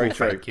dentist very will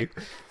true. thank you.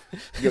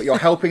 You're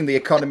helping the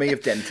economy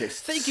of dentists.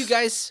 thank you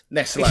guys.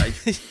 Nestle.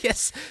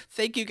 Yes,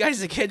 thank you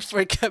guys again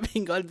for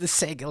coming on the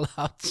Sega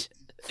Lounge.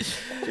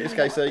 Cheers,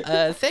 Casey.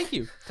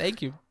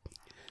 Thank you.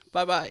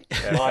 Bye-bye.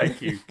 Yeah,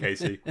 thank you,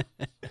 Casey.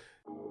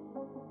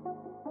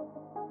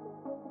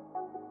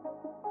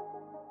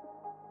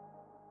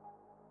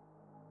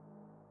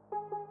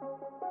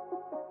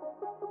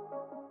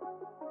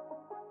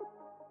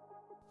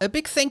 A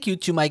big thank you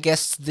to my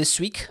guests this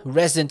week,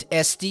 Resident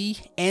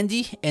SD,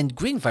 Andy, and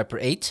Green Viper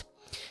 8.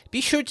 Be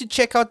sure to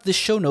check out the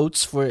show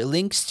notes for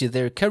links to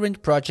their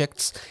current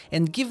projects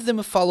and give them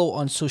a follow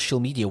on social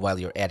media while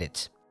you're at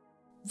it.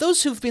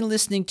 Those who've been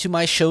listening to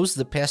my shows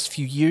the past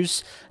few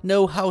years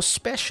know how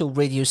special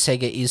Radio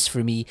Sega is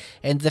for me,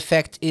 and the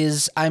fact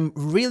is I'm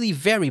really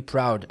very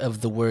proud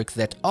of the work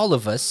that all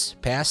of us,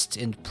 past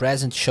and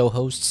present show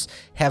hosts,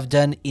 have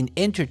done in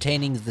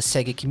entertaining the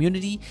Sega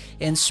community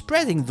and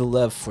spreading the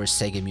love for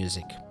Sega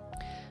music.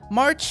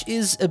 March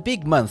is a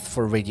big month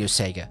for Radio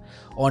Sega.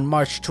 On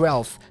March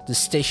 12th, the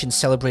station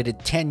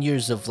celebrated 10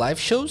 years of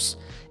live shows,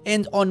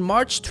 and on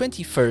March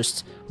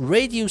 21st,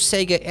 Radio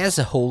Sega as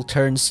a whole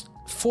turns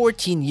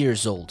 14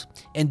 years old,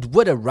 and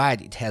what a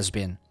ride it has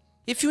been.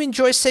 If you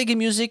enjoy Sega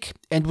music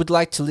and would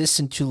like to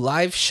listen to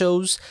live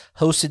shows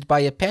hosted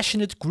by a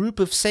passionate group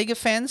of Sega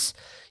fans,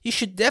 you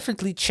should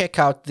definitely check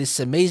out this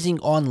amazing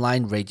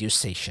online radio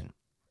station.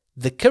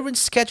 The current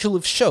schedule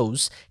of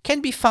shows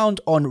can be found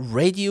on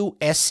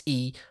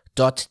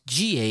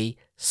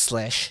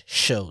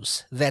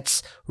radiose.ga/shows.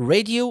 That's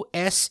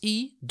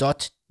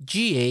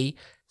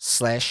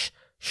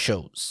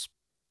radiose.ga/shows.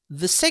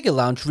 The Sega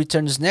Lounge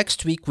returns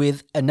next week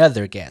with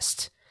another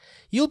guest.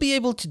 You'll be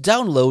able to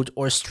download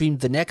or stream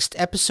the next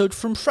episode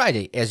from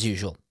Friday, as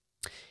usual.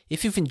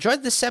 If you've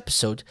enjoyed this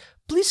episode,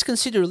 please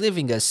consider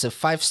leaving us a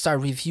 5-star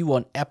review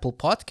on Apple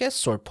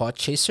Podcasts or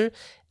Podchaser,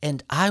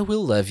 and I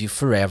will love you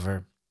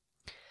forever.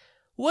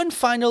 One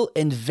final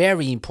and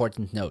very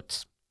important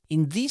note.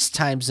 In these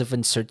times of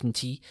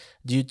uncertainty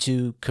due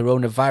to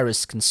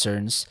coronavirus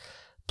concerns,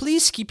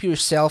 please keep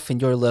yourself and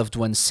your loved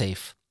ones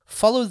safe.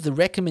 Follow the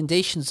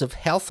recommendations of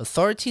health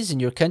authorities in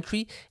your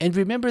country, and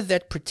remember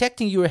that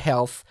protecting your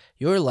health,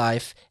 your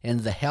life,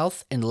 and the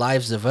health and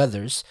lives of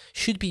others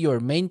should be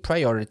your main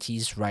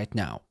priorities right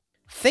now.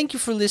 Thank you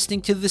for listening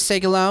to the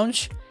Sega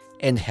Lounge,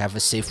 and have a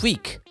safe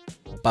week.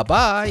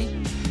 Bye-bye!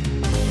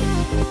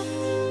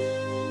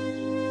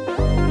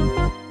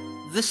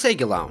 The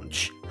Sega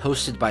Lounge,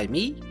 hosted by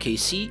me,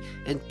 KC,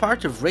 and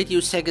part of Radio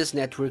Sega's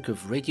network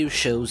of radio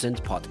shows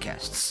and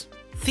podcasts.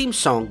 Theme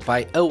song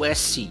by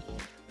OSC.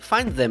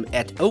 Find them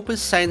at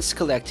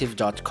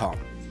opensciencecollective.com.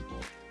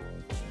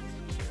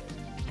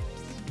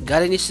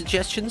 Got any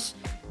suggestions?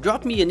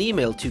 Drop me an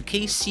email to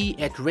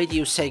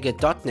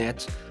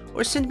kc@radiosega.net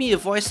or send me a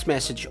voice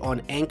message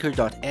on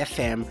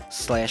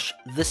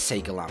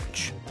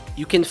anchor.fm/thesegalounge.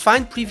 You can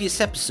find previous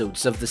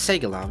episodes of The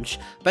Sega Lounge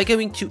by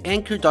going to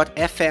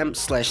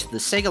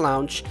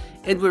anchor.fm/thesegalounge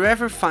and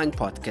wherever fine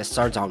podcasts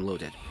are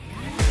downloaded.